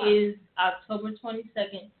play is October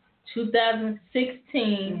 22nd,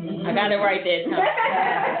 2016. I got it right that time.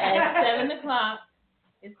 At 7 o'clock.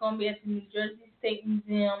 It's going to be at the New Jersey State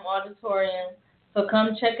Museum Auditorium. So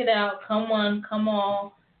come check it out. Come on, come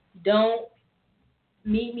all. Don't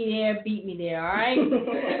meet me there, beat me there, all right?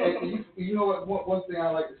 And you know what? One thing I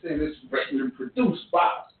like to say, this written and produced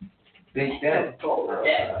by Big Daddy. Big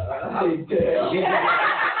Daddy.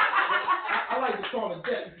 I like to call it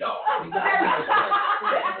Dead Dog.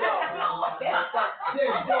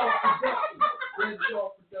 Dead Dog Production.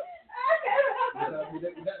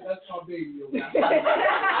 That's my baby.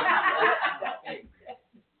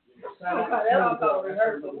 They don't go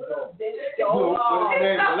rehearsal.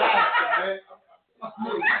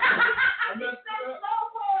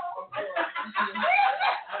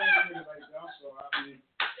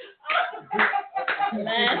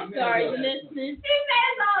 Man, sorry, you listening? He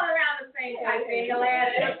says all around the same type thing. It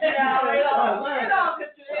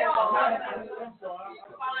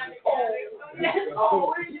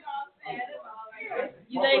all.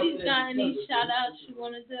 You ladies got any shout outs you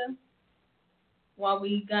want to do? While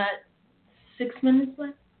we got 6 minutes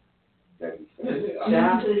left? Shout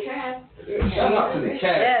out to the cast. Shout out to the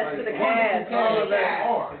cast. Yes, to the cast. All of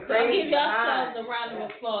them. So give yourselves a round of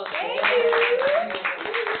applause. Thank you.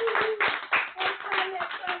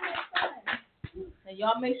 And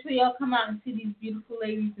y'all make sure y'all come out and see these beautiful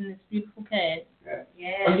ladies and this beautiful cast.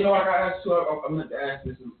 Yeah. Oh, you know, I got asked too. I meant to ask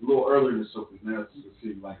this a little earlier, so because now it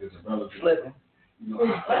seems like it's irrelevant. Listen.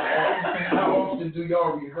 How often do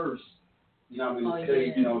y'all rehearse? You know,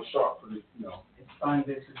 stay, sharp for the, It's funny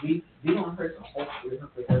because we don't rehearse a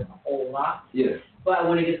whole lot. Yeah. But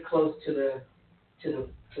when it gets close to the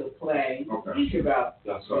play, Okay. usually about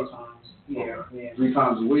That's 3 right. times. Yeah. 3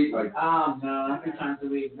 times a week, like. No, not 3 times a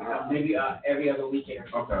week. Maybe every other weekend or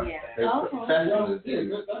something. Okay. Yeah. Festivals,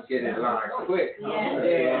 get it live quick.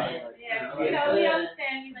 Yeah. We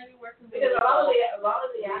understand, you're working with Because a lot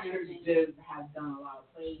of the actors have done a lot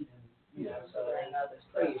of plays and so they know this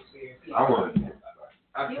play experience. I want to.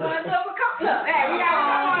 You want to go for couple? Hey, we got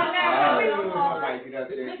one on now. I might get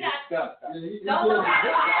up there and get stuck. Don't look at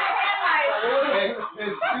it like that.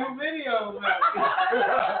 There's too many of them out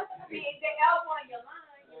there.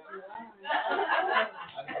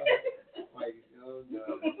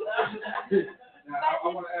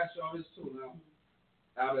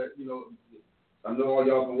 now that, I know all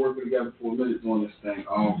y'all been working together for a minute on this thing.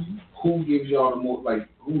 Who gives y'all the most, like,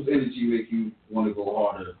 whose energy make you want to go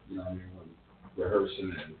harder, when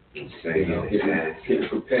rehearsing and, getting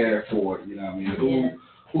prepared for it,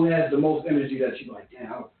 Who has the most energy that you like,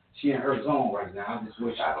 damn, she in her zone right now. I just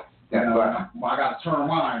wish I got to turn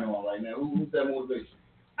mine on right now. Who's that motivation?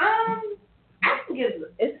 I can give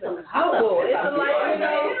it's a couple. It's like,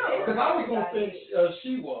 because I was going to think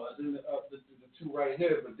she was, and the two right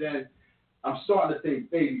here, but then I'm starting to think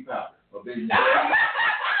baby powder or baby powder.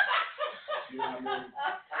 You know what I mean?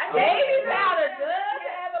 Baby powder does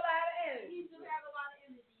have a lot of energy. He do have a lot of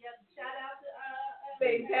energy. Yep. Shout out to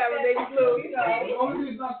baby powder, baby blue. The only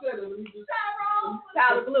reason I said it, let me just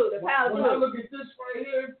powder blue. The powder blue. When I look at this right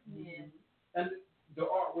here, and the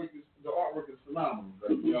artwork is phenomenal,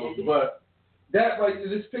 right? But that right,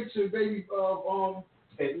 this picture, baby blue.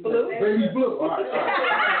 Baby blue. All right.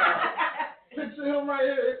 Picture him right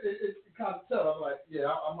here. It kind of tell. I'm like,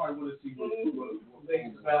 I might want to see what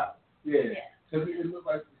baby's about. Yeah, because it looks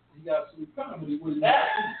like he got some comedy with him.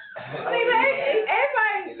 Everybody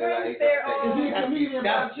brings their own. Is he a comedian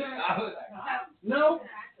by chance? No.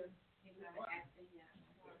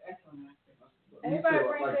 Everybody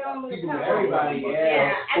brings their own little comedy. Everybody,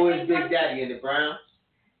 Who is Big Daddy in the Browns?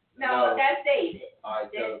 No, that's David. All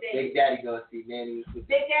right, so Big Daddy gonna see Manny. Big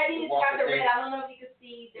Daddy has got the red. I don't know if you can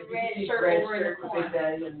see the red shirt over in the corner. Big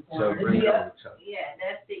Daddy in the corner. Yeah,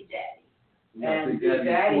 that's Big Daddy. And Big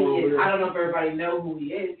Daddy is, I don't know if everybody know who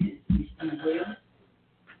he is. He's Steve Williams,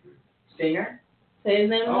 singer. Say his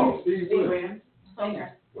name again. Steve Williams,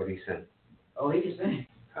 singer. What he sing? Oh, he can sing.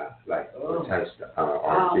 What type of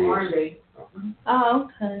R&B? R&B. Oh,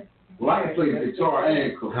 okay. Well, I can play the guitar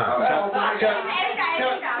and cook. Can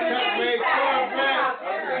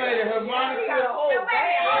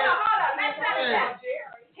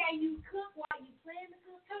you cook while you playing the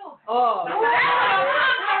guitar? Oh. I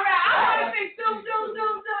want to say zoom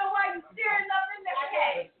while you steering up in there.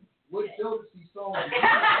 Okay. What Jodeci song? With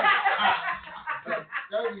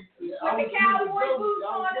the cowboy boots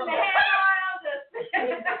on and the hat on.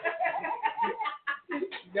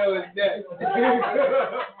 No, it's that.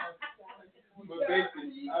 But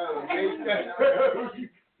basically,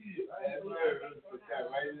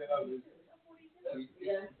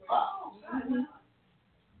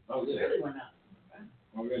 Oh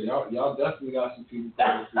yeah, y'all definitely got some people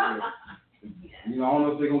close to there. I don't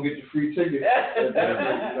know if they're gonna get the free ticket. Messed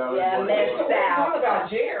out. What about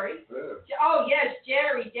Jerry? Oh yes,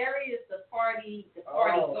 Jerry. Jerry is the party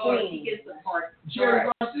queen. He gets the party. Jerry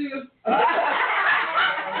Garcia.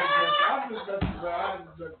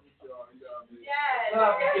 Yes.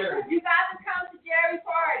 You got to come to Jerry's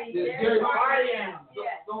party. Jerry party.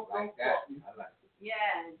 Don't like that. I like it.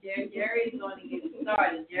 Yeah, Jerry's going to get it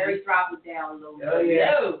started. Jerry's dropping down a little bit. Oh,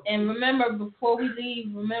 yeah. And remember, before we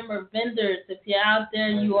leave, vendors, if you're out there,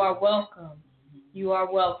 you are welcome. You are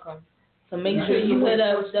welcome. So make sure you hit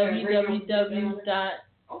up www.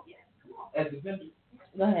 As a vendor.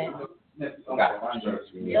 Go ahead. I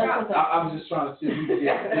was just trying to see if you could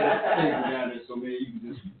get a table down there so maybe you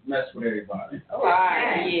can just mess with everybody. All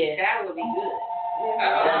right. Yeah. That would be good.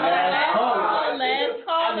 Last call.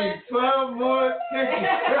 I need 12 more tickets.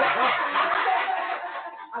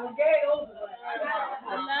 I'm getting over it.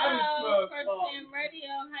 Hello, First Gen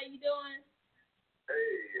Radio. How you doing?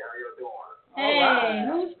 Hey, how you doing? Hey,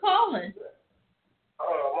 who's calling?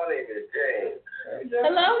 My name is James.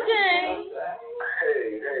 Hello, James.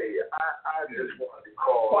 Hey, I just wanted to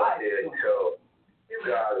call up there and tell you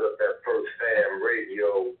guys up at First Fam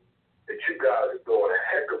Radio that you guys are doing a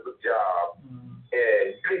heck of a job.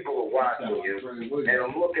 And people are watching you, and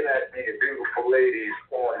I'm looking at these beautiful ladies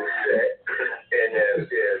on the set,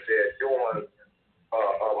 and they're doing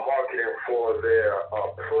marketing for their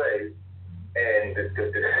play and the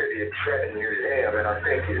City of Trenton Museum, and I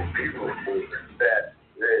think it's beautiful that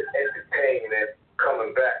there's entertainment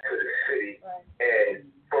coming back to the city, and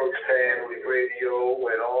First Family Radio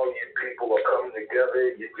and all you people are coming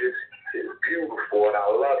together. It's beautiful, and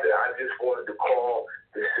I love it. I just wanted to call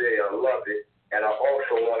to say I love it. And I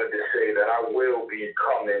also wanted to say that I will be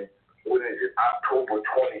coming, when is it, October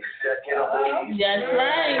 22nd, I believe? That's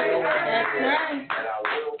right. That's right. And I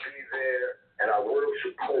will be there, and I will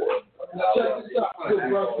support. Check this out. That's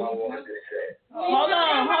all I wanted to say. Hold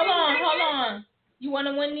on. You want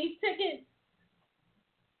to win these tickets?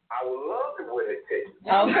 I would love to win a ticket.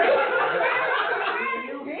 Okay.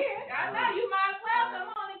 You here? I know. You might as well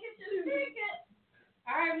come on and get your ticket.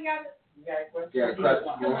 All right, we got a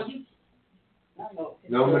question.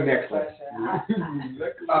 No more next one.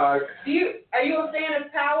 Are you a fan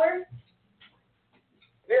of Power?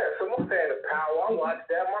 Yes, I'm a fan of Power. I watch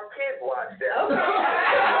that. My kids watch that. Okay.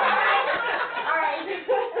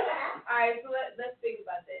 All right, so let's think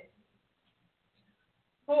about this.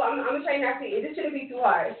 I'm going to try not to, this shouldn't be too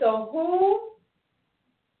hard. So who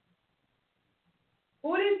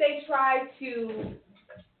did they try to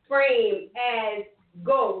frame as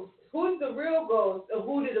ghosts? Who's the real ghost, or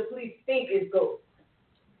who do the police think is ghost?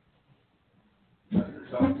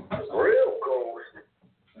 Real ghost?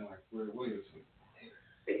 Sound like Fred Williamson.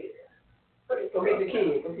 Go get the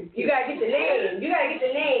kid. You got to get the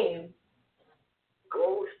name.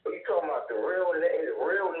 Ghost? Are you talking about the real name? The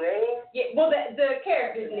real name? Yeah, well, the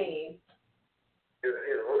character's name.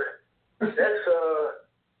 That's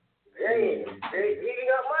James. He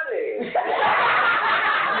got my name.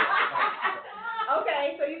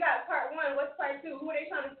 Okay, so you got part one. What's part two? Who are they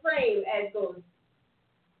trying to frame as ghosts?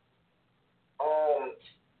 What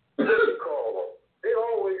you call them? They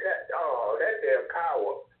always have, that damn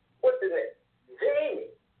Power. What's the name? James.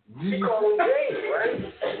 She called him James, right?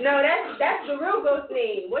 No, that's the real ghost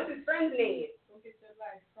name. What's his friend's name?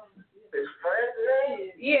 His friend's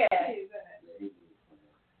name? Yeah.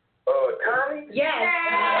 Tommy? Yes.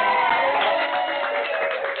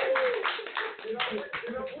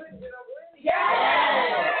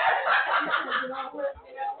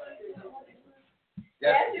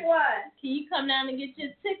 Yes, you won. Can you come down and get your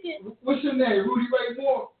ticket? What's your name? Rudy Ray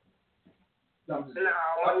Moore? No,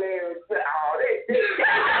 my name is.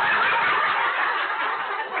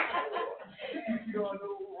 You don't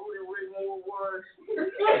know who Rudy Ray Moore was?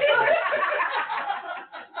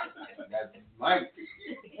 That's Mike.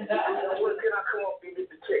 When can I come up and get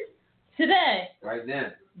the ticket? Today. Right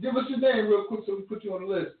then. Give us your name real quick so we put you on the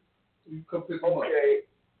list. So you come pick them up. Okay.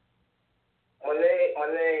 My name.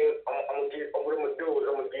 What I'm gonna do is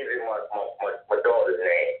I'm gonna give you my daughter's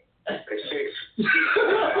name. Cause she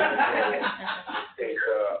takes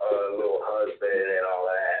her little husband and all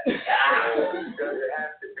that. Does it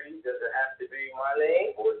have to be my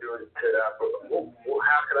name, or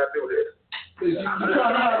how can I do this? You trying to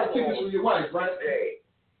hide the tickets for your wife, right?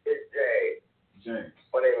 It's James. James.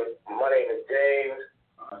 My name is James.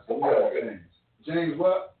 McCormick. James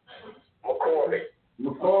what? McCormick.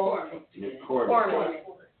 McCormick.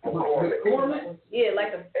 Yeah,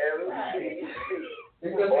 like a McCormick.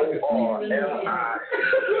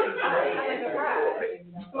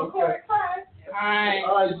 Okay. All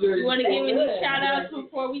right, Jerry. You want to give any shout outs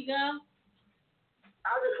before we go?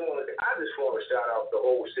 I just want to shout out the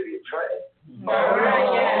whole city of Trenton. All right,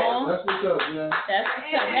 yeah. That's what's up, man. That's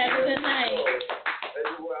what's up. Have a good night.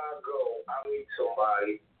 Everywhere I go, I meet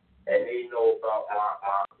somebody, and they know about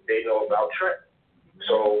they know about Trenton.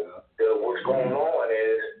 So what's going on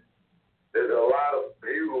is there's a lot of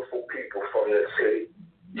beautiful people from the city,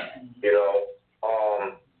 you know,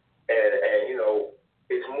 and you know,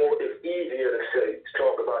 it's easier to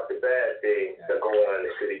talk about the bad things that go on in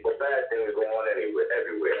the city, but bad things go on everywhere.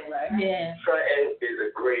 Right. Yeah. Trenton is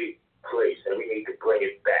a great place, and we need to bring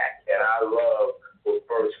it back. And I love what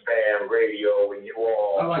First Fam Radio and you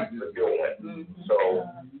all are doing. So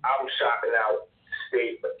I'm shopping out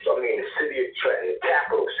the city of Trenton, the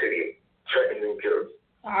capital city of Trenton, New Jersey.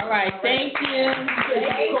 All right. Thank you.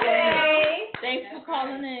 Thanks for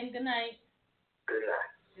calling in. Good night. Good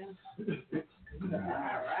night.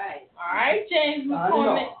 All right, James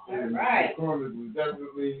McCormick. All right. McCormick was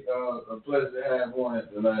definitely a pleasure to have on it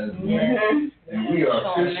tonight. Yeah. And we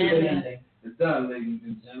are officially done, ladies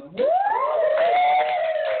and gentlemen.